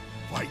 battle.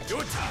 Fight.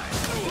 Your time.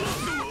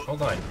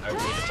 Hold on. I need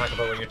to talk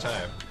about your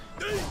time.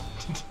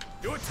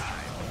 Your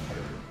time.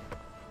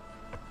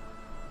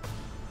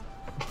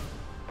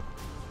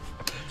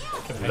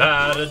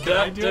 Da da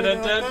da da da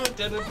da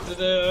da da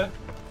da.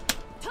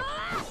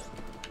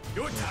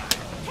 Your time.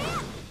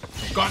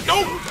 God,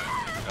 no!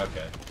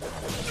 Okay.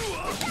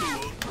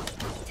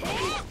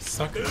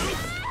 Sucker.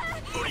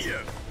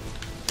 Uria.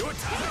 Your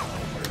time.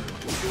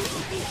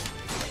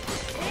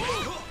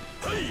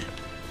 Hey.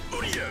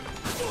 Uria.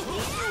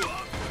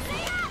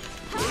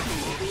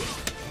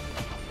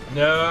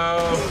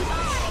 No.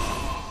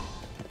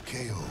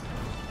 KO.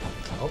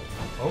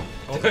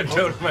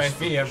 Don't mind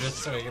me. I'm just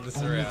swinging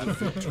this around.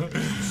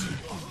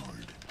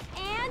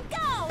 And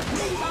go!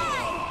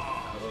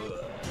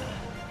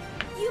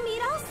 You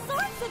meet all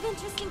sorts of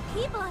interesting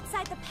people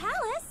outside the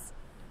palace.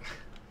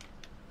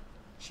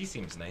 She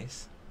seems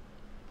nice.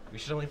 We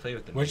should only play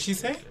with the. What'd nice she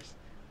say? characters.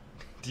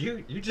 Do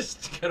you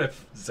just kind of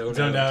zoned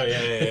Zoned out? out,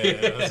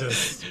 yeah. That's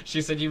just...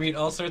 She said you meet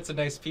all sorts of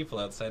nice people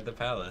outside the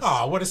palace.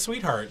 Aw, what a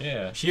sweetheart.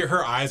 Yeah.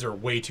 Her eyes are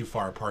way too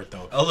far apart,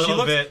 though. A little she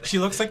looks, bit. She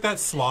looks like that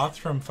sloth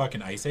from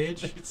fucking Ice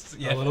Age.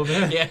 Yeah. A little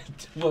bit. Yeah.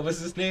 What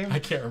was his name? I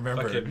can't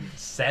remember. Fucking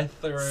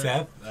Seth or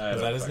Seth? I Is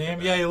don't that his fucking name?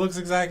 know. Yeah, he looks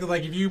exactly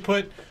like if you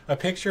put a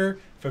picture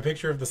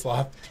of the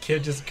sloth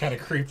kid just kind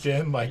of creeped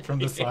in, like from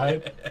the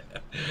side.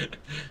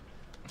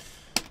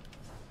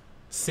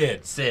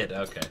 Sid. Sid.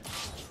 Okay.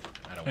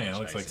 I don't. Yeah, it watch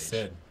looks like Ice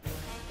Age. Sid.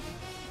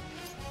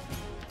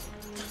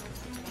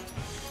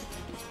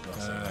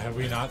 Have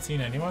we not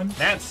seen anyone?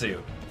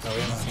 Natsu. Oh,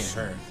 we haven't seen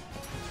her.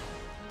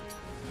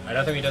 I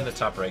don't think we've done the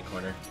top right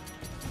corner.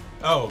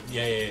 Oh,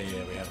 yeah,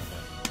 we haven't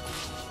done.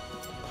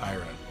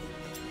 Pyra.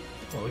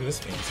 Oh, look at this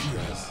fancy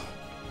dress.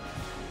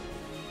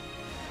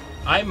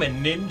 I'm a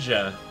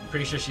ninja. I'm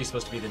pretty sure she's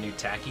supposed to be the new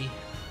Taki.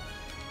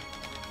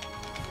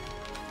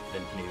 The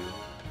new.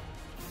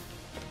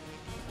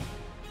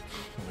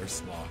 There's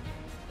Sloth.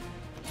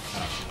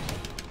 Oh.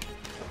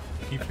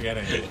 Keep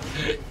forgetting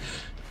it.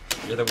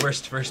 You're the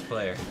worst first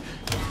player.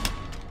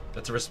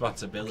 That's a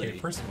responsibility. Okay,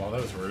 first of all,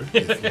 that was rude.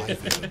 If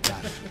life is a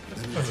battle,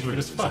 then That's it rude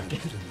as is fuck. an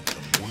epitome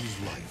of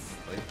one's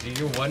life. Like, do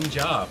your one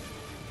job.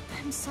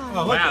 I'm sorry.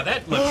 Oh, look. Wow,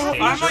 that looks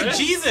dangerous. I'm like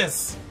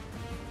Jesus!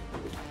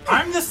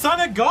 I'm the son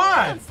of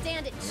God! Don't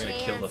stand a I'm gonna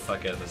chance. kill the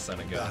fuck out of the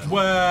son of God.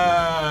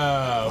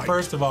 Whoa!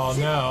 First of all,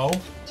 no.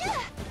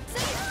 Oh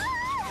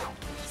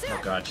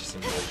god, she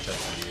seems really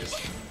tough to use.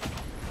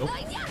 Oh,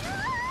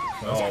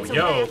 Oh,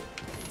 yo!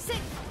 Sit.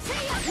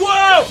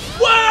 Whoa!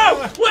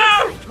 Whoa!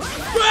 Whoa!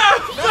 Whoa!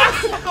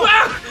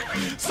 Whoa!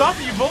 Stop,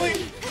 you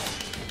bully!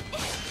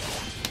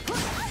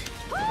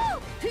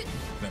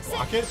 Then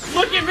block it?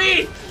 Look at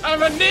me!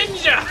 I'm a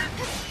ninja!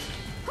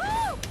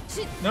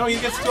 No, he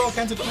gets to do all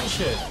kinds of cool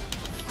shit.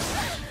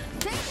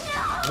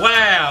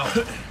 Wow!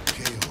 KO.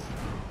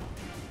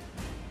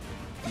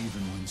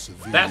 Even when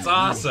severely That's wounded,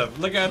 awesome.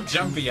 Look how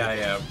jumpy I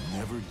am.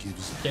 never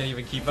gives up. Can't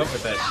even keep up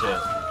with that shit.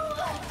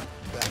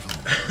 Battle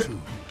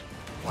 2.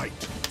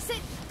 Fight.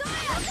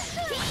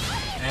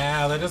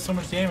 Ah, that does so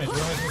much damage. What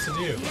am I supposed to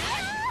do?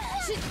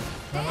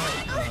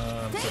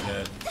 I'm so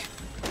dead.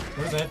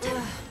 What does that do?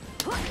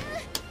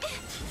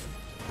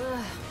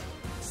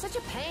 Such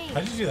a pain. How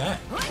did you do that?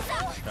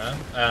 Huh?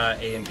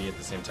 A and B at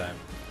the same time.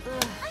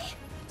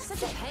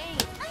 Such a pain.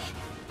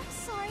 I'm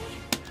sorry.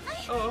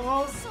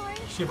 Oh, Sorry.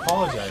 she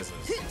apologizes.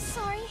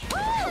 Sorry.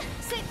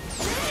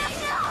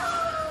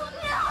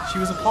 She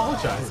was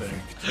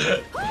apologizing.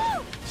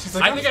 She's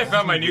like, I think I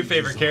found my new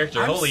favorite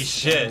character. Holy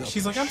shit.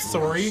 She's like, I'm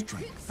sorry.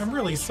 I'm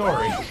really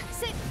sorry.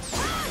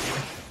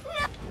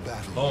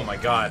 Battle. Oh my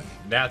god.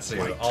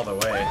 Natsu, all the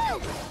way.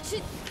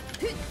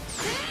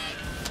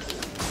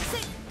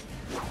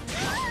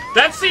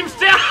 That seems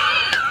down!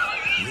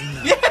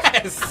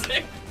 Yes!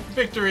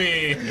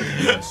 Victory!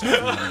 Never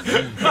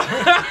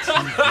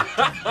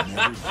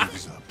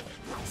gives up.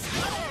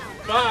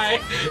 Bye!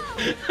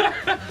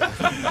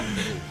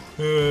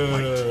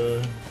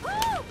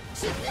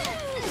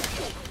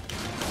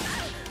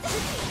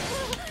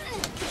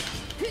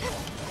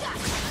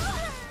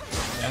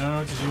 I don't know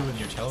what to do when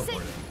you're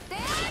teleporting.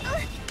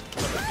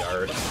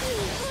 Guard.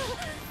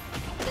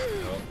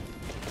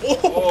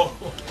 Oh!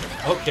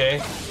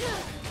 Okay.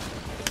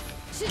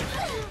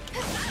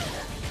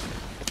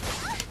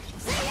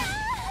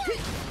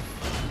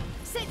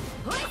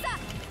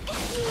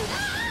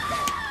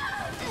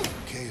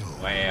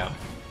 KO. Wow.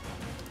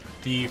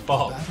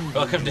 Default.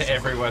 Welcome to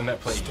everyone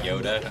that played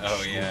Yoda.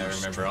 Oh yeah, I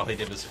remember. All he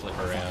did was flip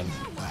around.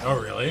 Oh,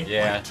 really?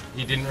 Yeah,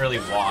 he didn't really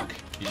walk.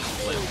 He just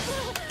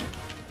flipped.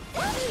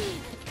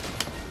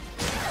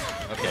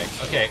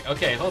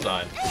 Okay, hold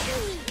on.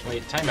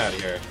 Wait, time out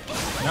here.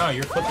 No,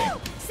 you're flipping.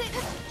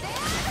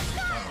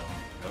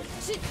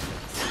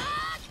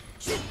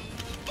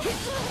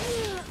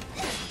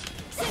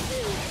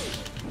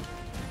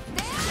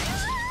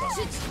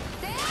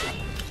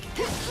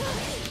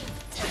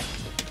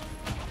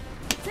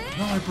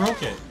 No, I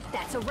broke it.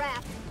 That's a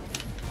wrap.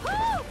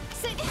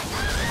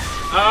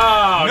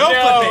 Oh, No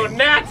no, flipping.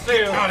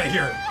 Natsu! Out of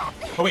here.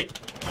 Oh, wait.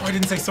 Oh, I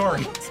didn't say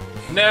sorry.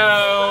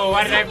 No,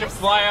 why did I have to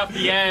fly off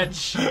the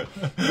edge?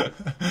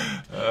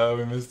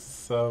 We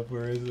missed sub.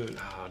 Where is it?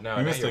 Oh no,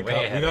 We now missed you're a way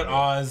couple. ahead We got of me.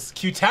 Oz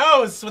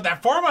Q-Toast with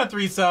that 4-month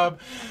resub.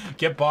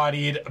 Get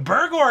bodied.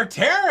 Burgor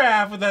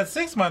Terraf with that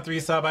 6-month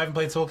resub. I haven't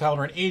played Soul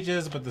Calibur in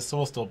ages, but the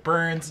soul still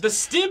burns. The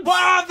Stib.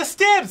 Wow, the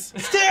Stibs!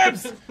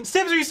 Stibs!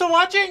 Stibs, are you still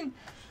watching?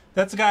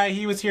 That's the guy.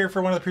 He was here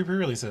for one of the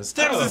pre-releases.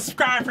 Stibs is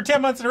subscribed for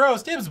 10 months in a row.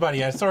 Stibs,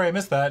 buddy. I'm sorry I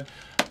missed that.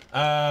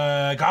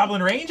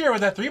 Goblin Ranger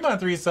with that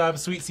 3-month resub.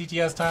 Sweet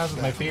CTS times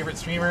with my favorite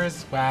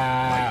streamers.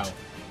 Wow.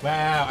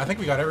 Wow. I think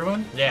we got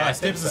everyone. Yeah, I Stibs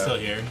think is so. still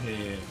here.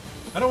 Yeah.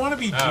 I don't want to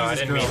be Jesus Oh, I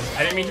didn't girl.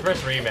 mean to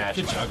press rematch.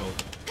 Get juggled.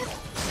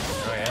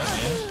 Oh yeah.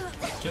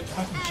 Get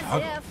fucking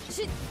juggled.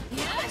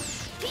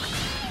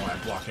 Oh, I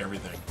block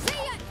everything.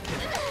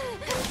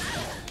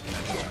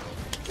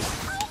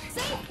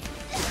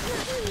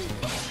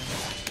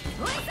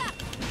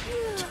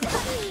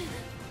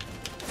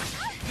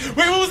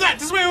 Wait, what was that?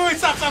 Just wait,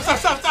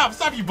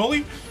 stop, you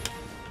bully.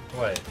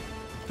 What?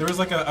 There was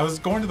like I was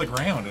going to the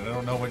ground and I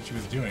don't know what she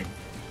was doing.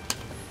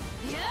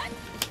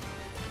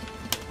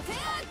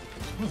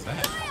 What was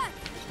that?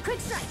 Quick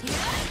strike.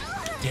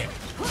 Damn it.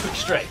 Quick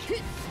strike.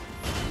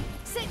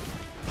 Sit.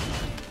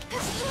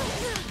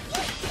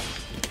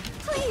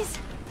 Please.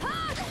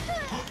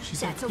 She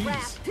said That's a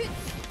wrap. please.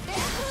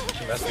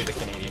 She must be the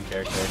Canadian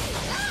character.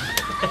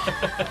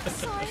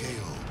 Sorry.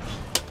 KO.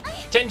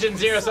 Tenjin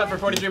Zero sub for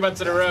 43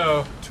 months in a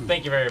row.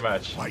 Thank you very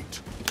much.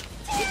 Fight.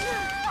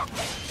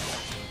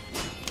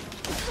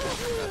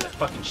 That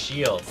fucking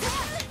shield.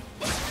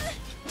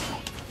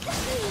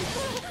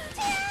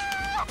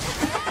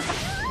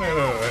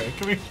 Wait.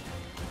 Can we?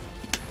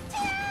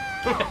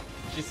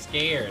 She's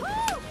scared.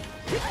 Oh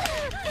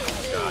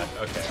god,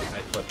 okay.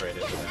 I flipped right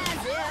into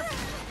that.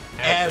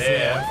 As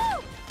if.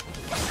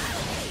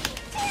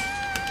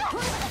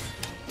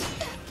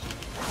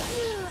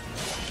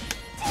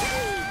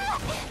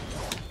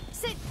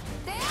 Sit.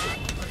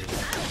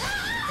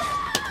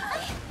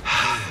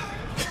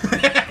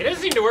 It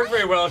doesn't seem to work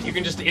very well if you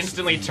can just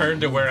instantly turn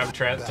to where I'm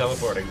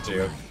teleporting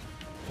to.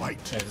 Fight.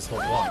 Yeah, this whole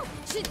block.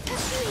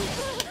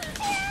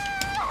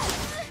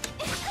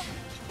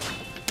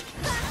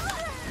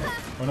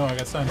 Oh no, I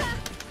got stunned.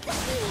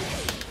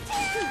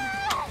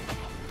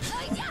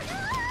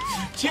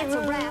 That's a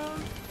wrap.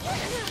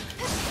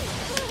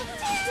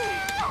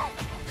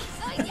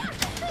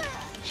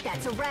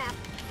 That's a wrap.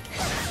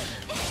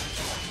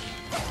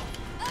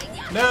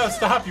 No,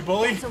 stop, you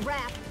bully. That's a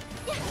wrap.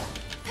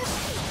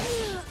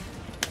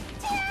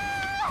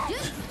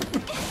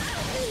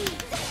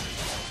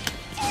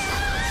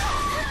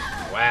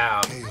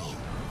 Wow. KO.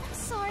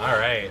 Sorry.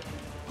 Alright.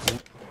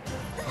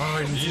 Oh,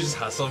 Did you just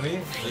hustle me?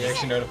 Do you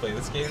actually know how to play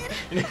this game?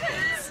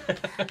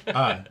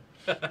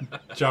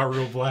 Ja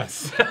Rule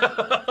bless.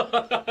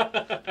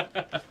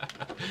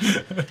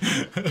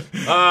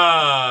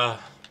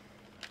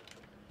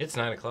 It's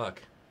 9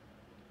 o'clock.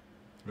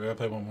 We gotta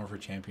play one more for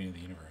Champion of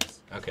the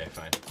Universe. Okay,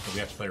 fine. But we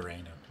have to play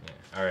random.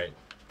 Yeah. Alright,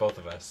 both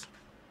of us.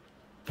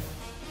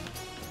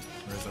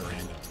 Where's the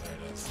random? There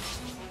it is.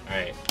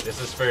 Alright, this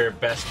is for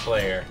best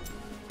player.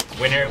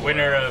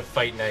 Winner of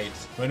Fight Night.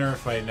 Winner of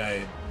Fight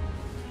Night.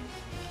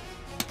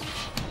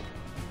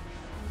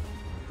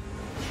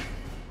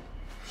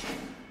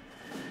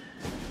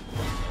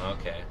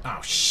 Okay. Oh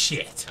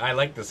shit. I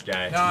like this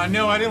guy.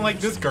 No, I didn't like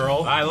this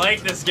girl. I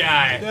like this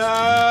guy.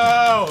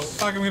 No!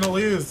 Fuck, I'm gonna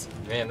lose.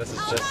 Man, this is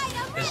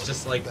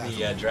just like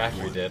the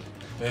draft we did.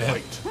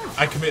 Man,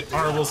 I commit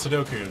honorable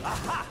Sudoku.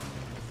 Oh,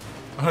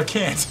 I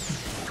can't.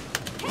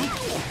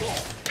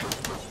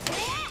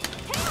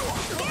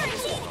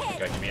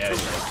 God, get me out of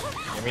here.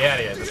 Get me out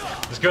of here.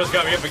 This girl's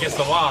got me up against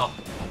the wall.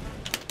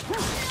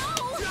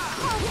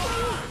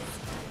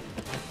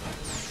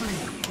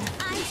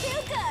 I'm too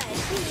good.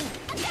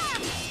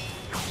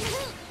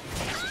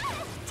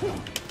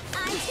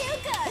 I'm too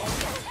good.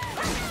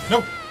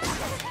 No!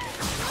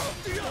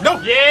 No!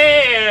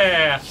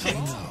 Yeah!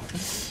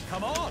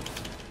 Come on!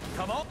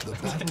 Come on! The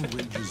battle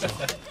rages on.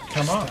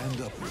 Come on.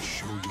 Stand up and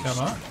show your Come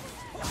on.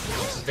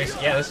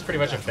 Yeah, this is pretty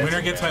much a fencing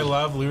Winner gets my match.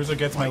 love, loser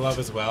gets my love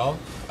as well.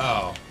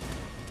 Oh.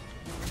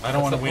 I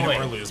don't want to the win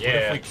point? or lose.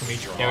 Yeah. What if can we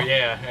draw?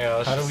 Yeah,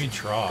 let's How do just we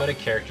draw? Go to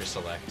character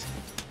select.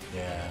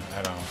 Yeah,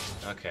 I don't.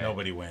 Okay.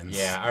 Nobody wins.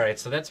 Yeah, alright,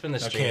 so that's been the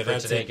stream Okay, for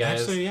that's today, it.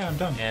 guys. Actually, yeah, I'm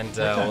done. And We're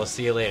done. we'll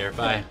see you later.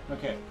 Bye.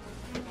 Okay.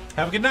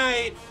 Have a good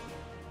night.